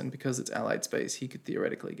guys. And because it's allied space, he could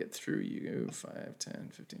theoretically get through you. 5,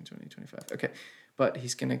 10, 15, 20, 25. Okay. But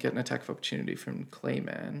he's going to get an attack of opportunity from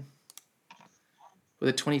Clayman. With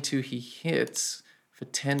a 22, he hits for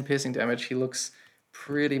 10 piercing damage. He looks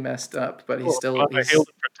pretty messed up, but he's still... I healed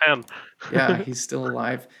him for 10. Yeah, he's still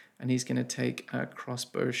alive. And he's going to take a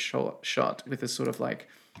crossbow shot with a sort of like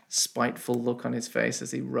spiteful look on his face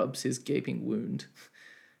as he rubs his gaping wound.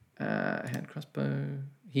 Hand crossbow.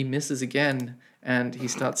 He misses again, and he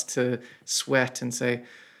starts to sweat and say,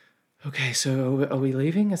 okay, so are we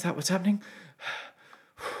leaving? Is that what's happening?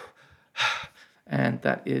 And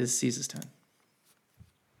that is Caesar's turn.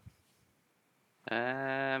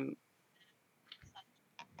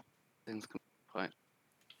 Things can quite.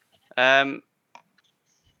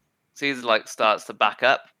 Caesar starts to back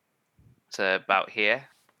up to about here,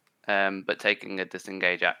 but taking a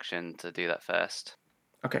disengage action to do that first.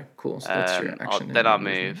 Okay, cool. So that's your action. Then I'll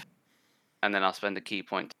move, and then I'll spend a key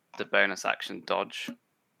point to bonus action dodge,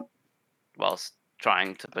 whilst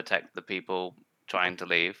trying to protect the people trying to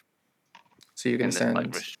leave. So you're going to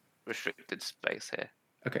stand restricted space here.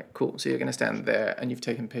 Okay, cool. So you're going to stand there, and you've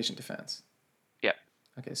taken patient defense. Yep.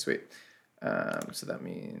 Okay, sweet. So that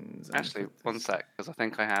means actually, one sec, because I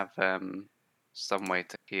think I have some way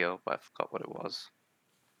to heal, but I forgot what it was.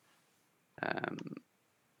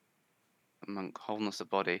 Among wholeness of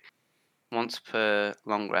body, once per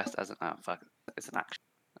long rest as an it's an action.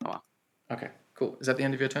 Oh well. Okay, cool. Is that the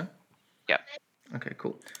end of your turn? Yep. Okay,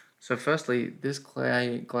 cool. So firstly, this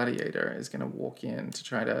gladiator is going to walk in to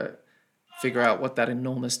try to figure out what that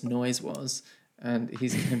enormous noise was, and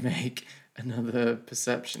he's going to make another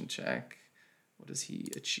perception check. What does he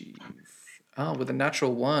achieve? Oh, with a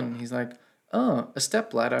natural 1, he's like, oh, a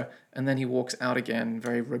step ladder, and then he walks out again,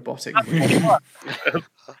 very robotically.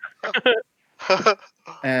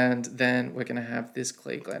 And then we're going to have this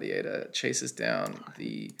clay gladiator chases down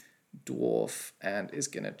the dwarf and is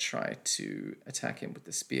going to try to attack him with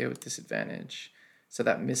the spear with disadvantage. So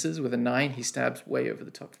that misses. With a 9, he stabs way over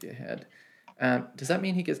the top of your head. Does that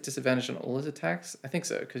mean he gets disadvantage on all his attacks? I think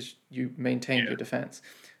so, because you maintain your defense.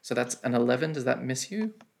 So that's an 11. Does that miss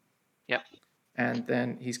you? Yep. And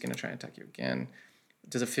then he's going to try and attack you again.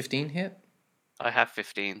 Does a 15 hit? I have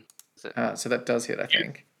 15. So that does hit, I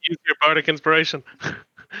think. Use your bardic inspiration. Do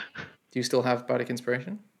you still have bardic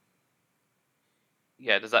inspiration?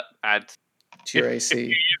 Yeah, does that add to your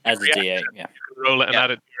AC? As a D8, yeah. Roll it and add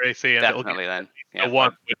it to your AC. And definitely then. Yeah, A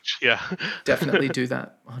 1, which, yeah. Definitely do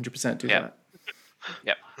that. 100% do Yeah. that.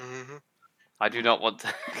 Yep. Mm-hmm. I do not want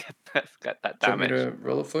to get that Do you want me damage. to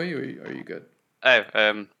roll it for you, or are you good? Oh,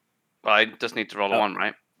 well, I just need to roll a 1,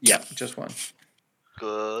 right? Yeah, just one.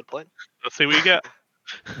 Good point. Let's see what you get.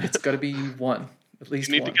 It's got to be one. At least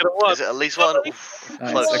You need one. to get a 1. Is it at least one? Oof,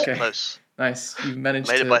 Nice, close, okay. close. Nice. You managed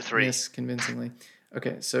Made it to by 3. miss convincingly.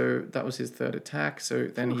 Okay, so that was his third attack. So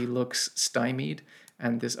then he looks stymied,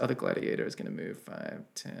 and this other gladiator is going to move 5,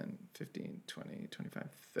 10, 15, 20, 25,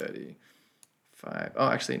 30. 5. Oh,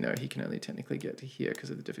 actually, no, he can only technically get to here because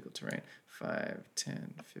of the difficult terrain. 5,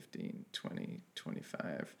 10, 15, 20,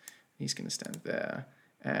 25. He's going to stand there.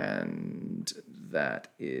 And that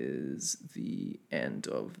is the end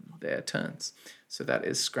of their turns. So that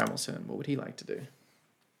is Scrammle's turn. What would he like to do?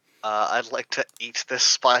 I'd like to eat this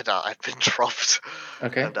spider. I've been dropped.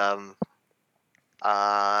 Okay. And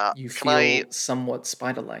You can feel somewhat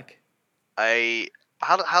spider-like.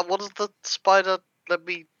 what does the spider let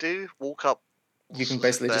me do? Walk up. You can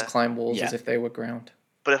basically just climb walls Yeah. as if they were ground.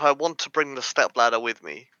 But if I want to bring the step ladder with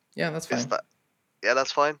me, Yeah, that's fine. yeah,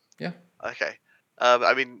 that's fine. Yeah. Okay.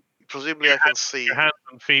 I mean, presumably I can see. Your hands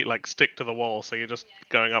and feet like stick to the wall, so you're just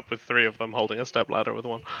going up with 3 of them holding a step ladder with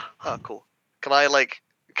 1. Oh, cool. Can I like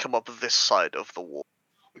come up this side of the wall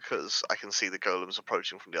because I can see the golems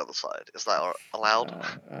approaching from the other side? Is that allowed?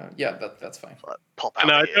 Yeah, that's fine. Like, pop out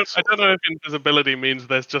No, I here. don't know if invisibility means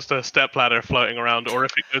there's just a step ladder floating around, or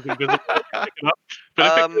if it goes invisible when you pick it up. But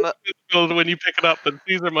if it goes invisible when you pick it up, then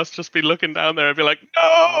Caesar must just be looking down there and be like,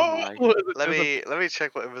 "No!" Let me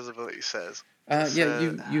check what invisibility says.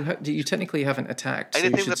 You technically haven't attacked, so you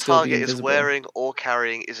Anything should the still be target is invisible. wearing or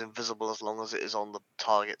carrying is invisible as long as it is on the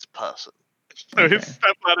target's person. So his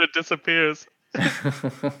step ladder disappears.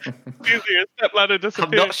 Caesar, your step ladder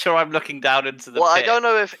disappears. I'm not sure I'm looking down into the Well, pit. I don't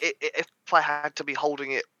know if I had to be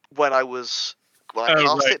holding it when I cast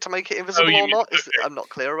right. it to make it invisible you or mean- not. okay. I'm not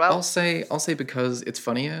clear about. I'll say because it's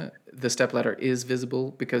funnier. The stepladder is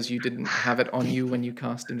visible because you didn't have it on you when you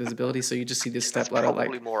cast invisibility, so you just see this That's stepladder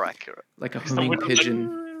probably more accurate. like a homing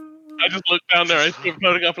pigeon. I just look down there, I see him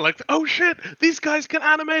floating up and like, "Oh shit, these guys can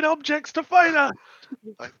animate objects to fight us!"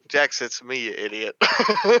 Like, Jax, it's me, you idiot.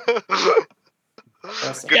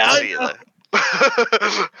 Awesome. Good Yeah, to I see you, know.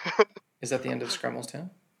 though. Is that the end of Scrammle's turn?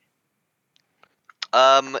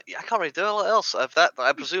 Yeah, I can't really do a lot else. Of that,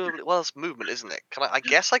 I presumably, well, it's movement, isn't it? I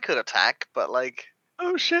guess I could attack, but like.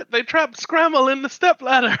 Oh shit, they trapped Scramble in the step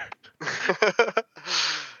ladder.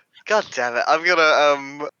 God damn it! I'm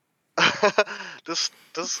gonna does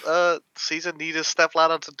Caesar need a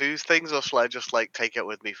stepladder to do things, or shall I just like take it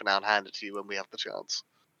with me for now and hand it to you when we have the chance?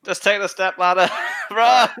 Just take the step ladder.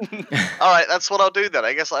 Run! All right, that's what I'll do then.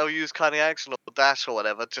 I guess I'll use cunning action or dash or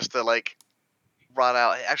whatever just to like run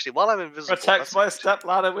out. Actually, while I'm invisible, Protect my step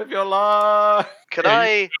ladder with your life. Can Yeah,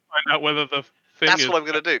 I? Find out whether the thing That's is. what I'm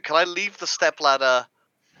gonna do. Can I leave the stepladder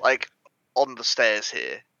like on the stairs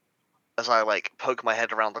here as I like poke my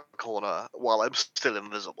head around the corner while I'm still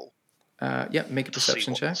invisible? Yeah, make a To see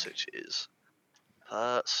perception what check. the switch is.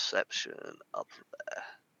 Perception up there.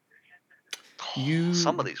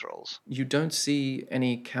 Some of these rolls. You don't see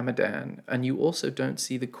any Kamadan, and you also don't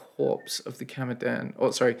see the corpse of the Kamadan.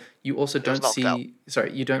 Oh, sorry, you also was don't knocked see.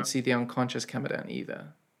 Sorry, you don't see the unconscious Kamadan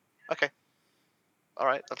either. Okay. All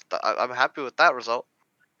right. I'm happy with that result.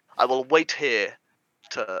 I will wait here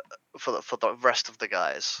for the rest of the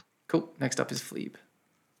guys. Cool. Next up is Fleeb.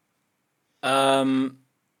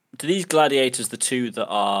 Do these gladiators, the two that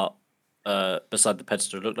are beside the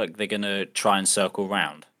pedestal, look like they're gonna try and circle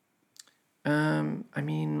round? I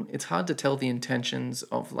mean, it's hard to tell the intentions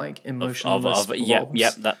of like emotionless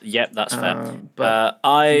That's fair. but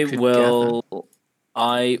I could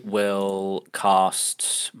will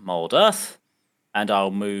cast Mold Earth, and I'll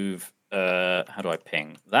move. How do I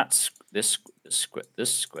ping? That's this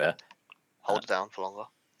square. Hold it down for longer.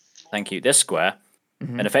 Thank you. This square,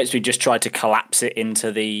 and effectively just try to collapse it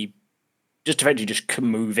into the. Just effectively just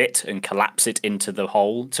move it and collapse it into the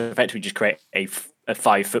hole. So effectively just create a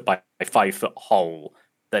 5 foot by 5 foot hole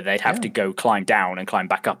that they'd have to go climb down and climb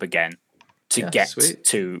back up again to get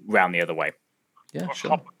to round the other way. Yeah,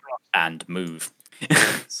 sure. And move.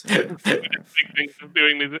 So, Big things of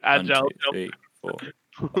doing these agile 1, 2, 3,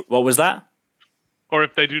 4. What was that? or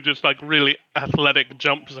if they do just like really athletic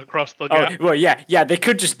jumps across the gap. Oh, well, yeah, they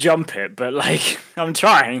could just jump it, but like, I'm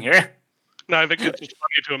trying here. No, I think it's just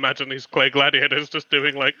funny to imagine these clay gladiators just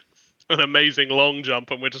doing like an amazing long jump,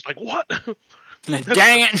 and we're just like, what?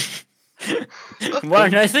 Dang it! Why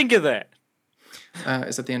didn't I think of that?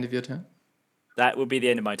 Is that the end of your turn? That would be the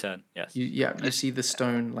end of my turn. Yes. You see the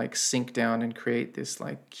stone like sink down and create this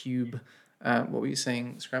like cube. What were you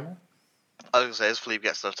saying, Scramble? I was gonna say, as Philippe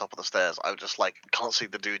gets to the top of the stairs, I would just like, can't see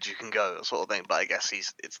the dude, you can go, sort of thing. But I guess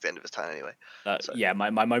it's the end of his turn anyway. So- Yeah, my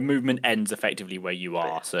movement ends effectively where you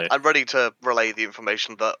are. So I'm ready to relay the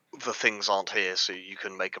information that the things aren't here, so you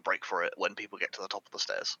can make a break for it when people get to the top of the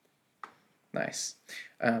stairs. Nice.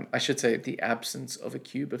 I should say the absence of a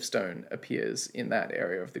cube of stone appears in that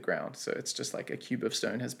area of the ground. So it's just like a cube of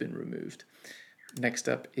stone has been removed. Next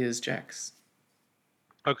up is Jax.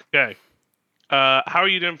 Okay. How are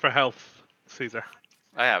you doing for health, Caesar?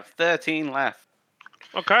 I have 13 left.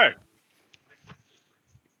 Okay.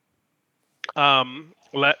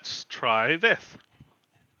 Let's try this.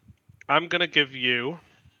 I'm gonna give you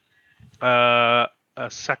a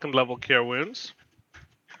second level cure wounds.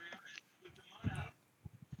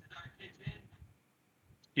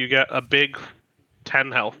 You get a big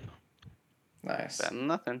 10 health. Nice. Better than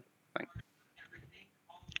nothing. Thanks.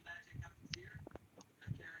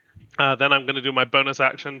 Then I'm gonna do my bonus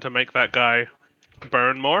action to make that guy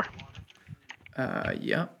burn more.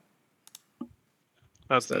 Yeah.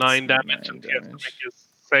 That's So that's 9 damage. 9 And he has to damage. make his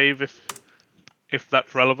save if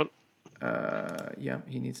that's relevant. Yeah,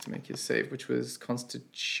 he needs to make his save, which was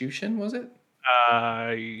Constitution, was it?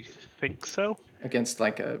 I think so. Against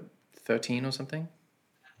like a 13 or something?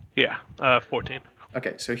 Yeah, 14.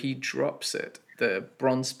 Okay, so he drops it. The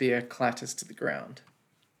bronze spear clatters to the ground.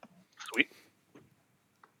 Sweet.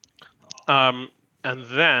 And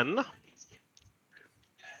then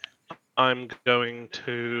I'm going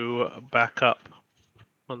to back up.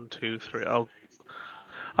 1, 2, 3.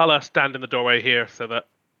 I'll stand in the doorway here so that.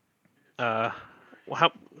 How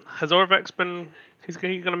has Orvex been? He's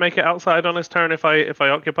going to make it outside on his turn if I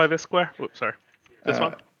occupy this square. Whoops, sorry. This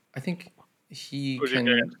one. I think he Or is he can.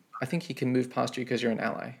 good? I think he can move past you because you're an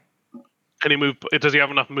ally. Can he move? Does he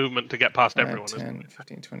have enough movement to get past everyone? 10,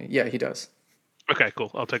 15, 20. Yeah, he does. Okay,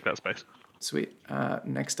 cool. I'll take that space. Sweet.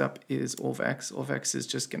 Next up is Orvex. Orvex is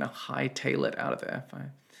just going to hightail it out of there. 5,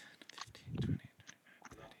 15, 20, 25,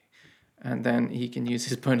 30. And then he can use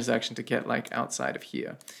his bonus action to get like outside of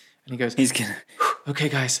here. And he goes, he's gonna. okay,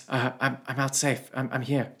 guys, I'm out safe. I'm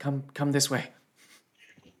here. Come this way.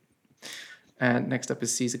 And next up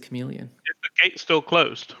is Caesar Chameleon. Is the gate still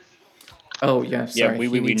closed? Oh yeah, sorry. we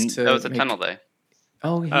he needs to There was a make- tunnel though.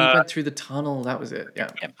 Oh, he went through the tunnel. That was it. Yeah.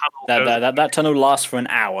 That tunnel lasts for an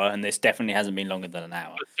hour, and this definitely hasn't been longer than an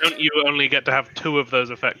hour. Don't you only get to have 2 of those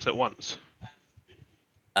effects at once?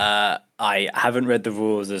 I haven't read the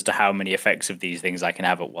rules as to how many effects of these things I can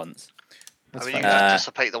have at once. That's I mean, you fine. can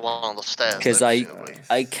anticipate the one on the stairs. Because though, I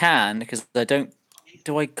presumably. can, because I don't.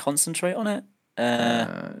 Do I concentrate on it?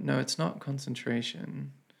 No, it's not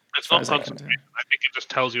concentration. It's far not as I can concentration. I think it just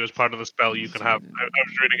tells you as part of the spell you can have. I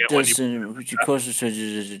was reading it when you. Would you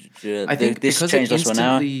concentrate? I think this because changed it us for an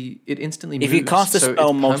hour. instantly If you moves, cast a so spell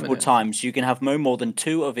it's multiple permanent. times, you can have no more than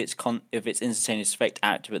 2 of its instantaneous effect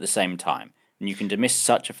active at the same time, and you can dismiss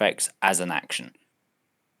such effects as an action.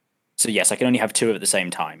 So yes, I can only have 2 at the same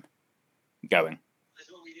time. Going.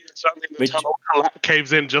 Suddenly the Which- tunnel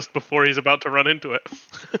caves in just before he's about to run into it.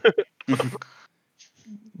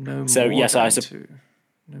 No So, more yes, than I 2.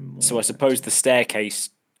 No more So I than suppose 2. the staircase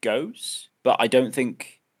goes, but I don't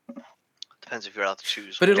think. Depends if you're allowed to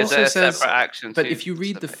choose. But it Is also there a says. separate action? But to if you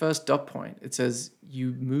read the submit? first dot point, it says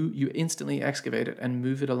you instantly excavate it and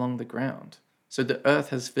move it along the ground. So the earth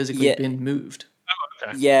has physically Yeah. been moved.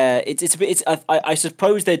 Okay. Yeah, it's a bit. I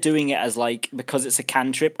suppose they're doing it as like, because it's a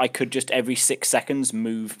cantrip. I could just every 6 seconds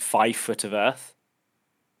move 5 foot of earth.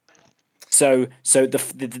 So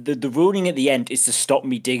the ruling at the end is to stop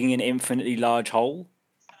me digging an infinitely large hole.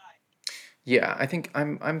 Yeah, I think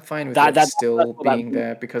I'm fine with That- it that's still what that being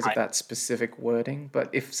there because of right. that specific wording. But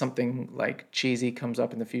if something like cheesy comes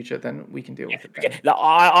up in the future, then we can deal with it then. Okay, like,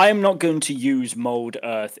 I am not going to use mold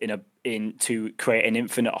earth to create an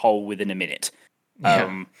infinite hole within a minute.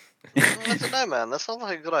 Yeah. I don't know, man. That sounds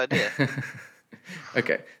like a good idea.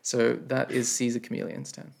 Okay, so that is Caesar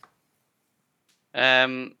Chameleon's turn.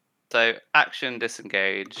 So action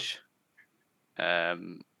disengage.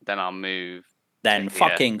 Then I'll move. Then Yeah.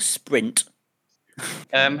 fucking sprint.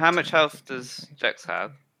 How much health does Jex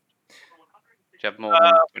have? Do you have more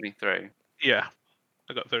than 23? Yeah,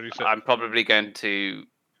 I got 36. I'm probably going to.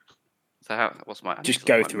 So what's my? I need Just to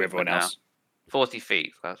go look at my through everyone movement now. else. 40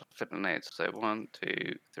 feet. That's flipping eight. So 1,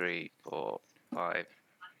 2, 3, 4, 5.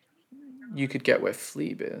 You could get where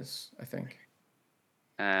Fleeb is, I think.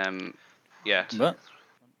 Yeah. What?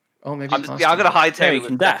 Oh, maybe. I'm faster. gonna hightail There it you with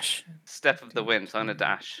can dash. Step of the wind. So I'm gonna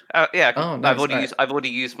dash. Yeah. I can- Oh, nice, I've already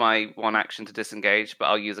used my one action to disengage, but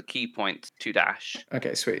I'll use a key point to dash.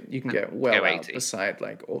 Okay, sweet. You can get well out 80. beside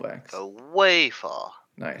like Orvax. Go way far.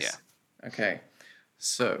 Nice. Okay,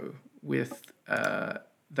 so with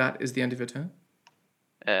that is the end of your turn?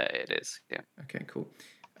 It is, yeah. Okay, cool.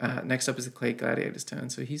 Next up is the Clay Gladiator's turn.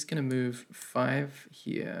 So he's going to move 5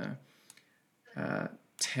 here,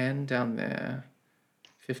 10 down there,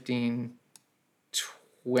 15,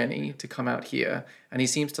 20 to come out here. And he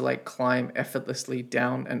seems to like climb effortlessly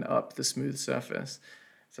down and up the smooth surface.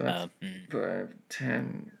 So that's 5,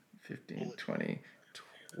 10, 15, 20,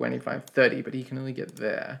 25, 30. But he can only get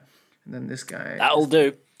there. And then this guy... That'll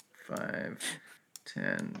do. 5,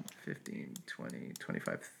 10, 15, 20,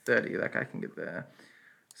 25, 30. That guy can get there.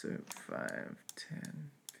 So 5, 10,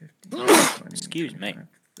 15, 20, Excuse me.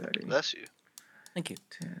 30. Bless you. Thank you.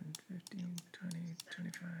 10, 15, 20,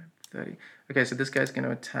 25, 30. Okay, so this guy's going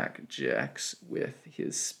to attack Jax with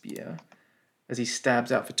his spear. As he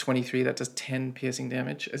stabs out for 23, that does 10 piercing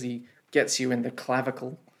damage as he gets you in the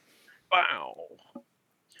clavicle. Wow.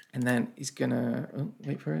 And then he's going to... Oh,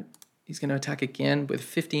 wait for it. He's going to attack again with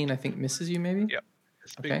 15, I think misses you maybe? Yep.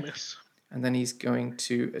 It's a big Okay. miss. And then he's going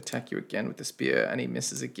to attack you again with the spear, and he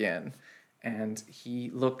misses again. And he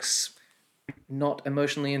looks not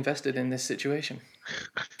emotionally invested in this situation.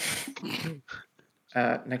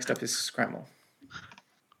 Next up is Scramble.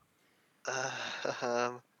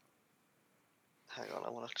 Hang on, I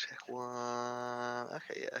want to check one.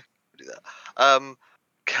 Okay, yeah, I can do that.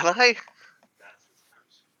 Can I?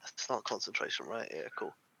 That's not concentration, right? Yeah,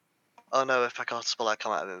 cool. Oh no, if I cast a spell, I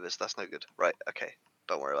come out of invis. That's no good. Right, okay.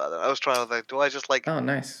 Don't worry about that. I was trying to think, do I just like Oh,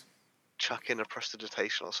 nice. chuck in a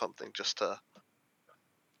prestidigitation or something just to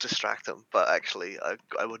distract them? But actually,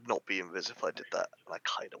 I would not be invis if I did that, and I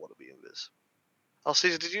kind of want to be invis. Oh,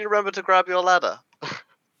 Caesar, did you remember to grab your ladder?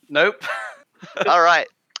 Nope. All right,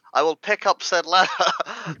 I will pick up said ladder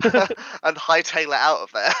and hightail it out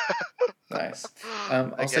of there. Nice. I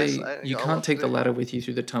I'll say guess I you got can't what take to the do. ladder with you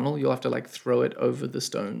through the tunnel. You'll have to like throw it over the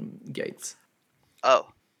stone gates Oh,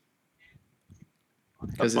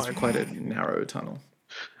 because it's fine. quite a narrow tunnel.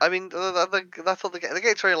 I mean, I thought the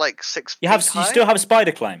gates are like 6 You feet high. still have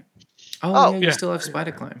spider climb. Oh, yeah, you yeah. still have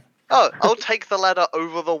spider climb. Oh, I'll take the ladder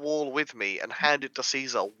over the wall with me and hand it to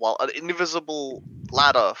Caesar while an invisible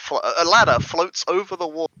ladder floats over the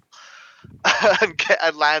wall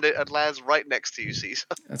and lands right next to you, Caesar.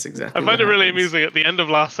 That's exactly I what find it really happens. amusing. At the end of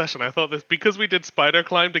last session, I thought this, because we did spider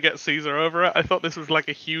climb to get Caesar over it, I thought this was like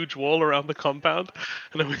a huge wall around the compound.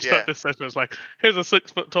 And then we Yeah. start this session, it's like, here's a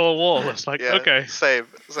 6-foot tall wall. It's like, Yeah, okay. same.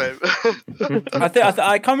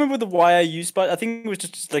 I can't remember why I used spider. I think it was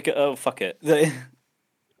just like, oh fuck it.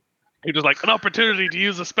 You're just like, an opportunity to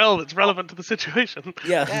use a spell that's relevant to the situation.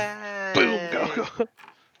 Yeah. Boom, go.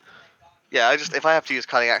 Yeah, if I have to use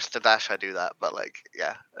cunning action to dash, I do that. But like,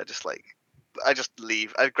 yeah, I just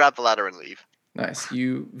leave. I grab the ladder and leave. Nice.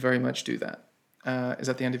 You very much do that. Is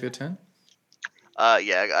that the end of your turn?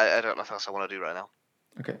 Yeah, I don't know what else I want to do right now.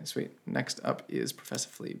 Okay, sweet. Next up is Professor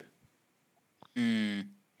Fleeb. Hmm.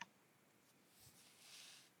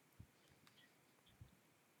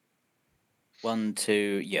 One,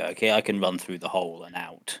 two. Yeah, okay. I can run through the hole and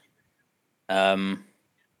out.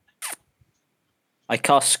 I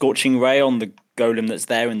cast Scorching Ray on the golem that's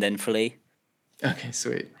there and then flee. Okay,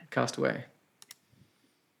 sweet. Cast away.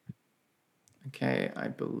 Okay, I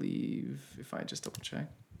believe, if I just double check,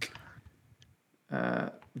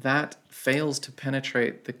 that fails to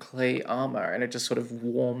penetrate the clay armor, and it just sort of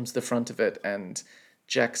warms the front of it, and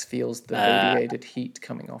Jax feels the radiated heat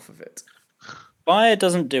coming off of it. Fire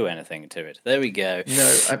doesn't do anything to it. There we go.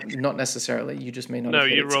 No, not necessarily. You just may not No, have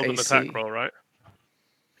hit you its rolled an AC. attack roll, right?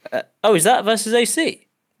 Oh, is that versus AC?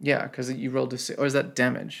 Yeah, because you rolled or is that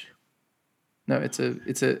damage? No, it's an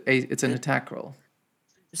attack roll.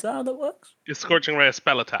 Is that how that works? Is Scorching Ray a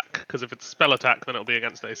spell attack? Because if it's a spell attack, then it'll be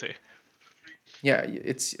against AC. Yeah,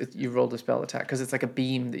 you rolled a spell attack because it's like a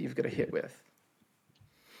beam that you've got to hit with.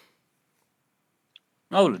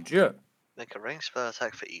 Oh, legit. Make a ranged spell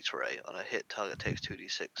attack for each ray. On a hit, target takes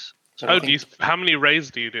 2d6. So I Oh, think- how many rays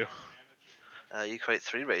do you do? You create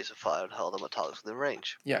 3 rays of fire and hurl them at targets within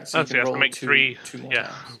range. Yeah, so Oh, you so can you have to roll make two, 3, two more yeah.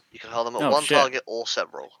 times. You can hurl them at Oh, one shit. target or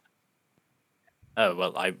several. Oh,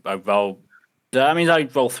 well, I roll... That means I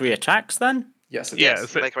roll 3 attacks then? Yes, it Yeah,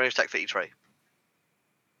 does. so- Make a ranged attack for each ray.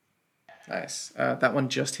 Nice. That one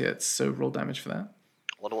just hits, so roll damage for that.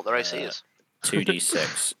 Wonder what their AC is.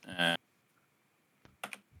 2d6.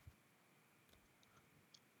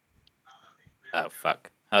 Oh, fuck.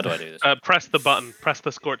 How do I do this? Press the button. Press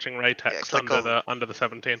the Scorching Ray text click under the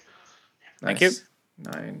 17. Thank you. Nice.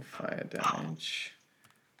 9 fire damage.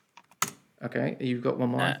 Okay, you've got one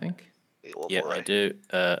more, I think. One Yeah, more I ray. do.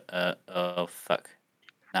 Oh, fuck.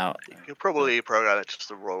 Now, You can probably program it just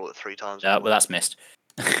to roll it 3 times. well, that's missed.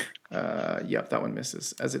 Yep, that one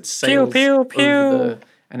misses as it Pew, sails pew, over pew.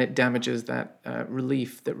 and it damages that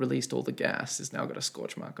relief that released all the gas. Has now got a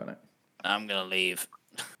scorch mark on it. I'm gonna leave.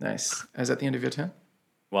 Nice. Is that the end of your turn?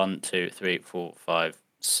 1, 2, 3, 4, 5,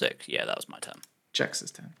 6. Yeah, that was my turn.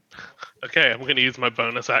 Jax's turn. Okay, I'm going to use my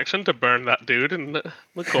bonus action to burn that dude in the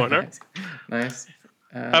corner. Nice.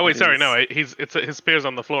 Oh wait, sorry, no, his spear's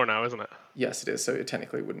on the floor now, isn't it? Yes, it is. So it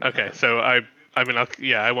technically wouldn't. Okay, happen. so I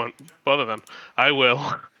won't bother them. I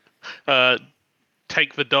will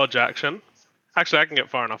take the dodge action. Actually, I can get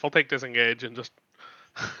far enough. I'll take disengage and just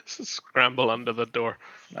scramble under the door.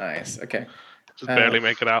 Nice. Okay. Just barely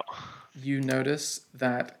make it out. You notice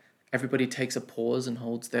that everybody takes a pause and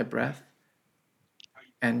holds their breath.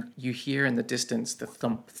 And you hear in the distance the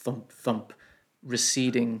thump, thump, thump,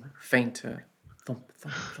 receding, fainter, thump,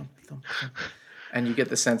 thump, thump, thump, thump. And you get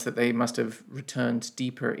the sense that they must have returned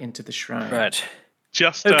deeper into the shrine. Right.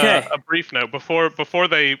 Just Okay. A brief note before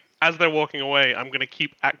they, as they're walking away, I'm going to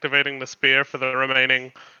keep activating the spear for the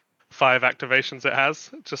remaining 5 activations it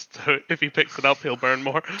has. Just so if he picks it up, he'll burn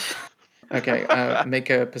more. Okay,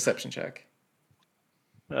 make a perception check.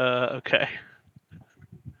 Okay.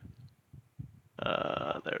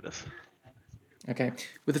 There it is. Okay.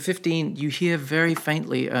 With a 15, you hear very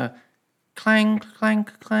faintly a clang,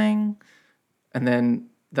 clank, clang. And then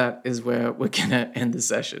that is where we're going to end the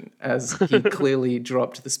session, as he clearly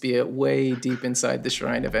dropped the spear way deep inside the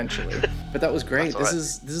shrine eventually. But that was great. This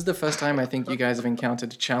is the first time I think you guys have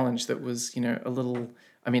encountered a challenge that was, a little...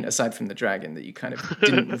 I mean, aside from the dragon that you kind of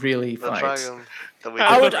didn't really The fight. dragon that we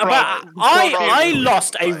I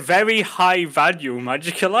lost a very high value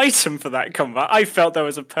magical item for that combat. I felt there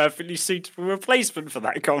was a perfectly suitable replacement for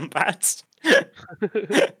that combat.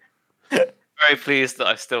 Very pleased that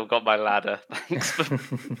I've still got my ladder. Thanks.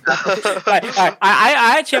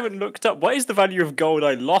 I actually haven't looked up what is the value of gold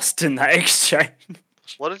I lost in that exchange.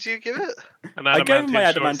 What did you give it? An I gave him my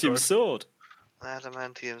adamantium adamantium sword.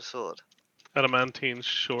 Adamantium sword. Adamantine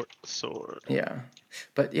short sword. Yeah.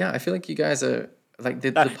 But yeah, I feel like you guys are... Like,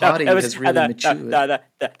 the party has really matured. There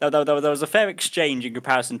was a fair exchange in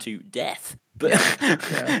comparison to death. But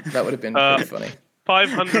Yeah, that would have been pretty funny.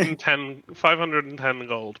 510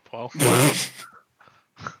 gold, Paul.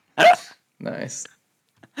 Nice.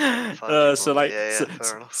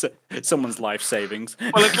 Someone's life savings.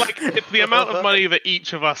 Well, it's the amount of money that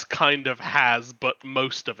each of us kind of has, but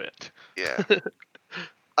most of it. Yeah.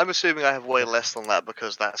 I'm assuming I have way less than that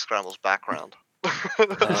because that scrambles background.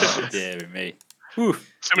 Oh, dear me. Whew.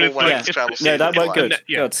 I mean, that went good.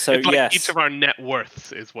 Good. So it's like yes, each of our net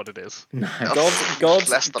worths is what it is. God's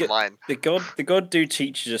less than mine. The god do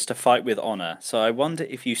teaches us to fight with honor. So I wonder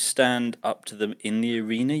if you stand up to them in the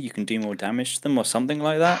arena, you can do more damage to them or something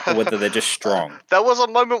like that, or whether they're just strong. There was a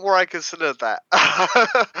moment where I considered that,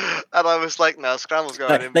 and I was like, "No, scramble's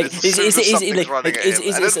going in." Is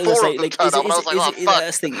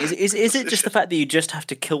it just the fact that you just have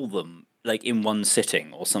to kill them? Like in one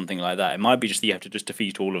sitting or something like that. It might be just that you have to just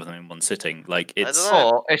defeat all of them in one sitting. Like it's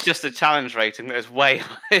or it's just a challenge rating that is way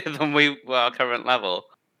higher than our current level.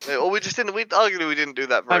 Yeah, or we didn't do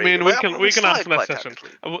that very. I mean, we can ask next session.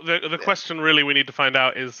 The question really we need to find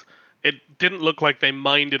out is, it didn't look like they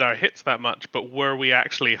minded our hits that much, but were we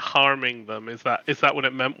actually harming them? Is that what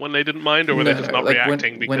it meant when they didn't mind, or were they just not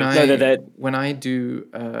reacting? When I do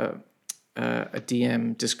a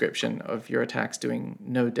DM description of your attacks doing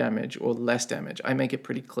no damage or less damage, I make it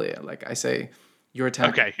pretty clear. Like I say, your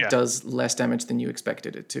attack does less damage than you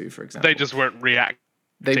expected it to, for example. They just weren't reacting.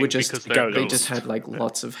 They just had like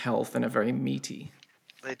lots of health and are very meaty.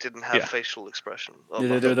 They didn't have facial expression.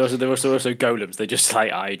 There were also golems. They just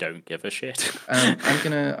like, I don't give a shit. I'm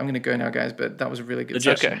gonna go now, guys. But that was a really good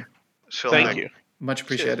session. Okay. Sure. Thank you. Much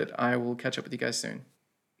appreciated. I will catch up with you guys soon.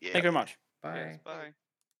 Yeah. Thank you very much. Bye. Yes, bye.